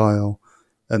that style.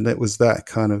 And it was that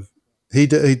kind of,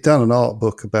 he'd done an art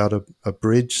book about a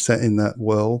bridge set in that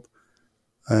world.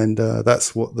 And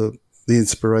that's what the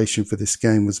inspiration for this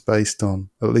game was based on,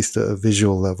 at least at a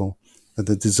visual level, and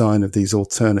the design of these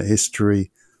alternate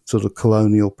history sort of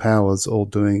colonial powers all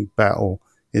doing battle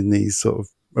in these sort of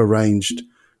arranged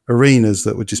arenas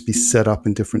that would just be set up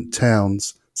in different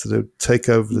towns. So they would take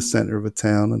over the center of a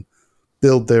town and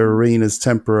build their arenas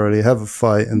temporarily, have a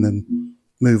fight, and then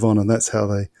move on. And that's how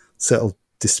they settled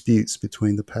disputes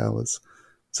between the powers.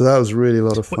 So that was really a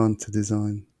lot of fun to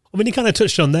design. I mean, you kind of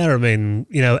touched on there,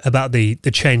 about the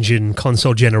change in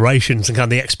console generations and kind of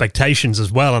the expectations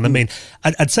as well. And I mean,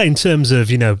 I'd say in terms of,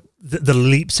 the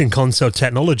leaps in console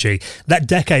technology, that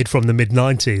decade from the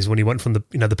mid-90s when you went from the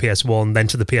PS1, then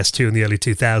to the PS2 in the early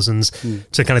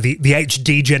 2000s, to kind of the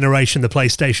HD generation, the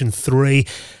PlayStation 3.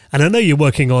 And I know you're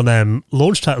working on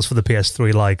launch titles for the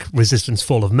PS3 like Resistance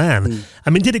Fall of Man. I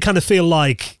mean, did it kind of feel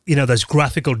like, those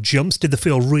graphical jumps, did they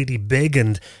feel really big?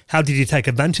 And how did you take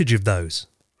advantage of those?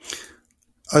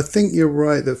 I think you're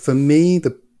right that for me,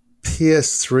 the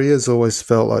PS3 has always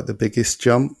felt like the biggest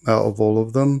jump out of all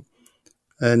of them.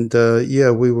 And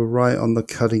we were right on the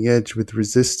cutting edge with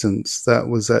Resistance. That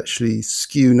was actually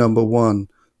SKU number 1.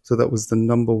 So that was the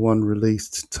number 1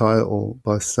 released title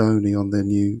by Sony on their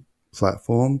new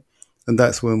platform. And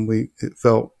that's when it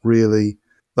felt really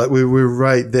like we were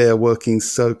right there working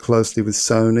so closely with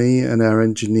Sony, and our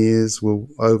engineers were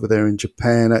over there in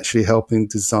Japan actually helping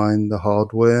design the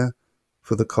hardware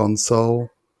for the console.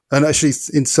 And actually,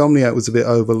 Insomniac was a bit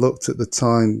overlooked at the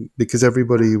time because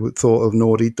everybody thought of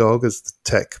Naughty Dog as the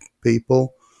tech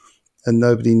people, and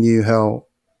nobody knew how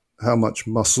much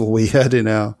muscle we had in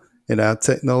our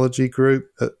technology group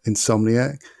at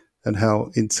Insomniac, and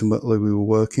how intimately we were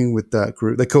working with that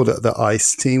group. They called it the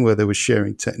ICE team, where they were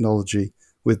sharing technology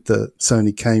with the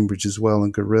Sony Cambridge as well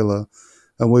and Gorilla,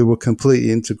 and we were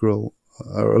completely integral,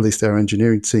 or at least our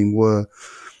engineering team were.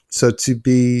 So to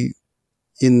be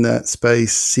in that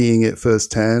space, seeing it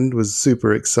firsthand was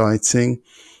super exciting.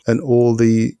 And all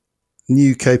the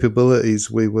new capabilities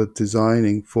we were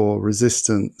designing for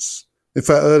Resistance. In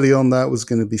fact, early on that was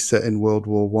going to be set in World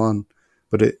War One,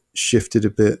 but it shifted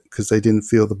a bit because they didn't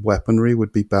feel the weaponry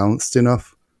would be balanced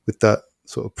enough with that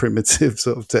sort of primitive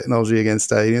sort of technology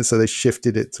against aliens. So they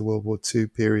shifted it to World War II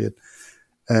period.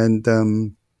 And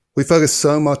we focused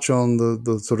so much on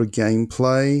the sort of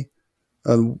gameplay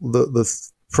and the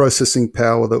processing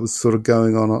power that was sort of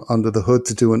going on under the hood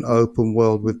to do an open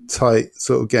world with tight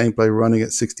sort of gameplay running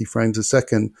at 60 frames a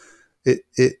second.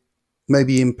 It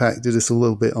maybe impacted us a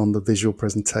little bit on the visual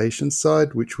presentation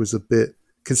side, which was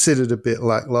considered a bit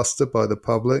lackluster by the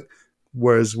public,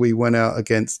 whereas we went out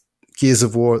against Gears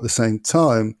of War at the same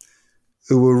time,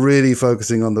 were really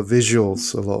focusing on the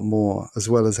visuals a lot more, as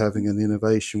well as having an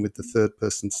innovation with the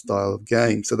third-person style of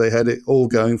game. So they had it all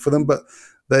going for them, but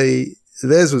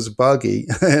theirs was buggy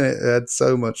and it had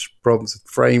so much problems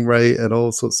with frame rate and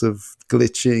all sorts of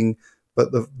glitching.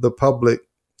 But the public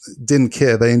didn't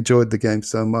care. They enjoyed the game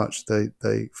so much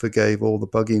they forgave all the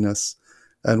bugginess,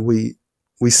 and we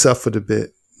suffered a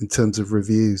bit in terms of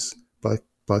reviews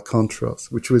by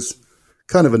contrast, which was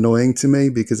kind of annoying to me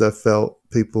because I felt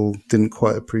people didn't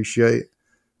quite appreciate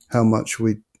how much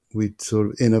we'd sort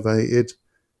of innovated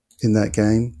in that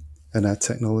game and our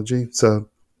technology. So,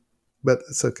 but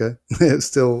it's okay. I'm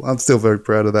still very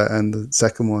proud of that, and the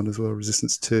second one as well,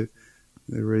 Resistance 2.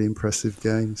 They're really impressive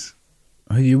games.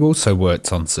 You also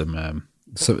worked on some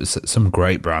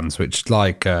great brands, which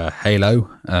like Halo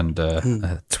and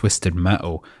Twisted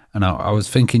Metal. And I was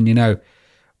thinking,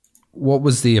 what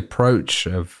was the approach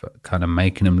of kind of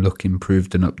making them look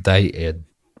improved and updated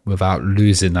without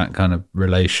losing that kind of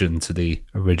relation to the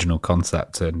original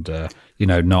concept and,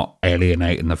 not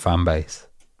alienating the fan base?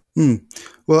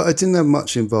 Well, I didn't have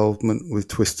much involvement with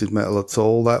Twisted Metal at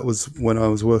all. That was when I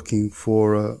was working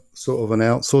for a sort of an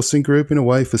outsourcing group in a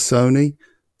way for Sony.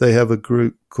 They have a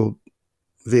group called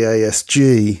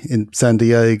VASG in San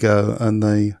Diego, and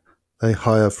they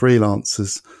hire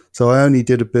freelancers. So I only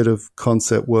did a bit of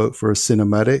concept work for a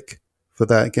cinematic for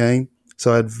that game.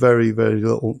 So I had very, very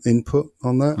little input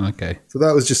on that. Okay. So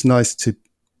that was just nice to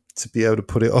be able to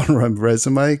put it on my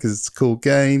resume because it's a cool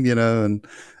game, and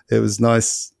it was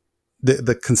nice.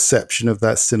 The conception of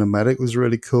that cinematic was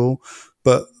really cool.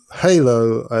 But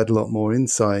Halo, I had a lot more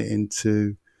insight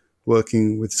into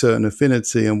working with Certain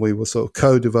Affinity, and we were sort of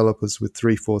co-developers with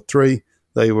 343.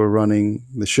 They were running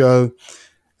the show,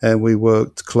 and we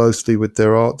worked closely with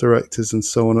their art directors and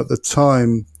so on. At the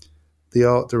time, the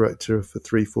art director for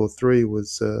 343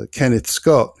 was Kenneth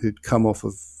Scott, who'd come off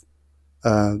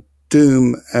of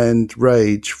Doom and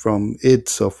Rage from id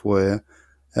Software.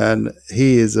 And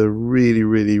he is a really,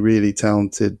 really, really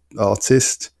talented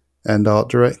artist and art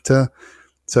director.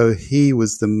 So he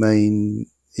was the main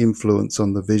influence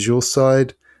on the visual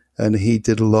side. And he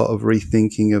did a lot of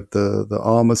rethinking of the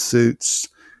armor suits.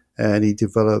 And he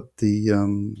developed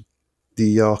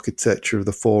the architecture of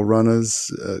the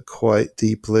Forerunners quite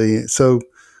deeply. So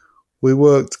we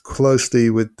worked closely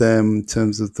with them in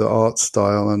terms of the art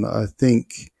style. And I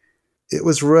think it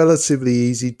was relatively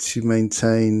easy to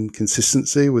maintain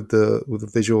consistency with the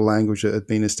visual language that had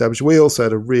been established. We also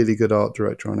had a really good art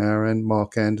director on our end,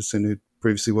 Mark Anderson, who'd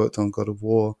previously worked on God of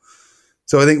War.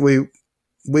 So I think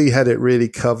we had it really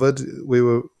covered.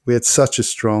 We had such a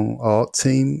strong art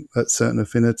team at Certain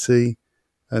Affinity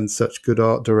and such good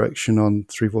art direction on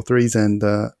 343's end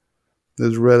that it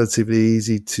was relatively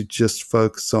easy to just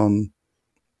focus on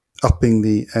upping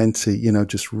the ante,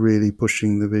 just really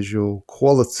pushing the visual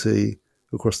quality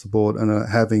across the board and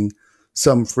having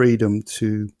some freedom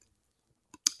to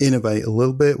innovate a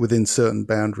little bit within certain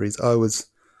boundaries. I was,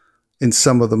 in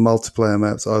some of the multiplayer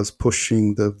maps, I was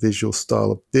pushing the visual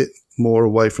style a bit more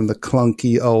away from the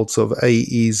clunky old sort of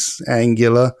 80s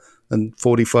angular and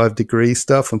 45-degree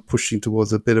stuff and pushing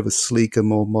towards a bit of a sleeker,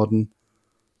 more modern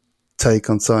take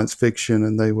on science fiction.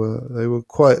 And they were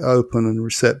quite open and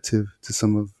receptive to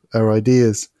some of our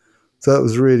ideas. So that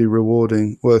was really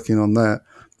rewarding working on that.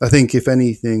 I think, if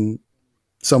anything,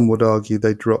 some would argue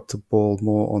they dropped the ball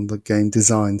more on the game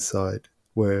design side,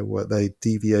 where they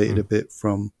deviated a bit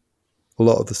from a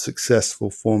lot of the successful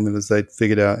formulas they'd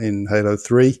figured out in Halo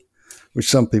 3, which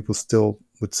some people still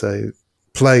would say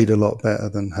played a lot better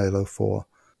than Halo 4.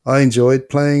 I enjoyed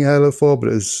playing Halo 4, but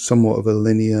it was somewhat of a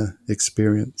linear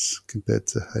experience compared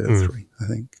to Halo 3, I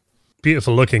think.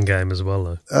 Beautiful looking game as well,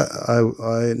 though.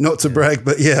 I not to brag,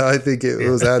 but yeah, I think it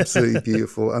was absolutely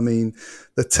beautiful. I mean,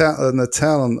 the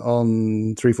talent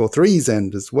on 343's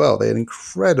end as well. They had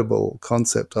incredible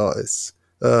concept artists.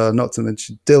 Not to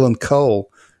mention Dylan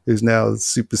Cole, who's now a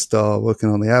superstar working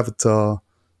on the Avatar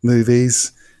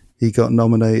movies. He got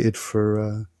nominated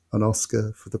for an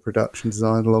Oscar for the production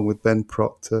design along with Ben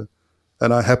Proctor.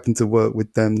 And I happen to work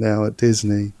with them now at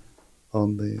Disney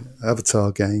on the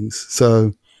Avatar games.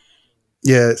 So,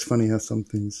 yeah, it's funny how some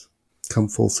things come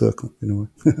full circle in a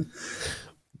way.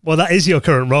 Well, that is your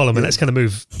current role. I mean, let's kind of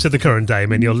move to the current day. I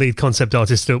mean, you're lead concept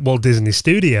artist at Walt Disney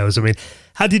Studios. I mean,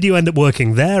 how did you end up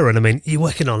working there? And I mean, you're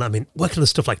working on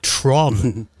stuff like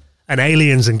Tron and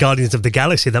Aliens and Guardians of the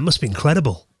Galaxy. That must be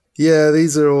incredible. Yeah,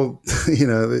 these are all,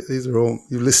 you're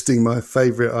listing my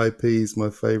favorite IPs, my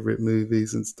favorite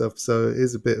movies and stuff. So it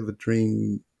is a bit of a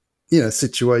dream,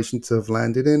 situation to have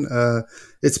landed in.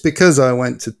 It's because I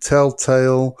went to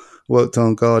Telltale, worked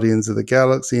on Guardians of the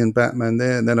Galaxy and Batman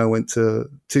there, and then I went to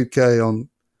 2K on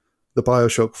the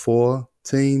BioShock 4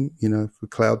 team, for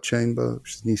Cloud Chamber,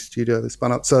 which is a new studio they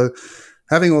spun up. So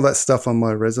having all that stuff on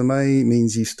my resume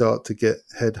means you start to get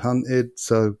headhunted.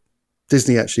 So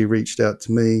Disney actually reached out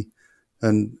to me,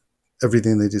 and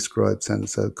everything they described sounded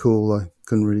so cool, I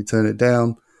couldn't really turn it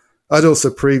down. I'd also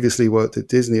previously worked at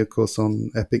Disney, of course,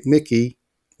 on Epic Mickey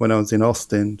when I was in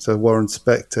Austin. So Warren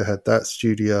Spector had that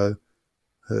studio.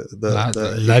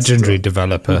 The legendary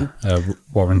developer,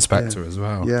 Warren Spector, as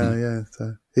well. Yeah.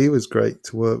 So he was great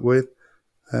to work with.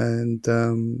 And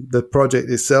the project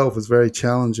itself was very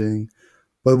challenging.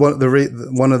 But one of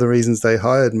the reasons they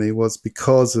hired me was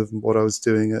because of what I was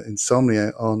doing at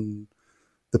Insomnia on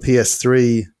the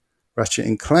PS3 Ratchet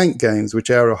and Clank games, which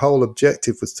our whole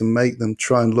objective was to make them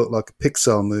try and look like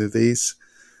Pixar movies.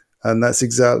 And that's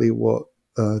exactly what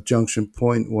Junction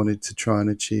Point wanted to try and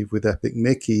achieve with Epic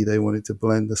Mickey. They wanted to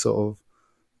blend the sort of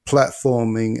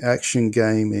platforming action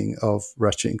gaming of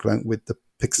Ratchet and Clank with the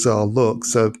Pixar look.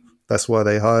 So that's why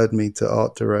they hired me to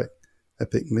art direct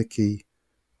Epic Mickey.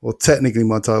 Well, technically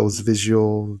my title was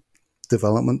visual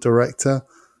development director.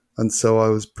 And so I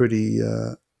was pretty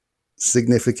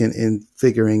significant in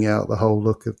figuring out the whole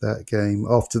look of that game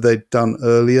after they'd done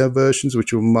earlier versions,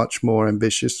 which were much more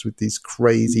ambitious with these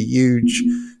crazy, huge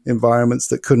environments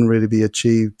that couldn't really be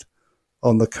achieved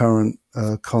on the current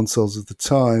consoles of the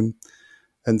time.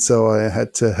 And so I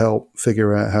had to help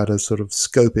figure out how to sort of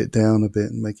scope it down a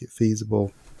bit and make it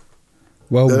feasible.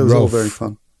 Well, that was Rolf, all very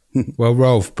fun. Well,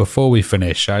 Rolf, before we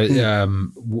finish,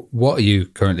 what are you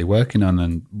currently working on,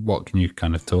 and what can you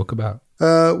kind of talk about?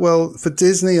 Well, for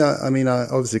Disney, I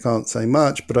obviously can't say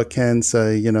much, but I can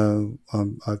say,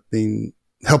 I've been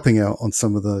helping out on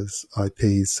some of those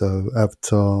IPs, so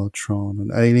Avatar, Tron,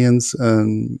 and Aliens.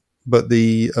 But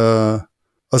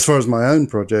as far as my own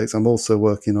projects, I'm also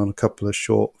working on a couple of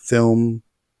short film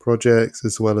projects,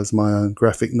 as well as my own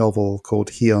graphic novel called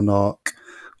Hionarch,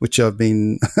 which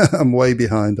I'm way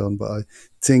behind on, but I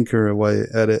tinker away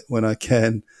at it when I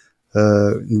can.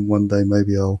 One day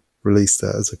maybe I'll release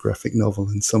that as a graphic novel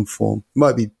in some form. It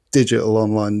might be digital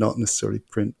online, not necessarily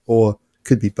print, or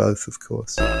could be both, of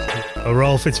course. Well,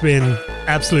 Rolf, it's been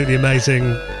absolutely amazing.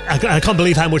 I can't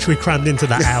believe how much we crammed into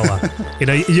that hour.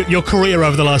 Your career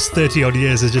over the last 30 odd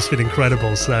years has just been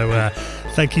incredible. So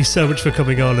thank you so much for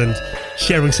coming on and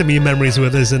sharing some of your memories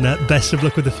with us, and best of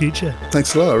luck with the future.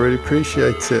 Thanks a lot. I really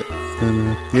appreciate it.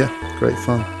 And great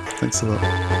fun. Thanks a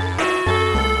lot.